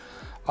 printer.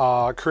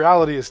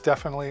 Creality is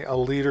definitely a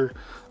leader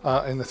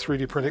in the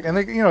 3D printing. And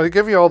they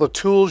give you all the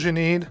tools you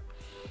need.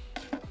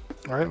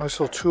 All right, nice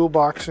little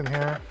toolbox in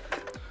here.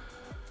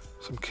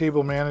 Some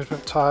cable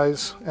management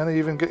ties, and they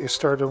even get you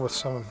started with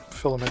some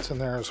filaments in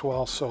there as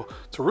well. So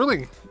it's a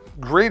really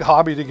great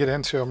hobby to get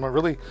into. I'm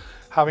really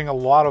having a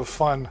lot of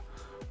fun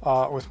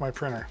with my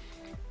printer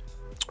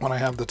when I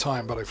have the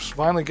time, but I'm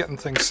finally getting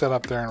things set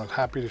up there and I'm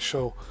happy to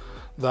show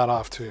that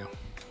off to you.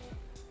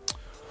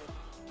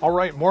 All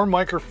right, more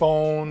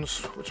microphones.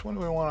 Which one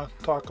do we want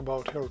to talk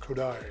about here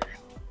today?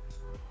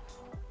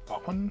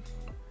 That one?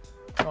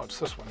 No, it's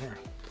this one here.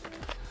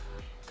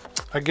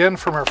 Again,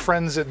 from our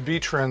friends at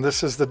Beatron,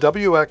 this is the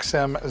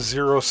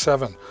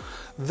WXM07.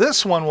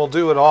 This one will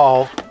do it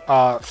all.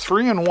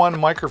 3-in-1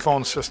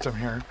 microphone system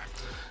here.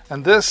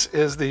 And this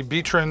is the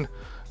Beatron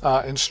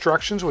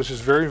instructions, which is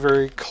very,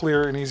 very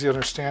clear and easy to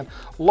understand.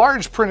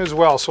 Large print as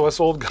well, so us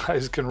old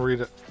guys can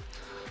read it.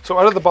 So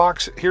out of the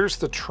box, here's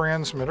the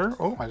transmitter.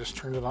 Oh, I just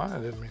turned it on. I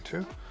didn't mean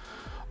to.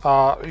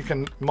 You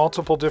can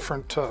multiple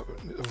different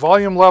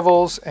volume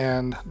levels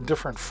and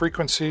different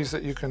frequencies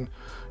that you can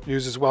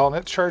use as well. And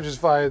it charges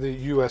via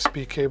the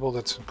USB cable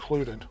that's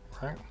included,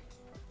 right?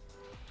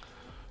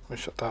 Let me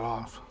shut that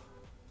off.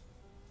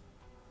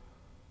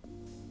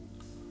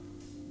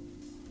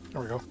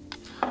 There we go.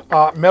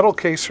 Metal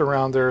case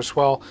around there as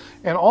well.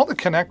 And all the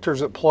connectors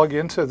that plug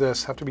into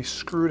this have to be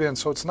screwed in,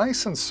 so it's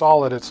nice and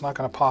solid. It's not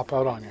going to pop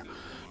out on you.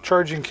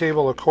 Charging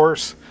cable, of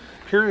course.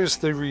 Here is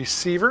the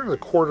receiver, the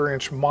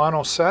 1/4-inch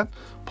mono set.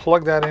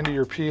 Plug that into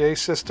your PA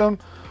system.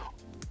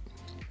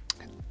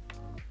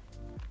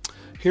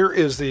 Here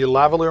is the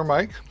lavalier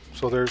mic.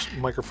 So there's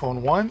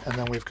microphone 1, and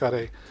then we've got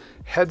a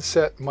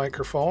headset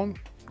microphone,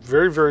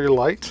 very, very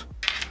light.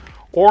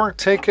 Or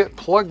take it,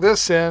 plug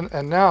this in,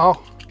 and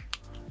now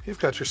you've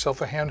got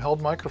yourself a handheld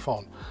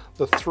microphone.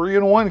 The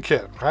 3-in-1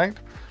 kit, right?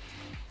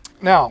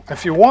 Now,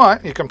 if you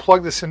want, you can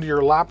plug this into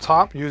your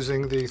laptop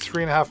using the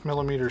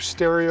 3.5mm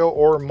stereo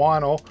or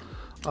mono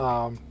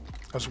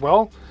as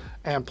well,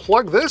 and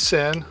plug this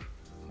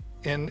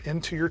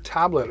into your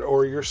tablet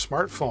or your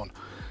smartphone.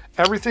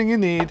 Everything you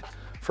need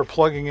for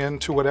plugging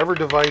into whatever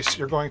device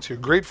you're going to.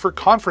 Great for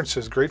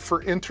conferences, great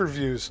for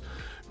interviews,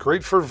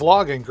 great for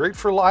vlogging, great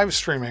for live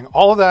streaming.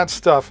 All of that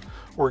stuff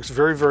works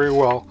very, very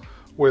well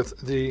with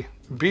the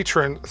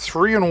Beatron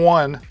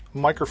 3-in-1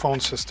 microphone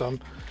system.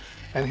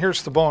 And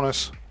here's the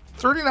bonus,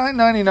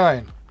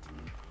 $39.99.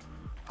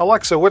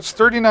 Alexa, what's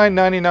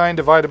 $39.99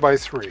 divided by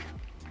 3?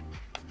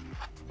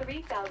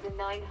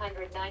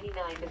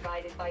 3,999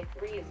 divided by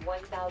 3 is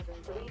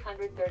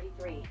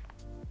 1,333.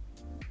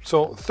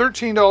 So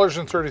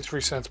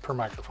 $13.33 per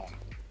microphone.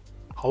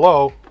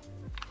 Hello?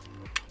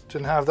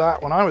 Didn't have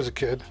that when I was a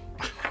kid.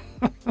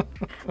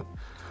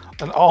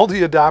 And all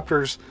the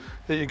adapters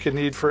that you can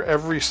need for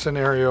every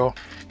scenario.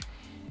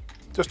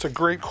 Just a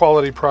great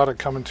quality product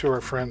coming to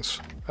our friends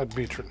at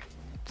Beatron.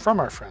 From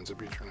our friends at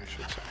Beatron, I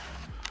should say.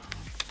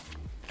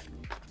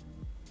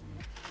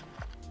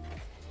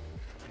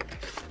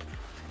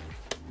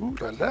 Ooh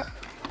la la.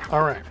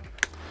 All right.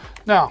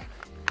 Now,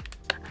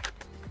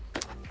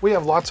 we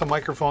have lots of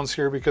microphones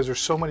here because there's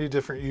so many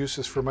different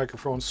uses for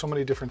microphones, so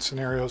many different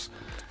scenarios,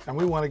 and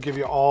we want to give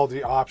you all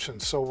the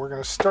options. So we're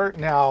going to start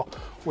now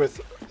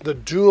with the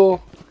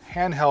dual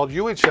handheld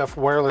UHF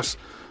wireless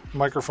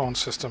microphone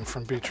system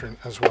from Beatron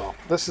as well.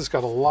 This has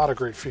got a lot of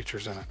great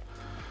features in it.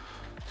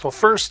 So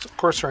first, of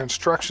course, our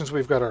instructions.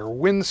 We've got our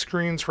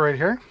windscreens right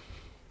here.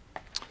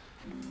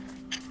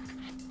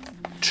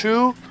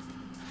 2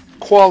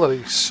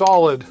 quality,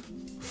 solid,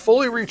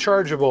 fully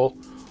rechargeable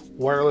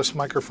wireless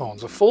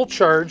microphones. A full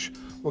charge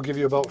will give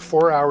you about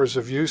 4 hours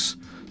of use.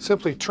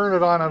 Simply turn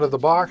it on out of the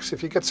box.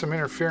 If you get some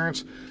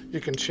interference,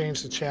 you can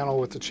change the channel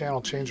with the channel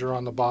changer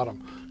on the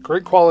bottom.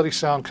 Great quality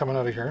sound coming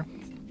out of here.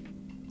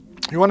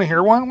 You want to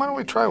hear one? Why don't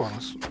we try one?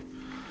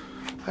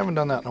 I haven't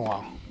done that in a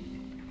while.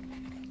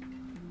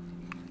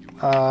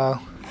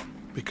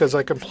 Because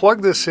I can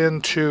plug this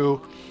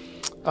into,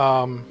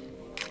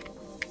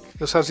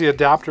 this has the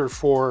adapter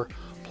for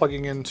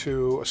plugging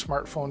into a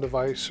smartphone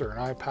device or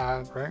an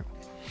iPad, right?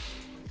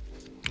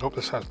 I hope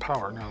this has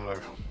power now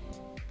that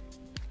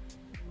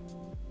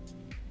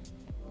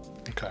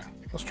Okay,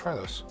 let's try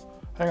this.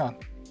 Hang on.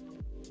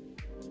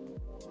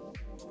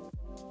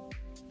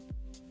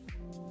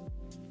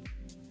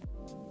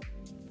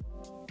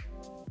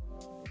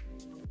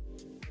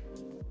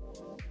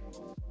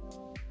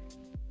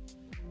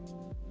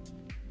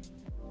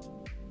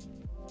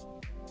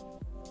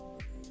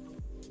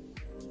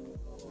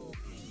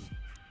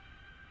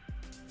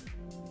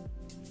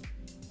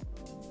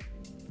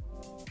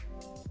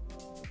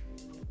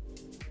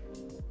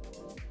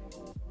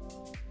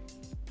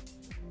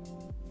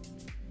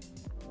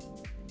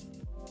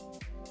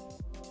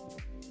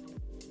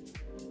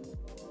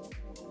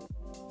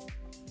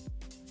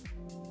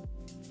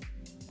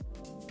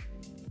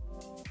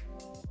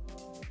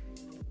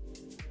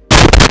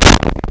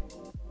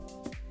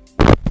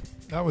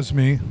 That was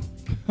me.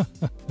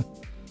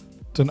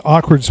 It's an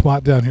awkward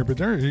spot down here, but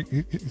there,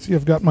 you see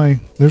I've got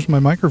there's my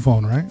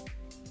microphone, right?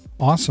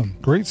 Awesome.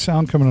 Great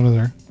sound coming out of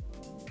there.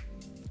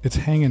 It's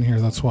hanging here,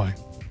 that's why.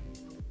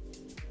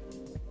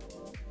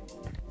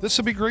 This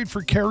would be great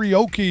for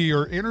karaoke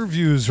or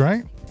interviews,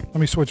 right? Let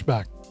me switch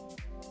back.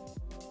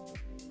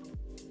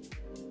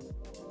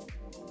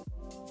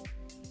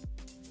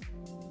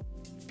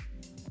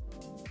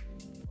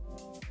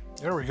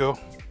 There we go.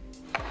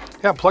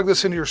 Yeah, plug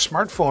this into your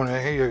smartphone.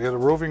 Hey, you got a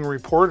roving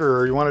reporter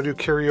or you want to do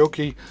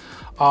karaoke.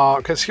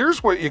 Because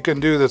here's what you can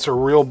do that's a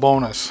real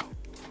bonus.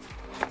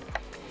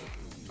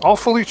 All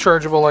fully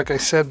chargeable, like I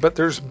said, but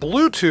there's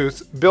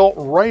Bluetooth built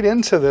right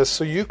into this,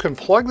 so you can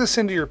plug this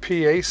into your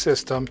PA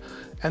system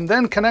and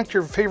then connect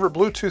your favorite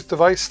Bluetooth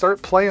device,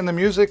 start playing the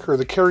music or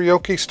the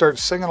karaoke, start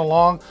singing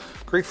along.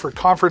 Great for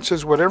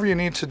conferences, whatever you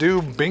need to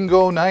do,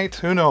 bingo night,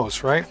 who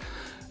knows, right?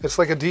 It's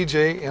like a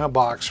DJ in a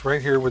box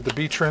right here with the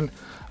Beatron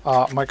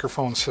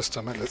microphone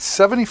system, and it's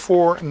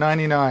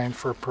 $74.99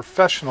 for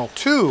professional,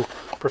 2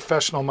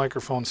 professional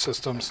microphone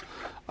systems.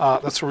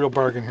 That's a real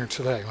bargain here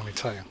today, let me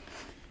tell you.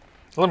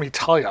 Let me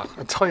tell you.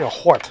 I tell you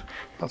what.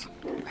 That's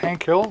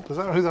Hank Hill? Is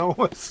that who that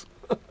was?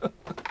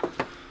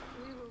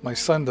 My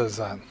son does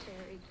that.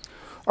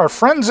 Our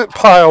friends at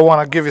Pyle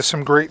want to give you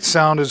some great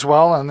sound as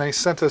well, and they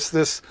sent us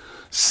this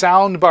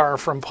sound bar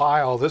from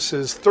Pyle. This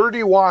is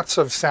 30 watts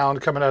of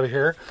sound coming out of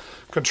here.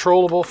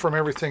 Controllable from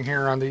everything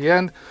here on the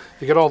end.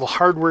 You get all the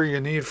hardware you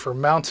need for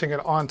mounting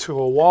it onto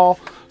a wall.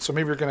 So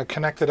maybe you're going to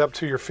connect it up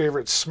to your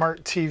favorite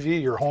smart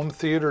TV, your home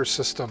theater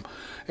system.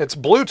 It's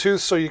Bluetooth,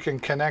 so you can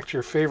connect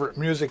your favorite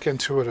music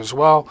into it as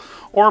well,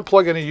 or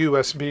plug in a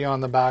USB on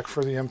the back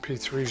for the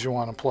MP3s you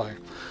want to play.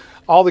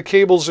 All the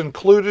cables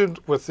included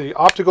with the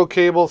optical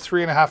cable,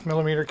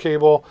 3.5mm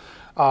cable,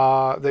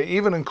 They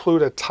even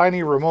include a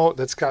tiny remote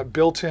that's got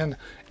built-in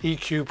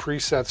EQ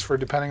presets for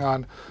depending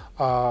on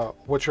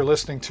what you're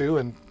listening to,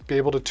 and be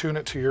able to tune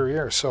it to your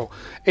ear. So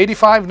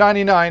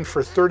 $85.99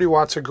 for 30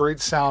 watts of great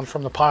sound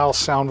from the Pyle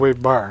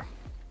Soundwave bar.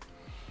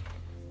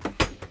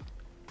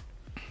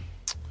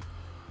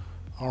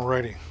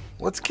 Alrighty,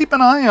 let's keep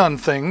an eye on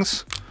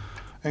things,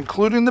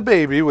 including the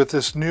baby, with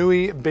this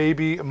Neui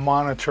baby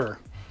monitor,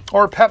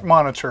 or pet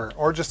monitor,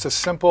 or just a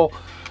simple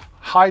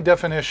high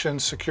definition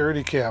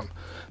security cam.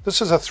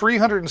 This is a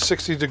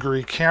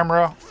 360-degree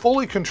camera,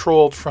 fully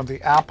controlled from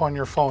the app on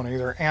your phone,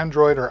 either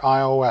Android or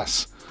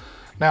iOS.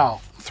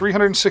 Now,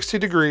 360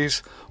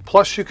 degrees,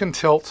 plus you can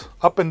tilt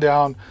up and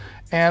down,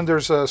 and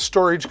there's a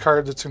storage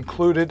card that's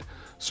included,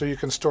 so you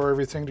can store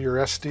everything to your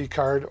SD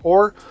card,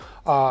 or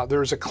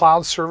there's a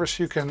cloud service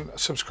you can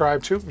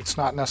subscribe to. It's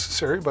not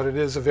necessary, but it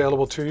is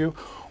available to you.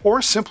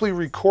 Or simply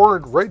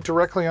record right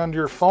directly onto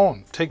your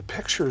phone. Take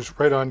pictures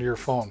right onto your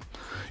phone.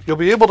 You'll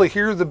be able to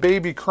hear the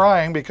baby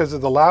crying because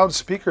of the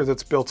loudspeaker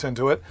that's built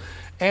into it.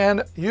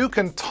 And you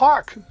can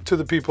talk to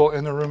the people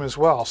in the room as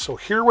well. So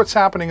hear what's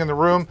happening in the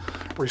room,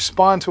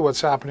 respond to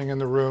what's happening in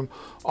the room,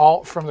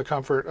 all from the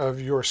comfort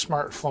of your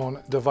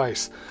smartphone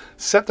device.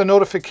 Set the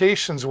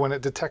notifications when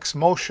it detects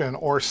motion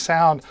or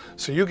sound,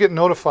 so you get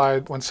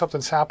notified when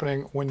something's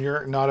happening when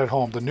you're not at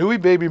home. The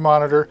Neui baby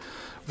monitor,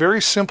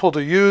 very simple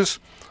to use.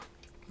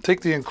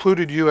 Take the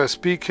included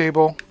USB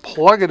cable,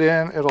 plug it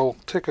in. It'll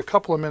take a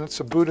couple of minutes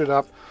to boot it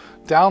up.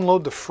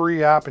 Download the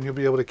free app, and you'll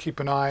be able to keep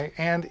an eye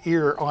and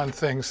ear on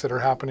things that are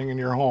happening in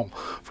your home.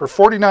 For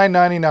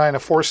 $49.99, a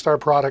 4-star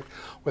product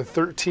with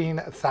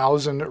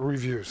 13,000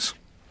 reviews.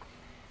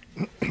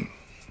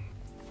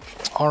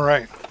 All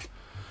right.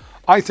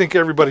 I think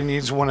everybody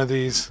needs one of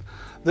these.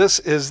 This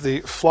is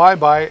the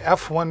Flyby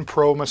F1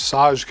 Pro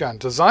massage gun,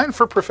 designed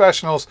for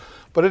professionals,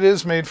 but it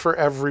is made for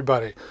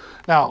everybody.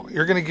 Now,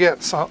 you're going to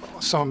get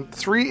some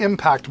 3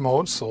 impact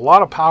modes, so a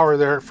lot of power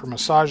there for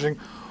massaging,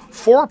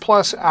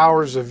 4+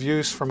 hours of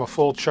use from a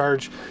full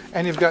charge,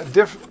 and you've got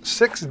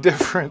 6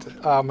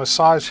 different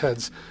massage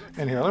heads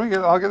in here.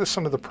 I'll get this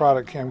under the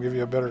product cam, give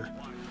you a better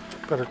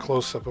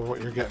close-up of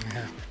what you're getting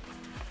here.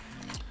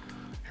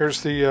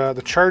 Here's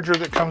the charger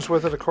that comes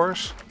with it, of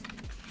course.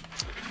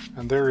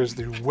 And there is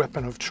the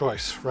weapon of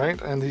choice,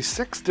 right? And these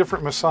 6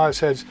 different massage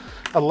heads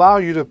allow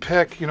you to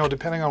pick, you know,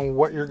 depending on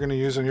what you're going to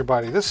use on your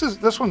body.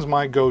 This one's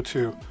my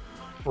go-to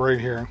right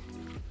here.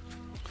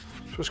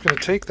 So just going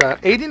to take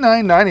that.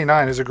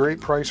 $89.99 is a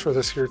great price for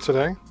this here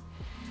today.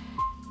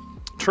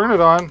 Turn it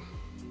on.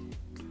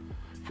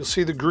 You'll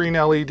see the green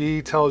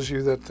LED tells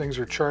you that things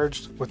are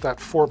charged with that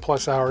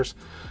 4+ hours,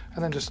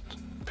 and then just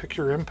pick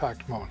your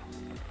impact mode.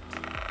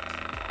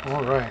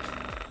 All right,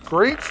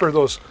 great for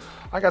those.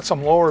 I got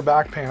some lower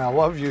back pain. I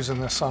love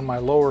using this on my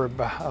lower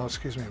back. Oh,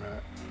 excuse me a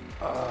minute.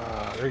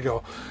 There you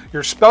go.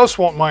 Your spouse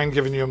won't mind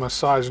giving you a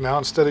massage now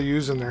instead of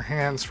using their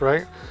hands,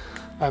 right?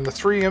 And the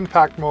 3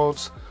 impact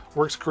modes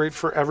works great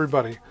for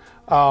everybody.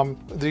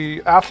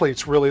 The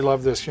athletes really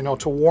love this, you know,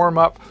 to warm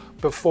up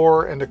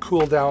before and to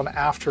cool down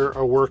after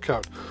a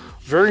workout.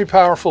 Very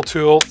powerful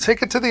tool.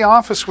 Take it to the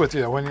office with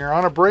you when you're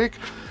on a break.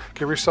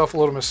 Give yourself a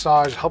little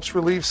massage. Helps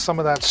relieve some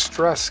of that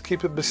stress.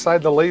 Keep it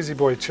beside the lazy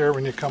boy chair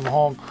when you come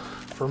home.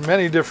 For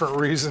many different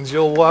reasons,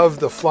 you'll love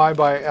the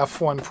Flyby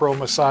F1 Pro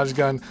massage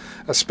gun,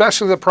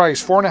 especially the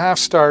price, 4.5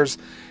 stars,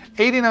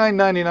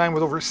 $89.99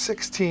 with over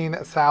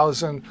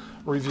 16,000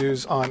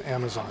 reviews on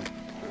Amazon.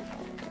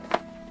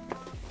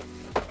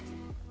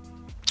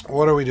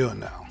 What are we doing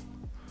now?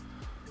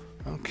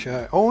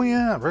 Okay. Oh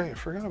yeah, right. I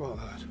forgot about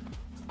that.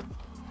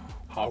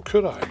 How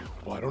could I?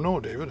 Well, I don't know,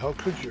 David. How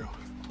could you?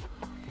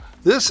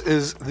 This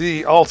is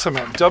the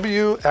ultimate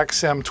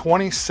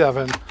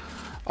WXM27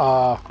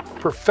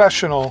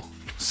 professional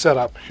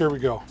setup. Here we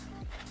go.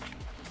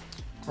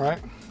 All right.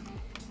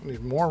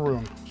 Need more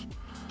room.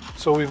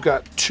 So we've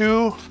got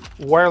 2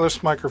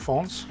 wireless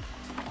microphones.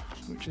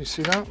 Can you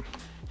see that?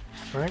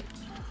 Right.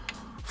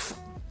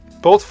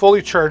 Both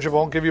fully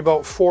chargeable, give you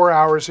about 4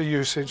 hours of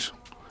usage.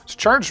 It's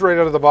charged right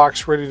out of the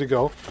box, ready to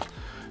go.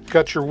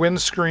 Got your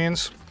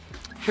windscreens.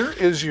 Here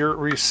is your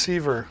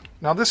receiver.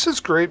 Now this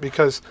is great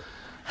because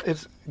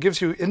it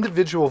gives you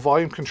individual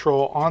volume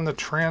control on the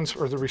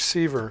the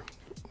receiver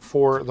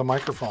for the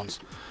microphones.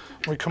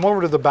 When we come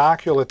over to the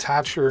back, you'll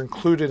attach your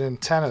included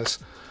antennas,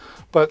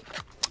 but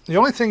the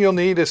only thing you'll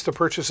need is to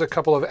purchase a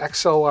couple of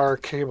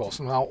XLR cables.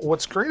 Now,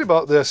 what's great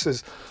about this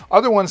is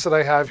other ones that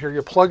I have here,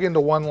 you plug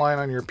into one line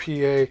on your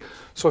PA.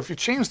 So if you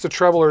change the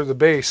treble or the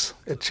bass,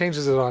 it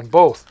changes it on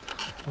both.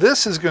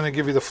 This is going to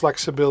give you the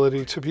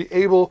flexibility to be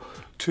able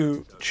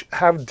to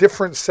have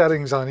different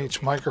settings on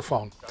each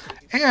microphone.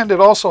 And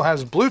it also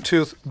has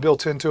Bluetooth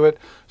built into it,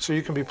 so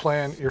you can be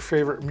playing your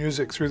favorite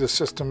music through the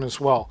system as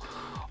well.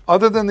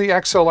 Other than the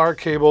XLR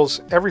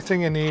cables,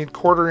 everything you need,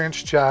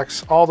 1/4-inch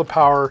jacks, all the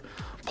power,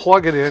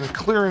 plug it in,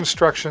 clear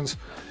instructions,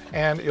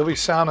 and you'll be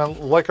sounding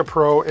like a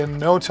pro in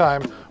no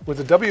time with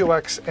the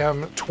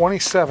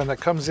WXM27 that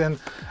comes in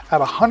at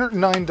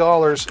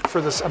 $109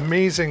 for this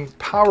amazing,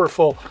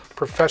 powerful,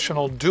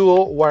 professional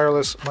dual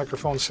wireless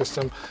microphone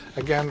system,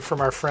 again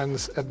from our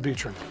friends at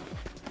Beatron.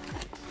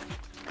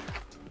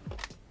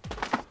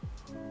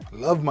 I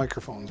love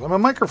microphones. I'm a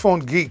microphone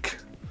geek.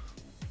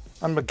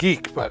 I'm a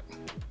geek, but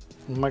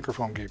I'm a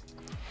microphone geek.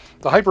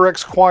 The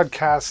HyperX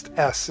Quadcast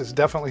S is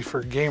definitely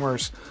for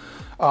gamers,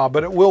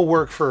 but it will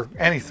work for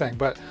anything.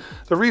 But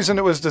the reason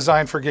it was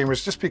designed for gamers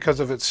is just because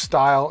of its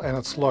style and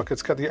its look.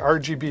 It's got the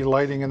RGB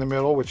lighting in the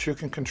middle, which you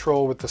can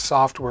control with the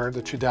software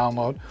that you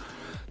download.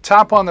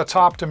 Tap on the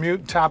top to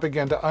mute, tap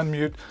again to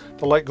unmute.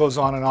 The light goes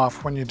on and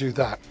off when you do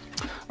that.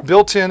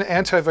 Built-in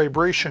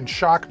anti-vibration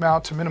shock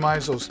mount to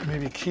minimize those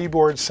maybe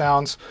keyboard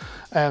sounds.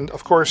 And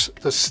of course,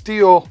 the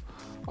steel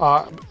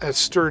a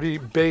sturdy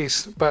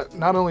base, but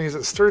not only is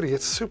it sturdy,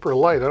 it's super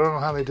light. I don't know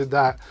how they did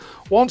that.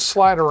 Won't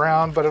slide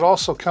around, but it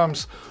also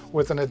comes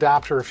with an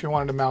adapter if you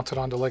wanted to mount it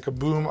onto like a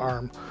boom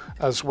arm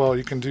as well.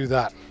 You can do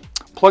that.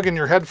 Plug in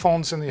your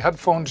headphones in the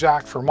headphone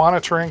jack for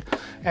monitoring,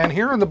 and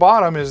here on the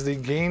bottom is the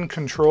gain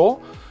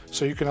control,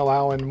 so you can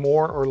allow in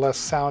more or less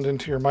sound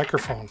into your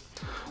microphone.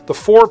 The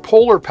 4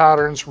 polar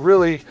patterns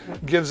really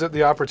gives it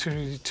the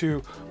opportunity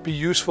to be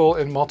useful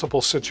in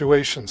multiple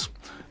situations.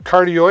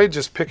 Cardioid,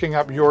 just picking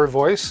up your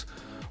voice.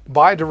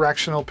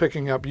 Bidirectional,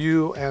 picking up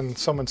you and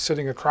someone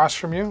sitting across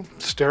from you.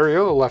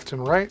 Stereo, left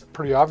and right,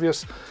 pretty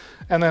obvious.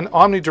 And then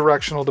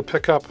omnidirectional to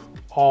pick up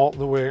all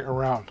the way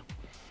around.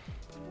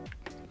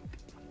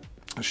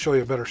 I'll show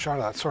you a better shot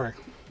of that, sorry.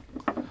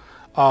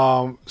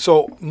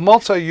 So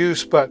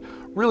multi-use, but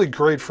really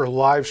great for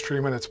live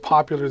streaming. It's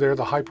popular there,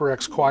 the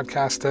HyperX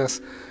Quadcast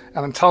S.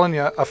 And I'm telling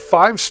you, a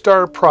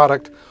 5-star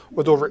product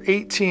with over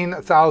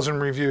 18,000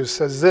 reviews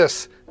says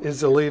this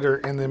is the leader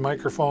in the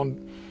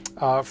microphone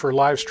for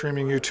live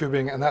streaming,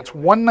 YouTubing, and that's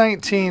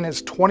 $119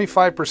 is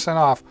 25%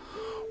 off.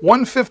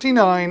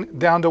 $159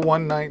 down to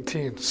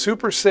 $119.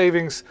 Super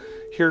savings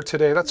here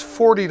today. That's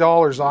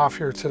 $40 off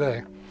here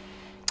today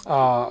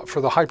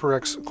for the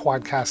HyperX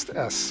Quadcast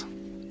S.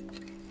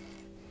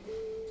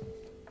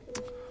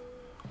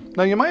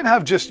 Now you might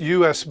have just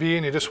USB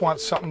and you just want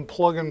something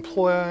plug and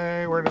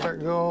play. Where did that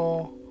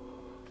go?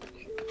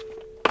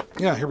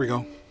 Yeah, here we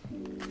go.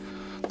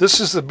 This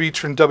is the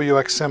Beatron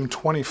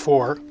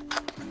WXM24.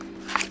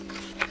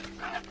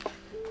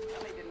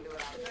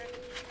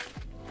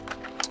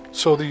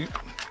 So the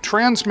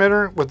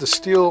transmitter with the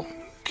steel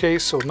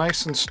case, so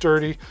nice and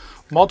sturdy,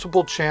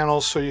 multiple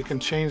channels so you can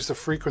change the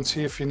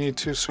frequency if you need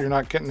to so you're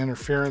not getting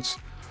interference.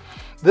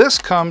 This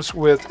comes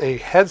with a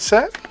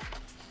headset,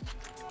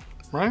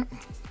 right?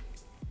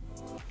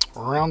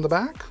 Around the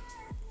back.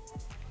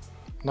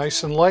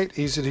 Nice and light,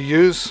 easy to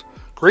use.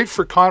 Great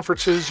for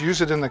conferences,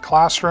 use it in the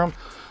classroom.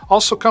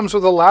 Also comes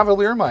with a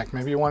lavalier mic.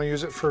 Maybe you want to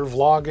use it for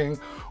vlogging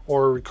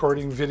or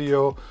recording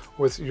video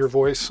with your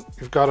voice.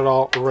 You've got it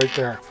all right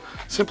there.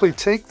 Simply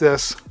take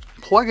this,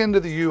 plug into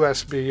the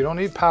USB. You don't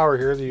need power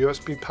here. The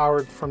USB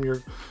powered from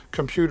your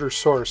computer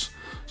source.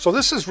 So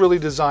this is really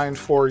designed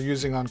for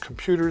using on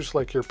computers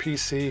like your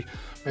PC,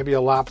 maybe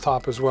a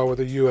laptop as well with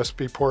a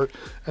USB port,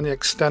 and the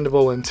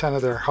extendable antenna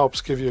there helps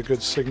give you a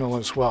good signal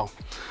as well.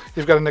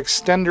 You've got an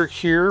extender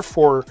here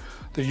for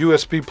the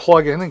USB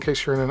plug-in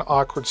case you're in an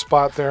awkward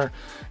spot there,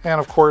 and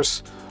of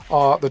course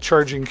the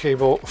charging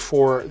cable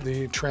for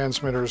the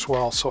transmitter as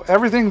well. So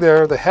everything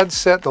there, the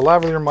headset, the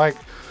lavalier mic,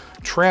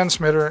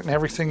 transmitter, and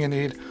everything you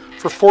need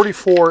for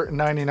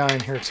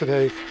 $44.99 here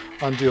today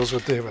on Deals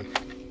with David.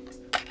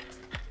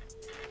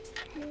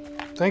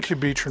 Thank you,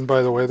 Beatron,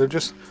 by the way.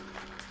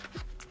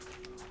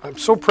 I'm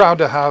so proud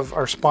to have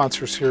our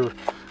sponsors here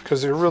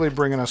because they're really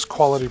bringing us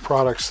quality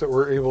products that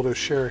we're able to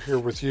share here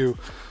with you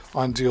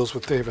on Deals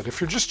with David.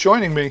 If you're just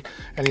joining me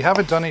and you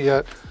haven't done it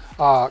yet,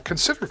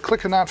 consider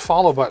clicking that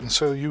follow button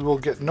so you will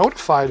get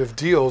notified of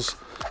deals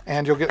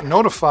and you'll get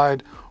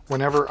notified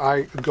whenever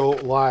I go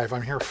live.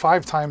 I'm here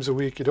 5 times a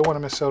week. You don't want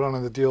to miss out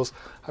on the deals.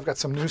 I've got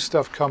some new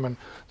stuff coming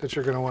that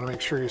you're going to want to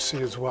make sure you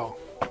see as well.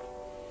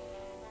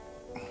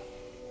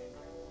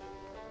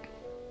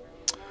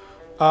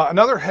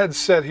 Another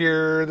headset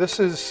here. This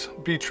is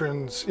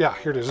Beatron's, yeah,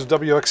 here it is,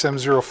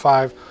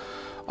 WXM05.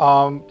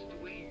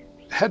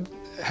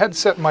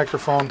 Headset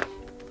microphone,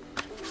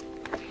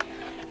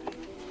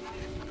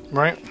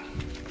 right?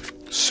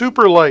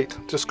 Super light,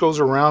 just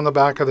goes around the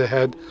back of the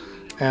head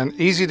and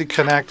easy to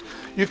connect.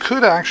 You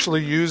could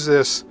actually use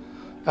this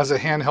as a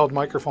handheld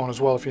microphone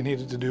as well if you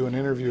needed to do an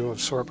interview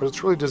of sort, but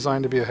it's really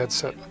designed to be a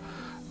headset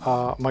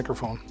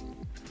microphone.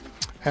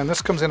 And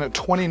this comes in at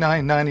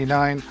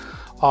 $29.99.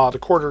 The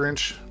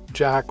 1/4-inch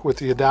jack with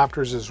the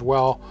adapters as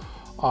well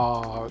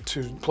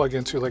to plug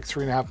into like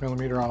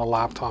 3.5mm on a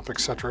laptop,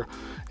 etc.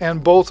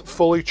 And both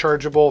fully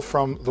chargeable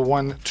from the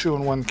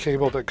 2-in-1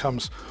 cable that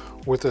comes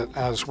with it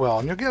as well.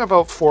 And you'll get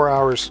about 4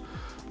 hours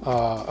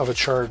of a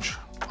charge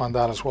on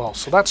that as well.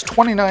 So that's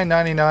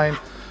 $29.99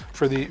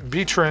 for the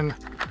Beatron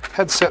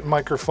headset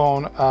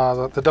microphone,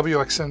 the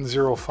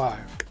WXM05.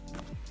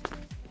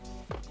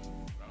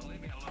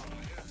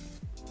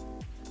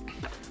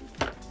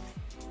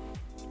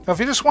 Now, if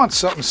you just want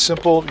something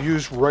simple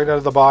used right out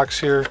of the box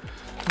here,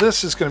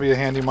 this is going to be a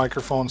handy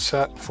microphone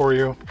set for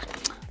you.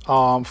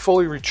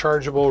 Fully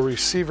rechargeable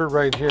receiver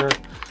right here.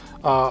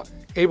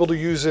 Able to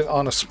use it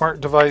on a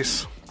smart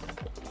device.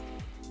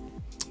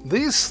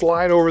 These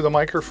slide over the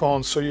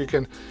microphone so you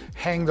can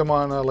hang them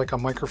on like a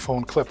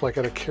microphone clip, like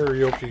at a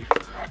karaoke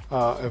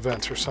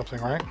event or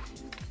something, right?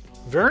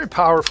 Very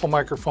powerful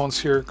microphones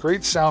here,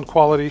 great sound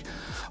quality,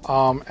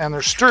 and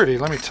they're sturdy,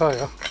 let me tell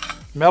you.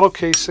 Metal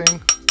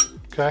casing,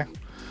 okay?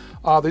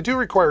 They do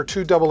require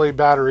 2 AA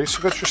batteries,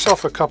 so get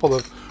yourself a couple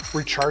of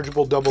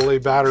rechargeable AA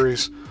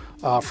batteries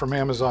from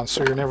Amazon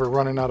so you're never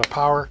running out of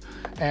power.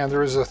 And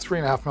there is a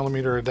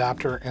 3.5mm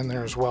adapter in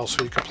there as well,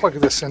 so you can plug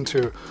this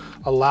into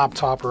a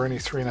laptop or any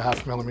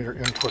 3.5mm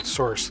input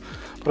source.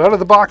 But out of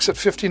the box at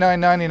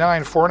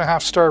 $59.99,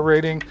 4.5-star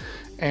rating,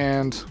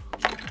 and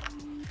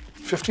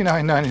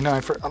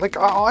 $59.99 for, like,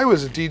 I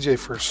was a DJ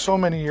for so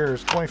many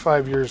years,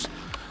 25 years.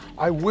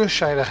 I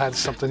wish I'd have had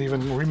something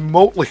even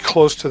remotely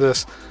close to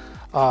this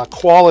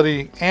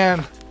quality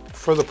and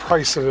for the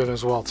price of it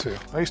as well too.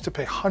 I used to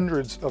pay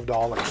hundreds of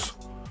dollars.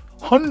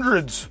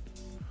 Hundreds.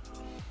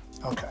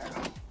 Okay.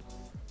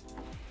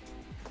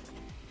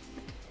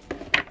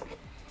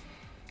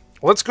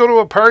 Let's go to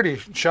a party,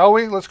 shall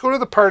we? Let's go to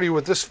the party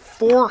with this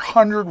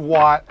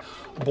 400-watt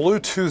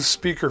Bluetooth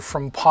speaker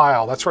from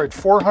Pyle. That's right,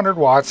 400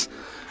 watts.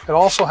 It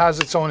also has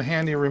its own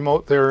handy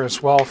remote there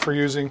as well for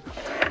using.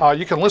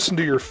 You can listen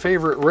to your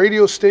favorite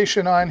radio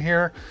station on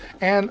here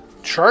and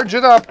charge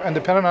it up, and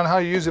depending on how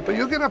you use it, but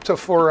you'll get up to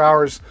 4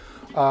 hours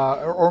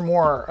or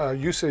more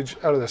usage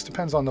out of this.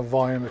 Depends on the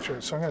volume that you're.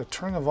 So I'm going to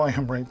turn the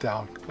volume right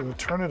down. I'm going to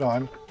turn it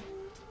on.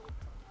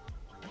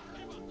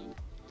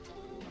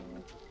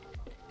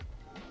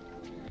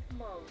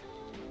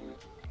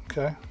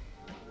 Okay.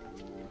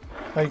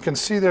 Now you can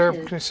see there,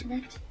 can you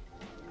see?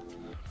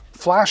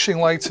 Flashing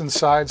lights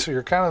inside, so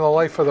you're kind of the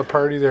life of the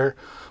party there.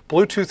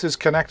 Bluetooth is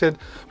connected,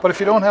 but if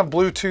you don't have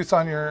Bluetooth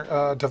on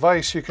your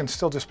device, you can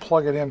still just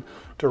plug it in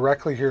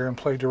directly here and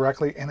play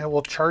directly, and it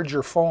will charge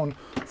your phone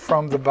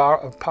from the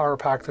power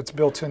pack that's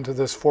built into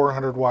this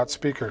 400-watt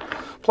speaker.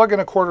 Plug in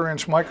a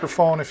 1/4-inch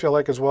microphone if you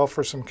like as well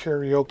for some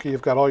karaoke.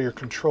 You've got all your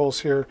controls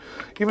here,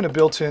 even a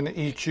built-in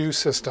EQ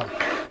system.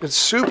 It's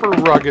super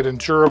rugged and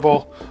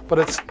durable, but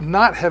it's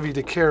not heavy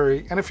to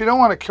carry. And if you don't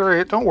want to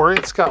carry it, don't worry.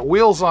 It's got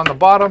wheels on the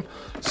bottom.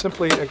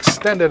 Simply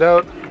extend it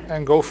out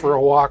and go for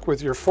a walk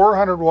with your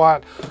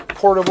 400-watt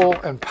portable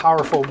and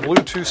powerful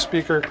Bluetooth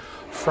speaker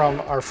from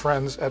our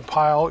friends at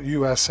Pyle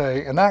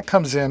USA. And that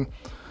comes in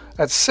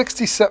at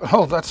 67.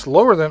 Oh, that's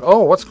lower than,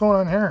 oh, what's going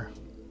on here?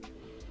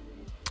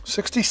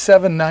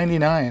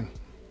 $67.99.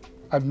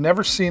 I've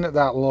never seen it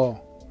that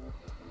low.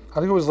 I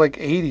think it was like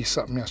 80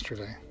 something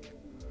yesterday.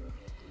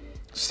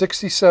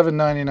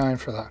 $67.99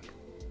 for that.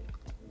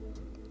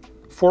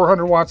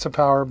 400 watts of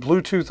power,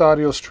 Bluetooth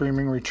audio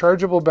streaming,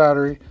 rechargeable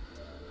battery.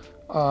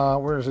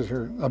 Where is it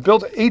here? A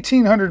built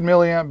 1800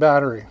 milliamp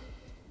battery.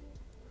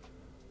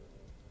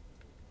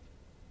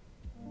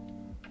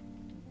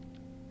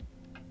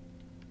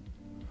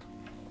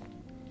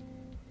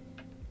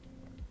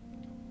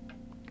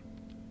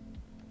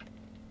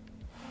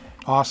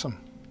 Awesome.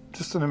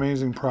 Just an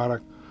amazing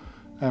product,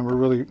 and we're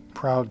really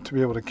proud to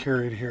be able to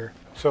carry it here.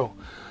 So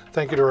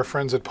thank you to our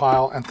friends at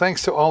Pyle, and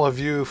thanks to all of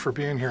you for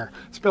being here.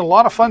 It's been a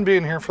lot of fun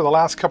being here for the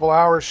last couple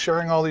hours,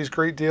 sharing all these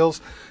great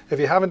deals. If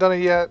you haven't done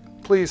it yet,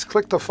 please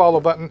click the follow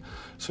button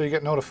so you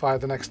get notified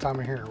the next time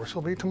I'm here, which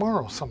will be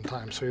tomorrow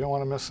sometime, so you don't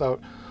want to miss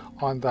out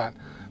on that.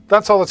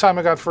 That's all the time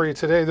I got for you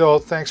today, though.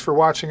 Thanks for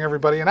watching,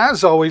 everybody, and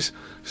as always,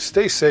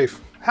 stay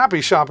safe.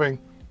 Happy shopping.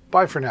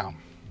 Bye for now.